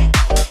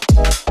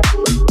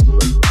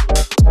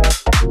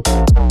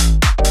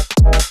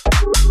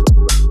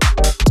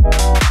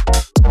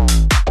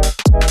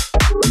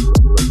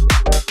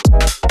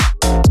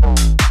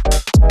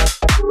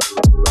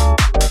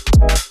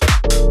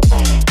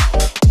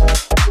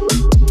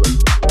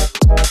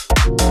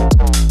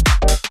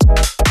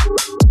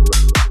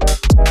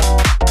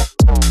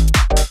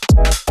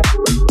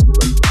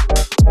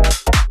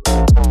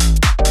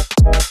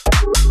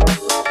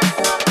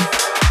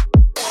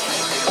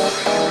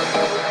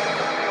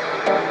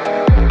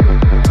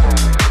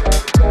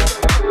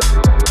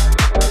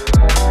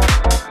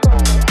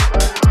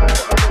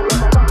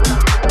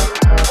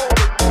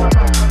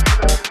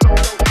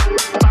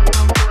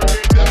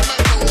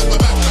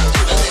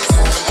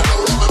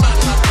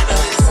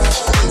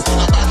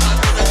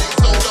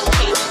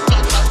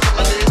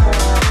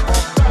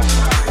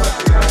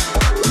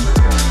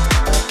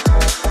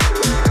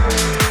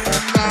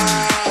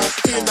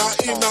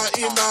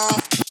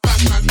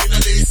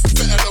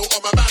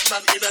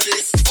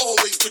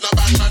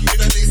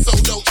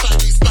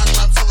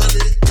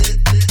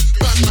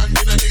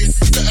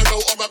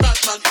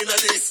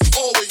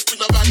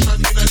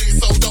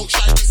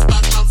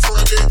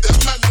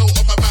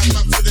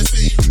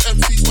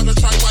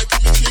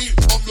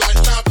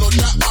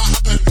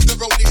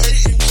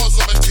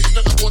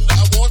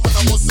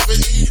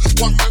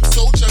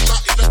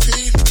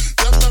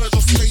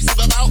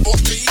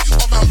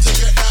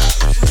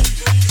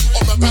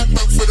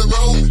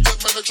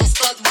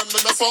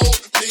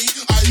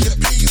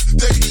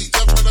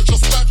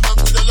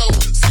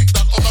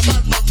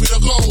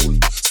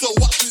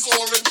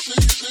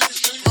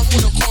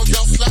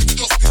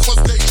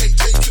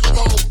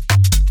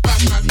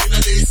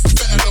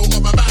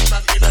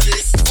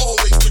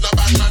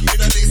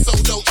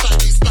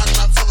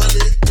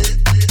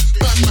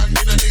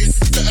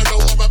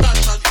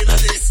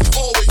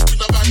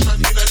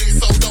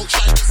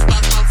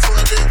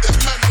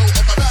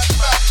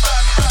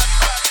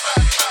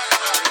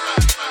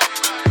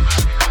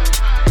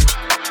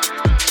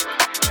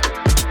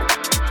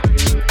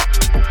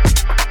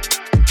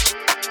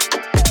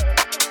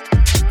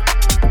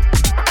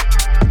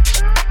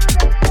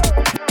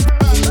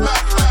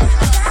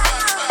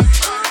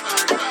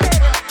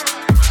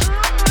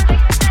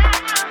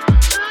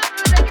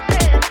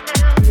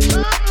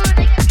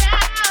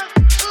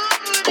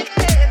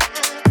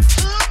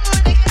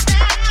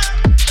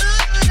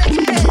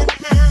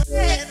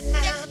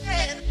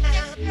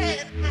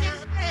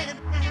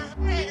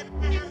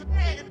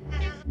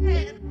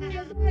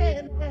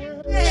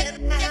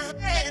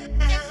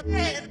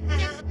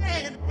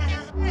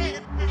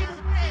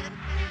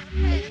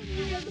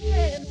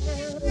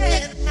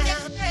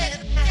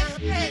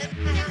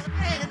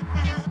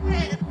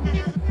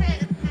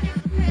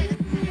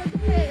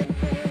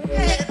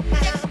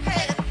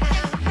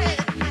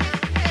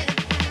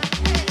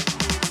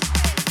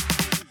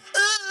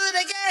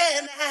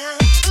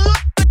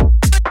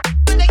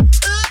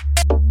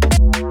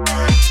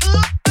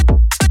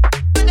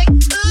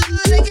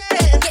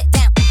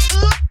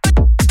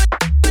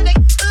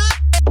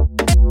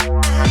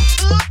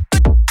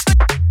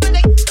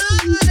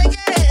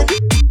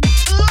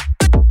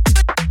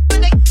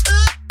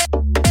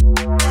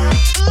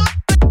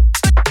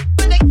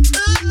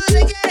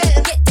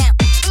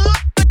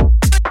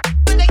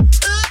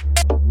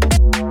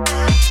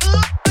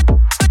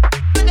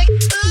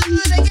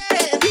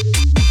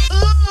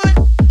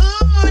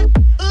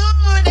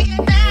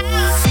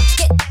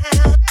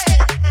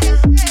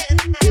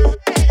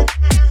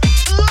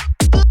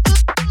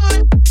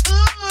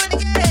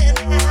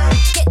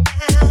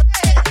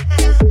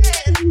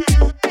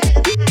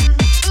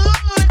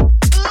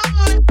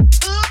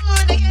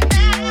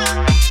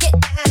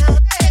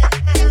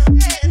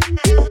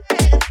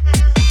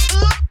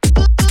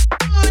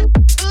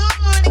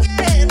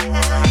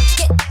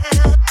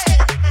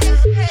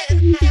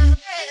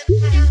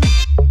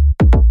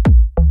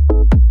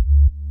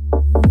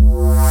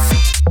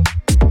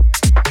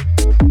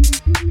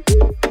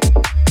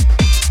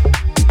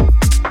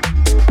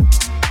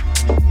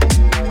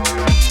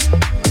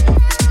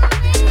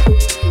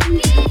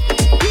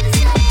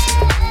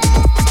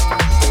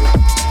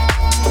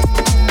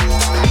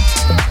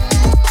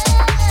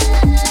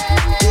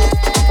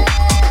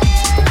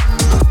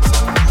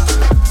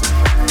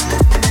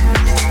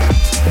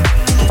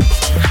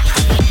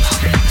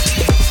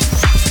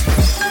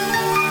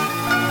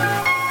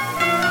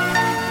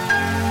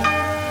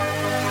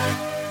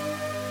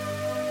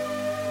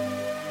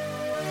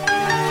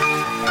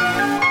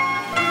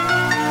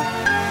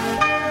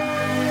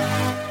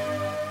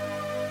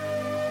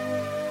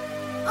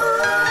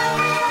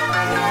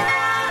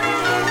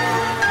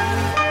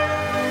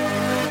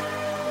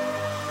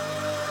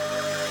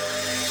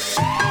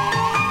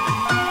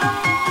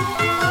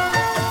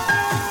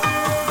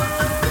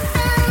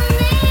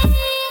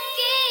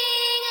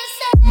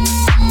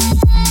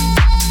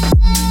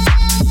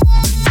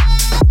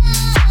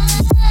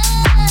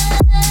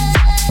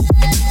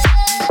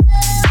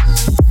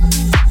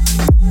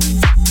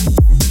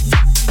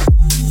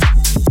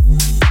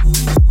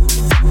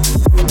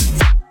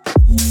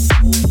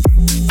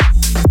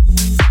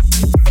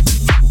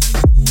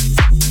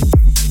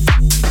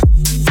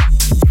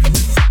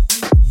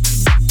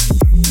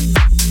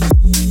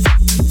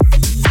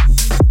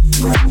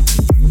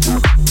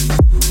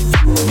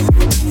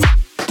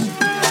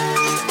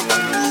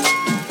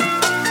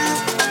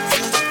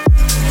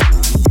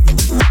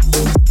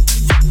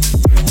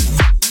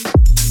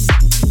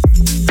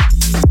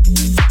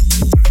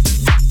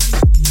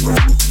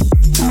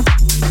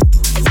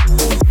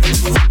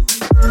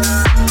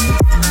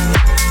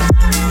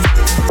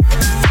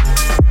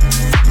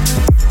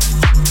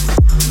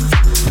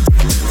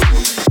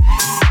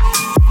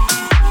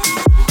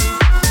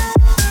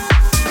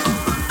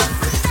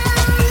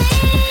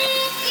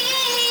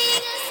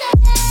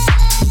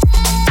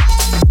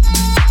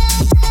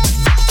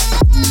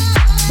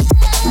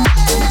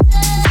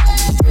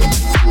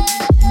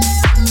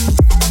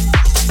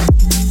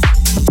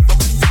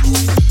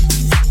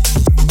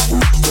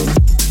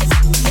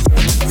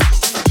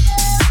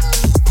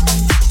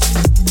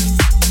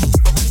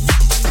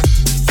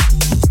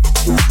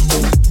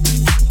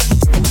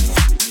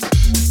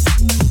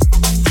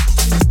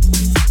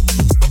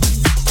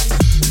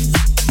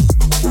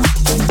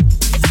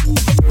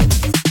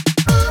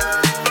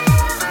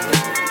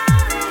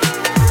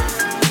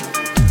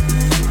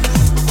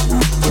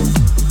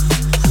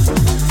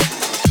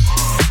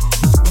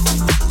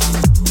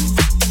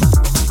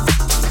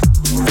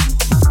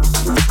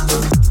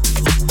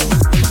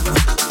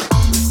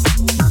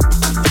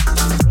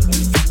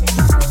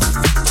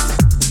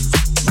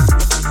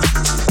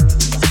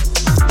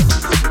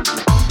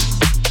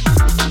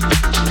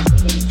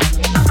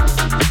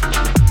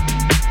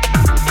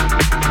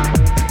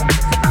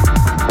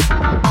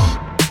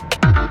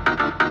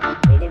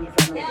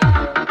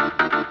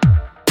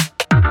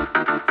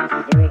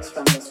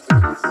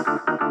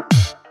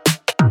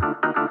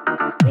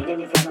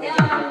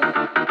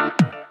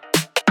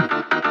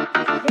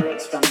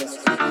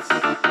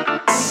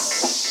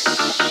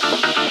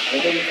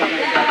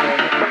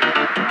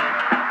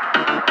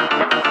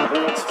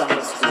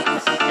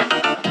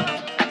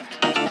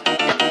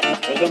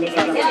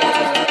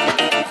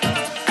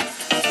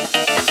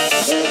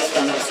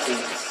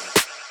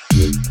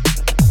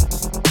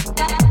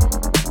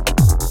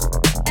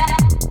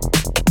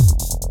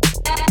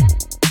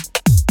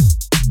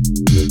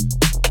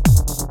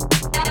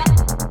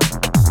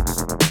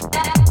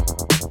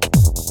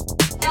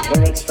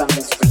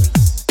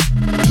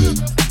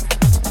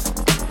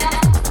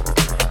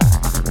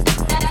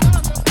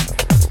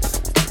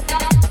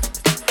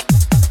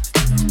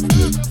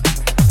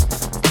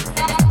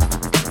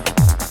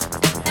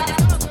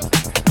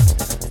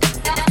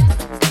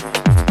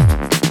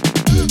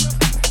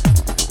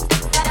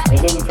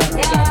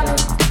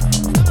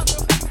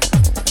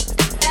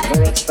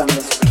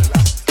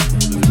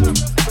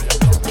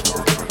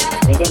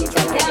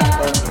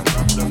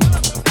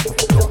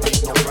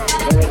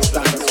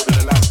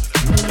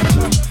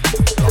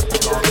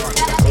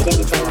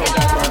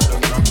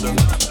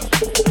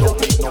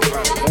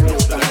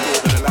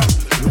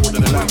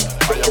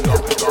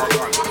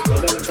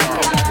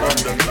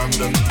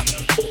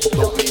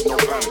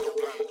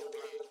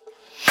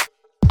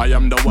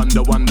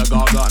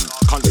 garden,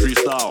 country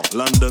style,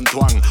 London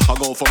twang. I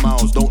go for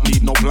miles, don't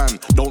need no plan,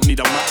 don't need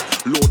a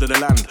map, lord of the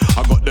land.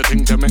 I got the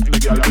thing to make the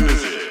girl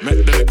busy,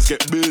 make the legs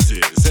get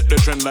busy, set the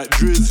trend like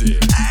Drizzy.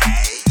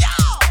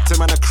 Ten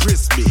man a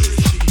crispy,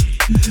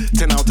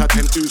 10 out of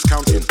 10, who's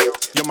counting?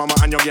 Your mama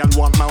and your girl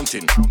want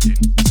mountain.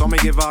 So me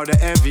give her the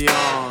Evian,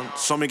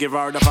 so me give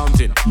her the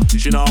fountain.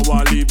 She know I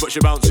wanna leave, but she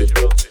bouncing.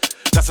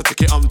 That's a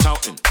ticket I'm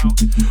touting.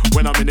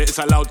 When I'm in it, it's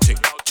a loud thing.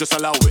 Just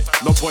allow it,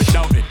 no point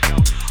doubting.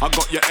 I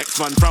got your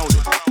ex-man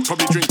frowning,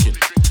 probably drinking,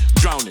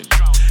 drowning.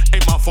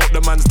 Ain't my fault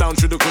the man's down,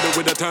 shoulda coulda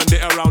woulda turned it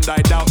around, I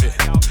doubt it.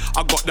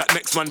 I got that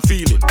next man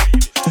feeling,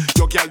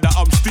 your gal that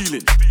I'm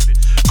stealing,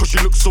 cause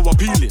she looks so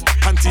appealing,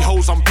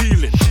 pantyhose I'm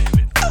peeling.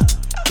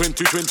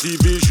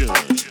 2020 vision,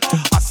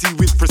 I see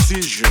with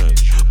precision,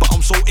 but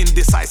I'm so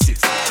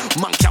indecisive,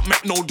 man can't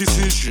make no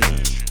decision.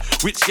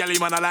 Which galley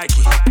man I like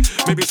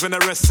it? Maybe spend the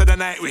rest of the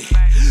night with.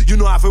 You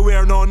know I have to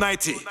wear no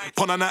nighty,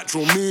 on a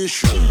natural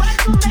mission.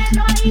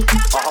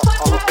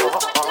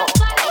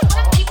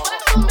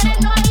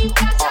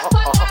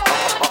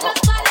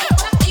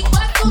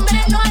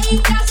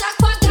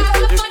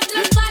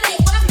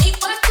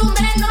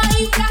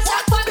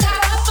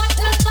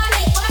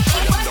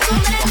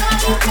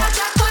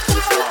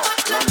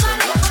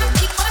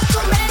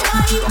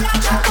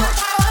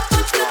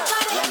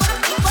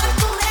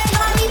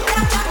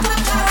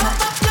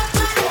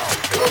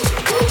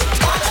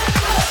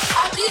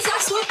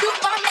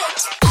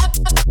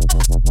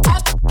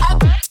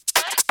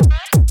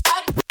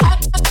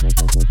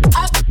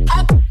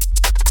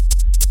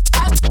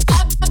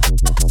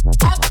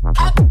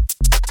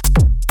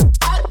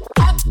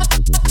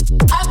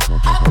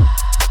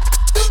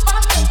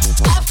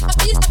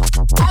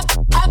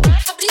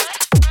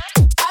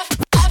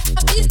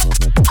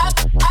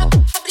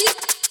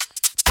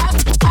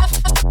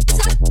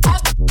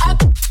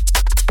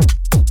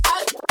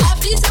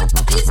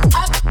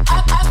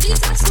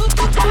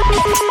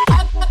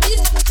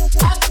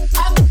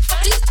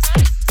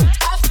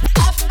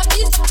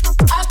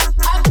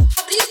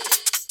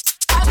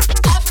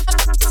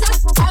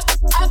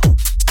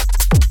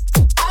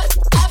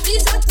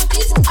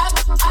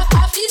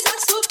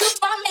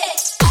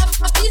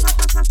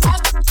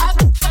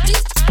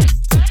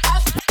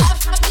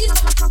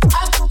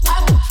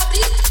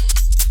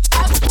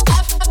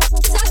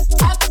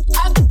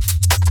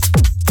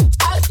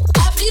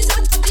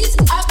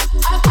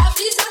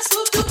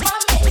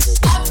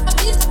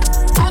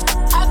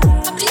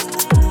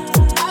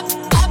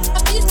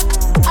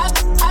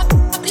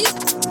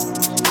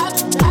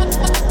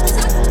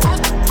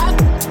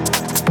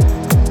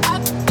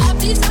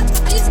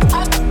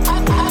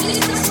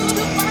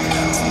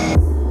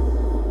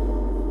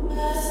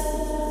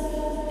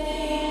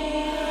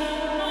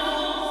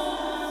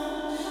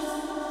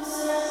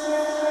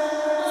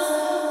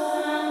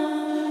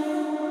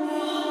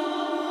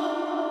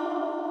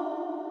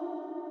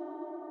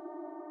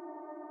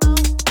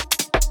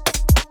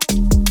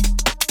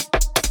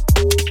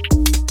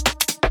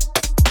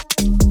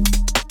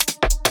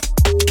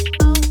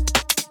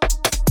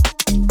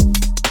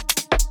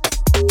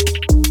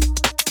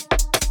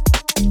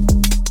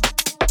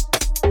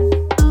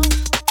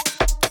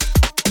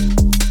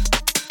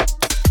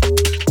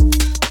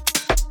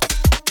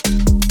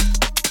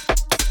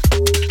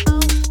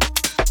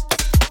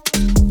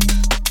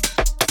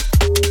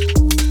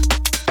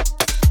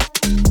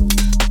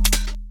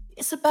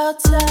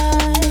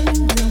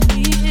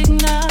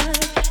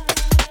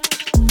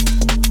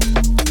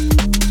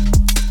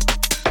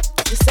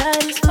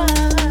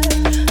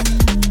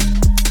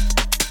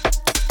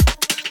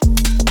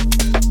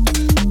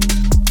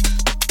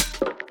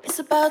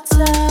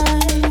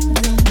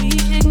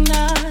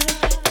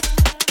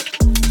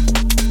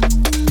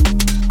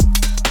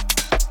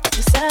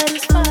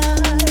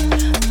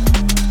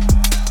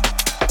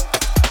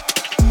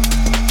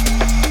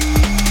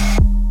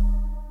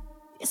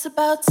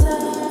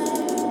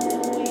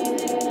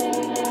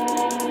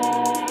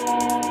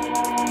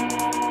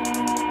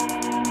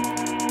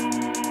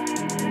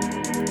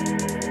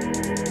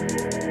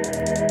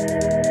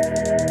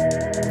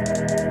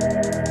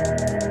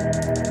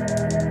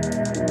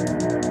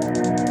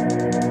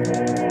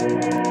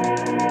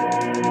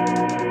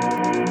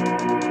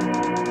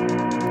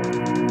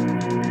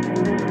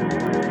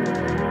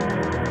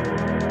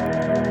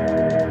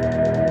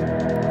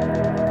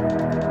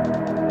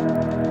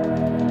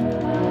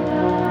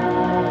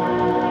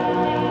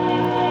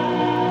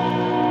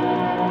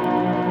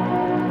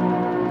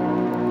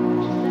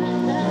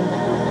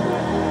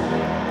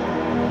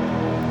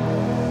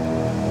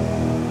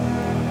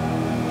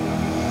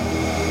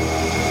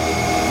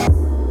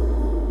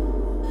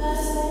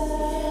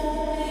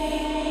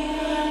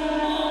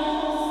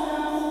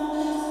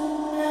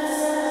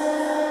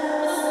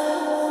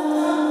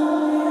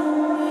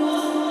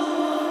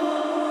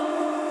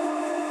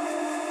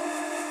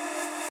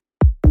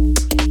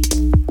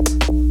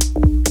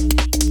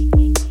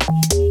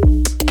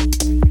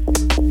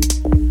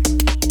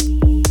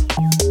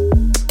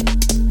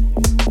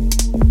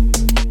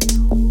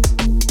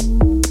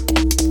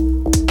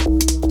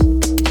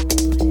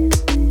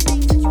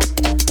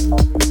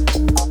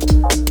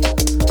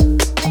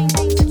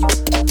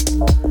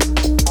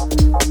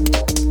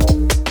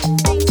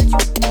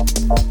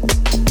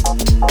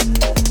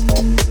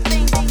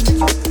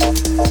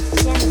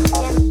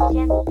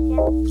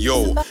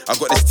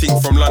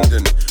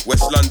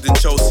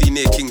 Chelsea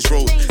near Kings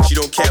Road. She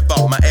don't care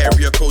about my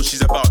area code,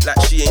 she's about like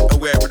she ain't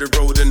aware of the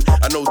road. And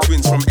I know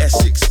twins from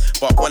Essex,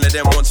 but one of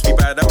them wants me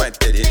bad, I might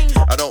dead it.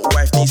 I don't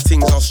wife these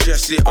things, I'll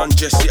stress it,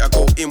 undress it, I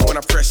go in when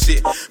I press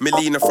it.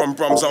 Melina from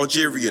Brum's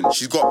Algerian,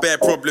 she's got bare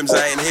problems,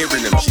 I ain't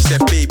hearing them. She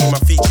said, baby, my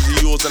features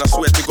are yours, and I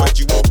swear to God,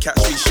 you won't catch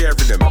me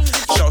sharing them.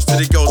 Shouts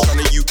to the girls from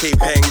the UK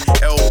Peng,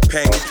 L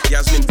Peng,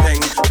 Yasmin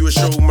Peng. Do a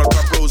show with my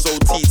bros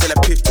OT, tell a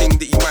piff ting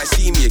that you might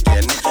see me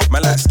again. My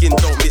light skin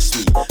don't miss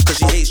me, cause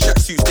she hates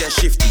tracksuits, they're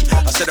shifty.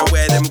 I said I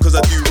wear them cause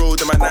I do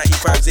road, and my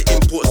 95s are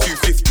import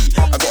 250.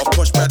 I got a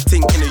posh bad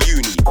ting in a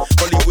uni,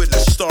 Hollywood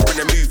like she's starring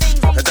a movie.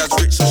 Her dad's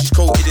rich so she's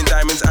coated in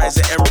diamonds, eyes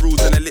are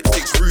emeralds and her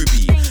lipstick's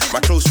ruby.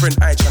 My close friend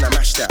I tryna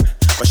mash that,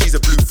 but she's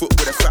a blue foot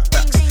with a fat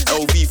back.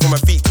 LV from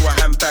her feet to her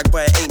handbag,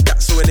 but it ain't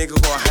that, so a nigga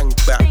gotta hang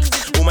back.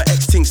 All my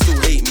ex-tings still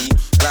hate me,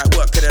 like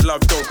work cause their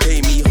love don't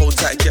pay me. Hold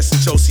tight Jess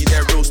and Chelsea,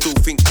 they're real, still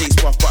think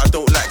taste buff, but I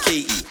don't like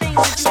Katie.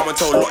 Someone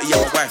told Lottie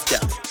I'm a wife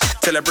that,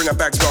 tell her bring her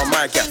bags round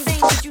my gap.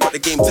 Got the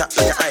game tapped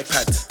like an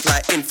iPad,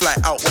 fly in, fly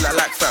out when I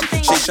like fam.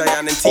 Shay,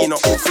 Cheyenne and Tina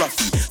all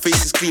fluffy,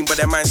 face is clean but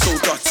their mind's so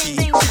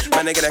dirty.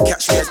 Man, they gonna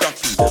catch me a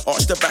ducky,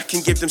 arch the back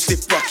and give them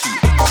stiff bucky.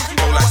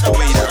 Don't like the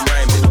way that I'm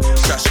rhyming,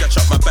 scratch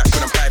up my back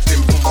when I'm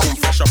piping. Boom boom,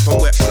 fresh up and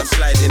wet when I'm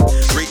sliding.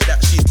 Break that,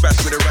 she's bad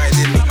with the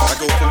riding. I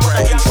go from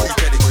Brighton to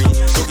pedigree,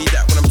 doggy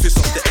that when I'm twist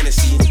off the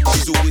NSC.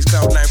 She's always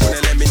cloud nine from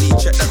the lemony,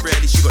 check that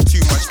rarely, she got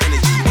too much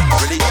energy.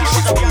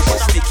 Relationships always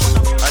get sticky,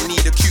 I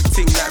need a cute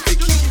thing like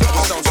Vicky. I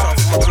was down south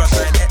from my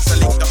bloodline, X, I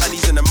link the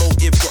honeys and the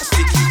motive got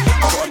sticky.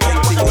 I got a pen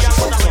thing when she's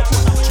on top.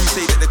 True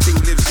say that the thing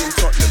lives in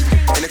Tottenham,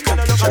 in the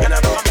country chatting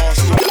about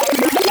Arsenal.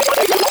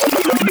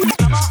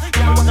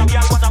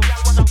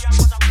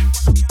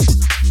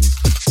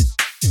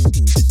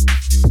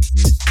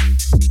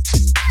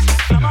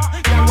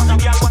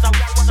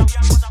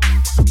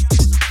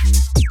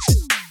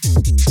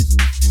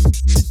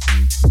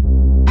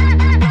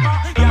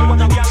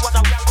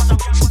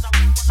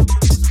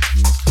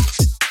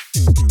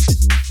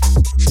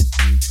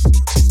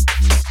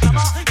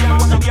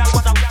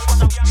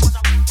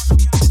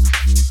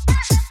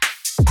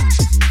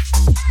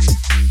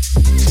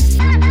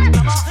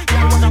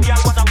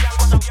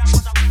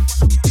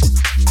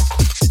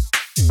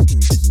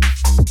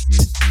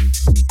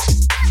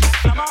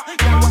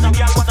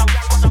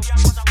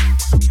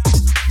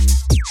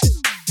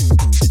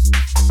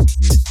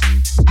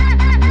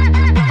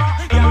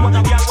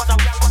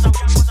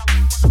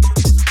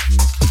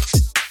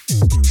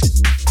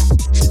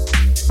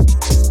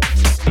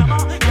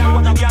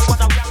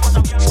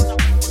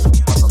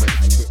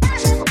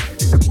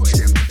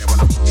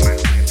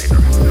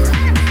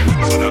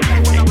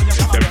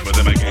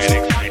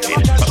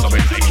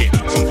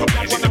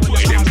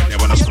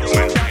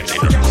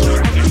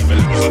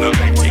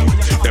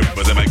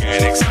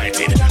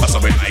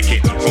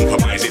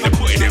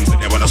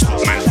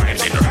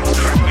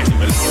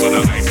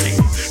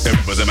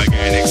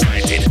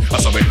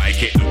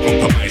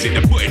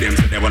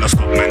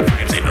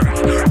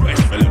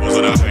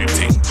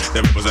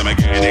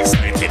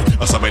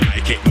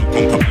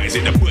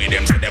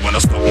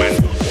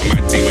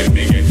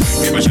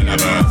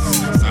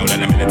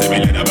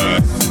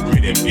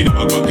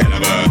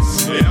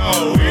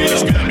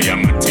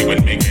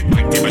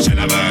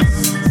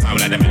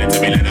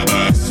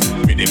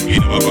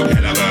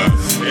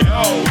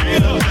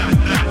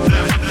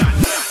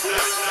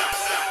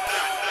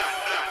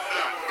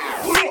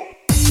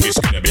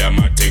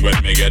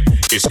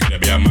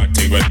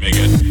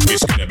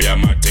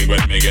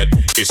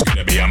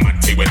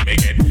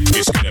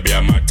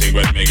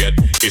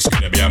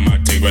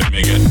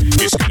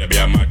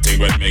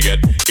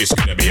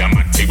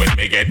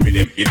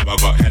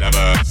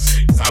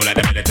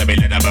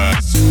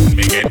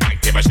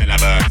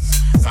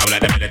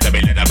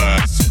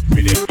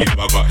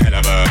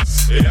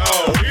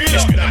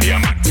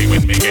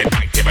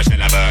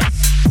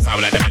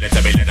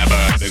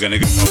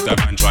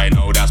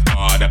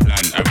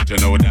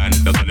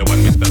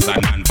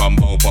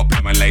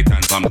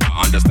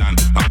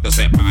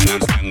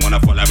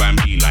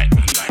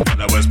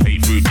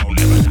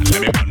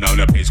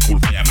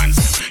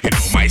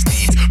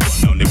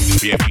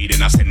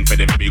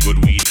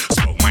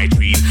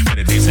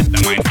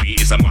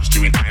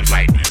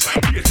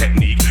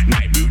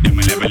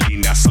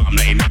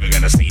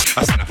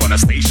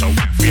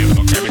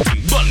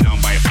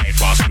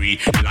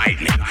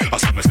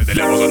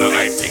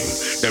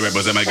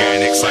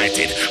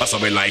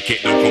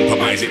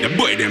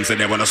 So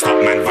they wanna stop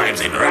man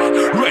vibes in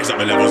rap. Rise up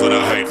the levels of the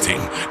hype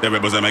thing. The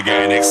rebels them are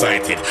getting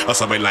excited.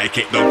 Also we like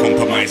it, don't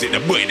compromise it. The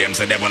boy them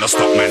say they wanna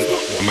stop man.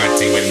 My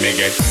thing when me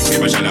get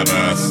give a shell a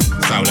verse.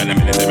 Sound like the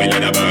military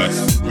let a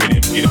verse.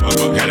 Rhythm, you know I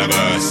got hell a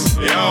verse.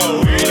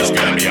 Yo, it's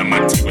gonna be a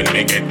mad thing when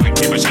me get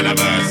give a shell a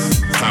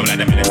verse. Sound like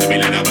the military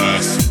let a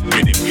verse.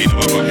 Rhythm, you know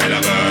I got hell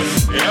a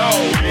verse.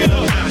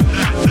 Yo,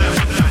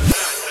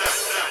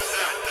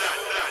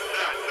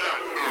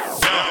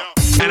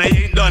 and I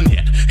ain't done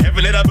yet.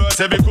 Heavy let a verse,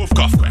 heavy cuff,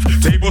 cuff, cuff.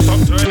 Tables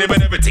up turning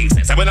when everything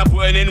says. when I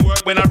put in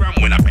work, when I rap,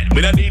 when I pen,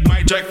 when I need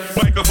my check.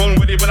 Microphone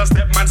ready when I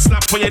step, man,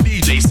 slap for your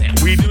DJ set.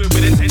 We do it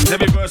with intent,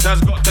 every verse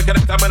has got to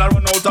connect. And when I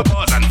run out of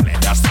bars and play,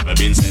 that's never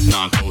been said,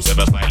 non-close,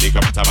 ever slightly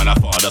correct. I'm a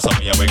father, so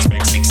you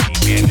expect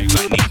 16 PNX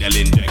like needle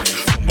inject.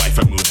 From wife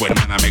and move when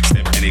man I make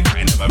step, any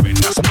kind of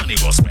event, that's money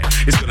go spend.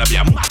 It's gonna be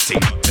a mad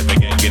thing, not to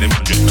forget, get him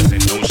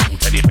 100%, don't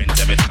shoot any fence,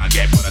 everything I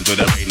get, put into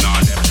the rain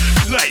on them.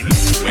 Like,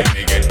 when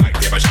they get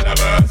like they should have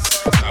us.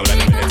 Sound like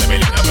a minute, a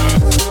million of us.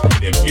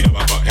 With them, you know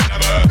I got head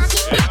of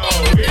us.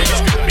 It's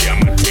gonna be a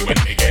mad thing when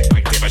they get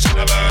like they should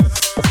have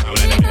us. Sound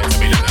like a minute, a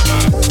million of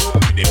us.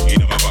 With them, you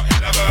know I got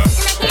head of us.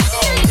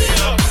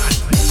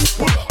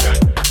 Pull up that,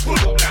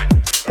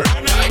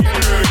 run like a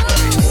bird.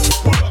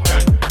 Pull up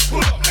that,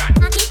 run like a bird. Pull up that,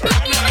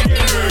 run like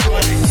a bird.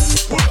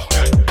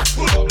 Pull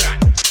up that,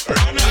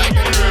 run like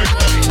a bird.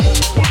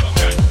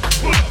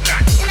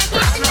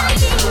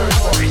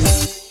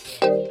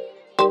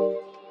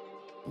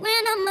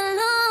 When I'm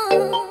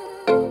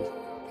alone,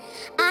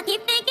 I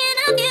keep thinking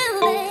of you,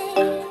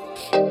 babe.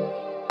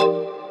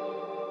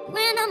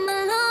 When I'm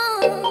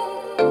alone,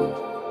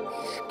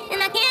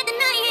 and I can't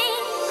deny it.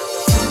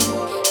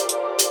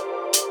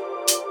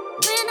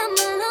 When I'm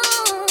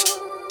alone,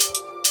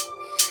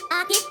 I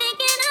keep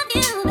thinking of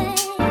you,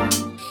 babe.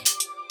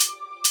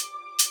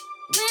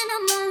 When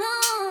I'm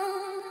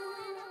alone,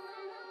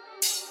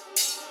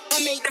 I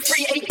made the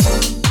free eight.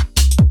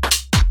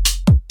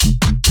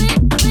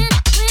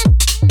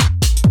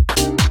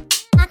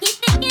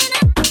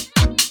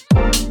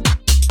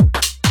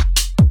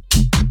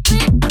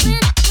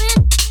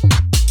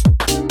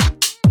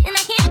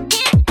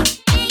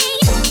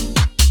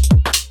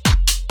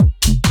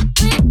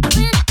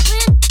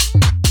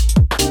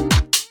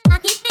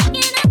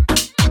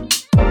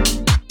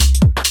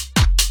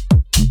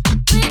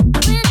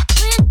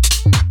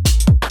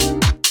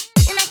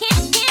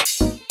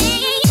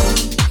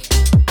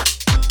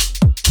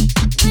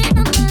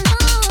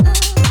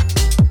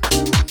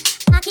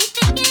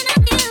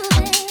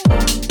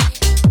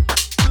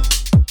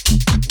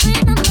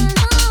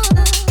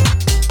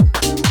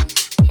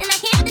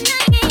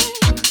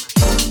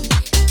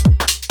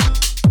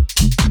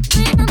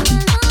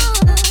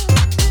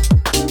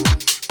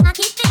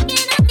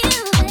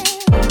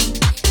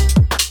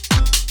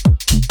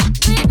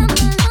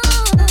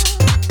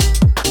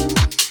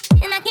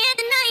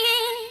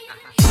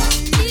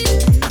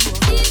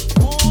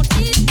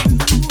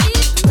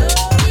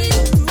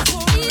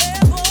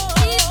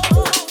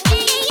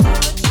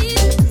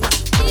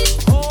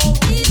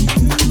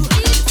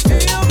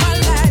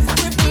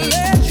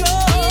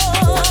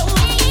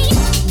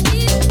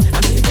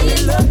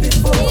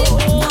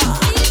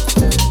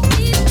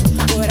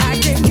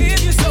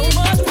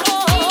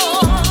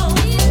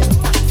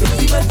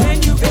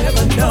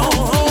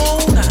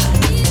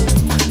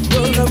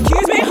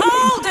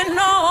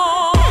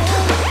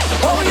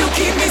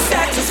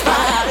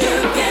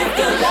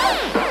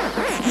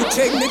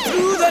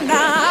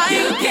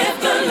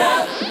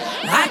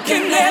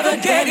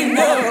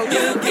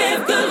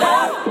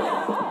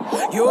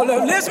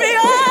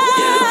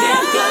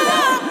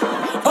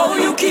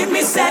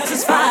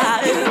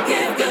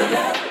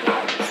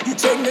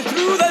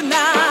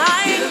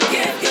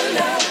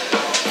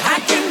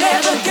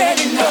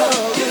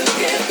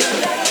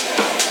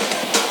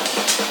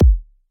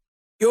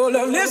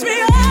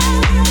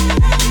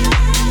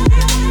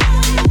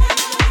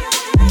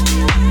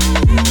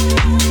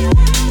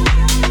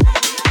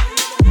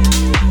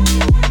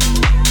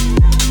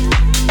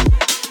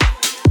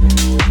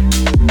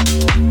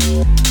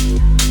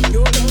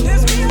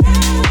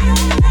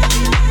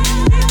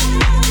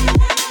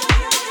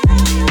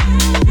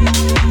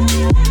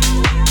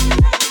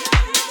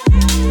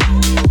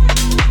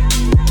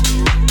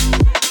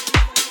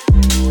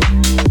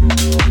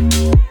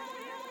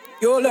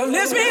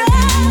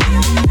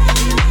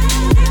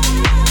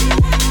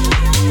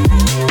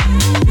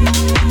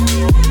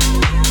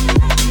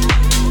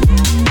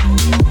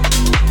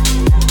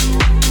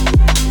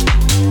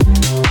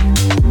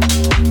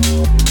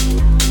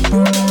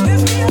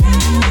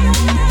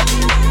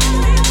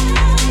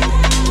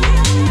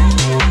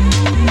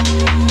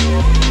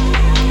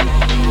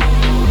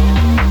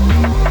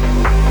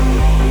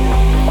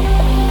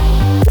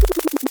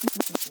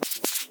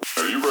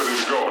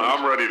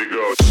 I'm ready to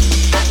go.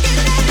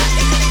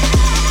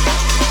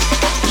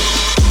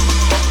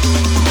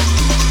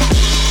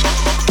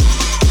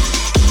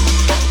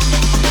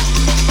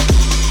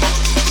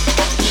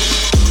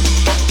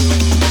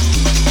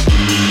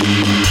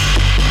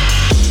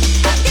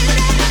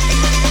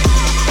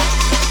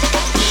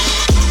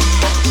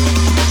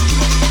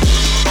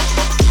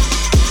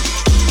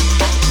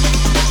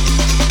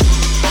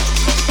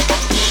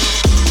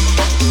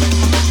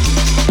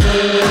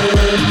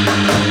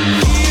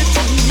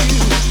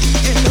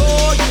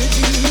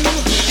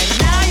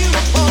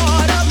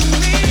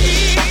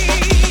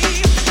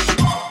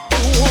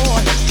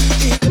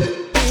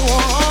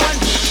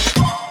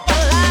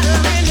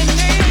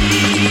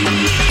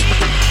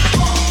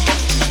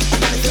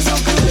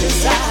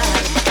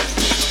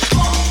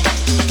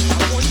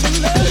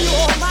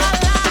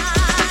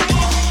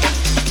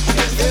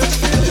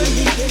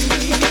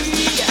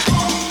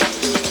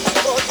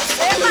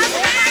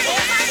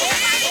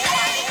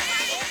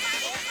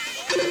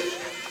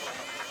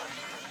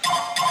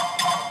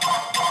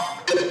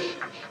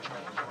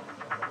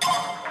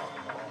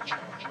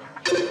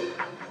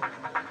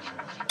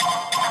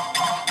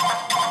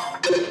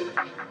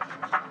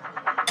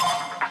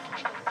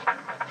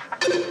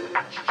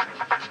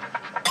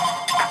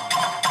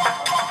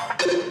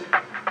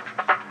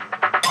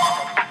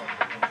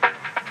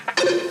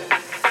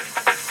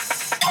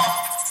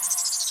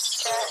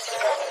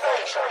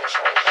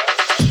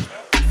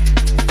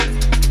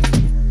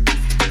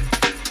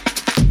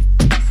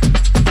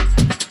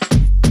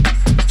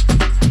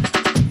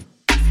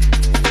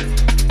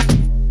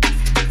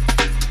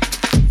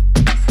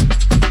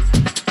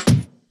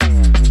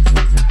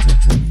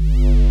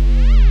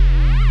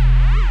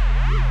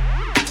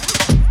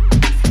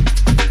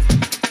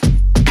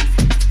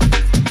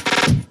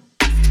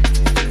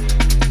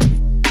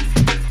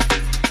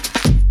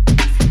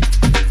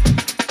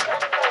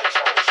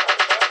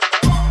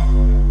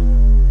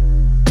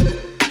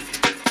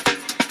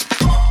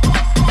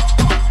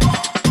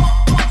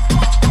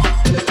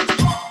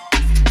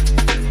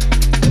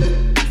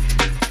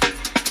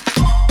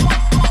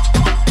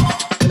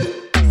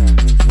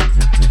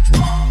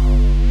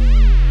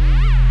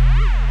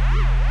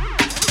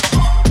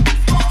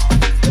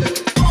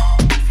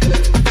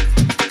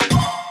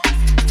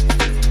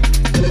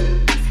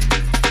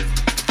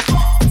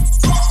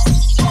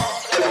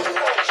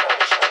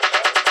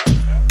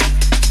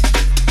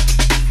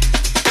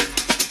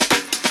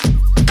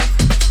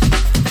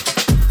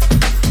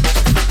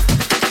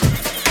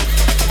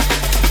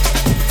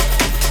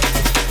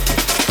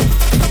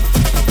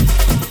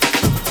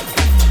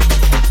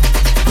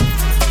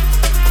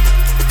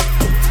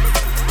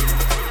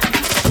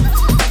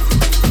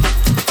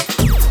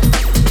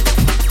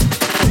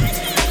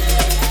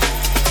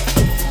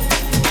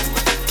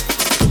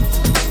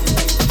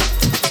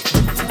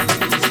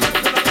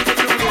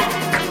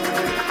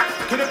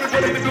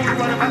 building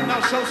right about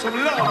now, show some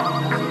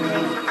love.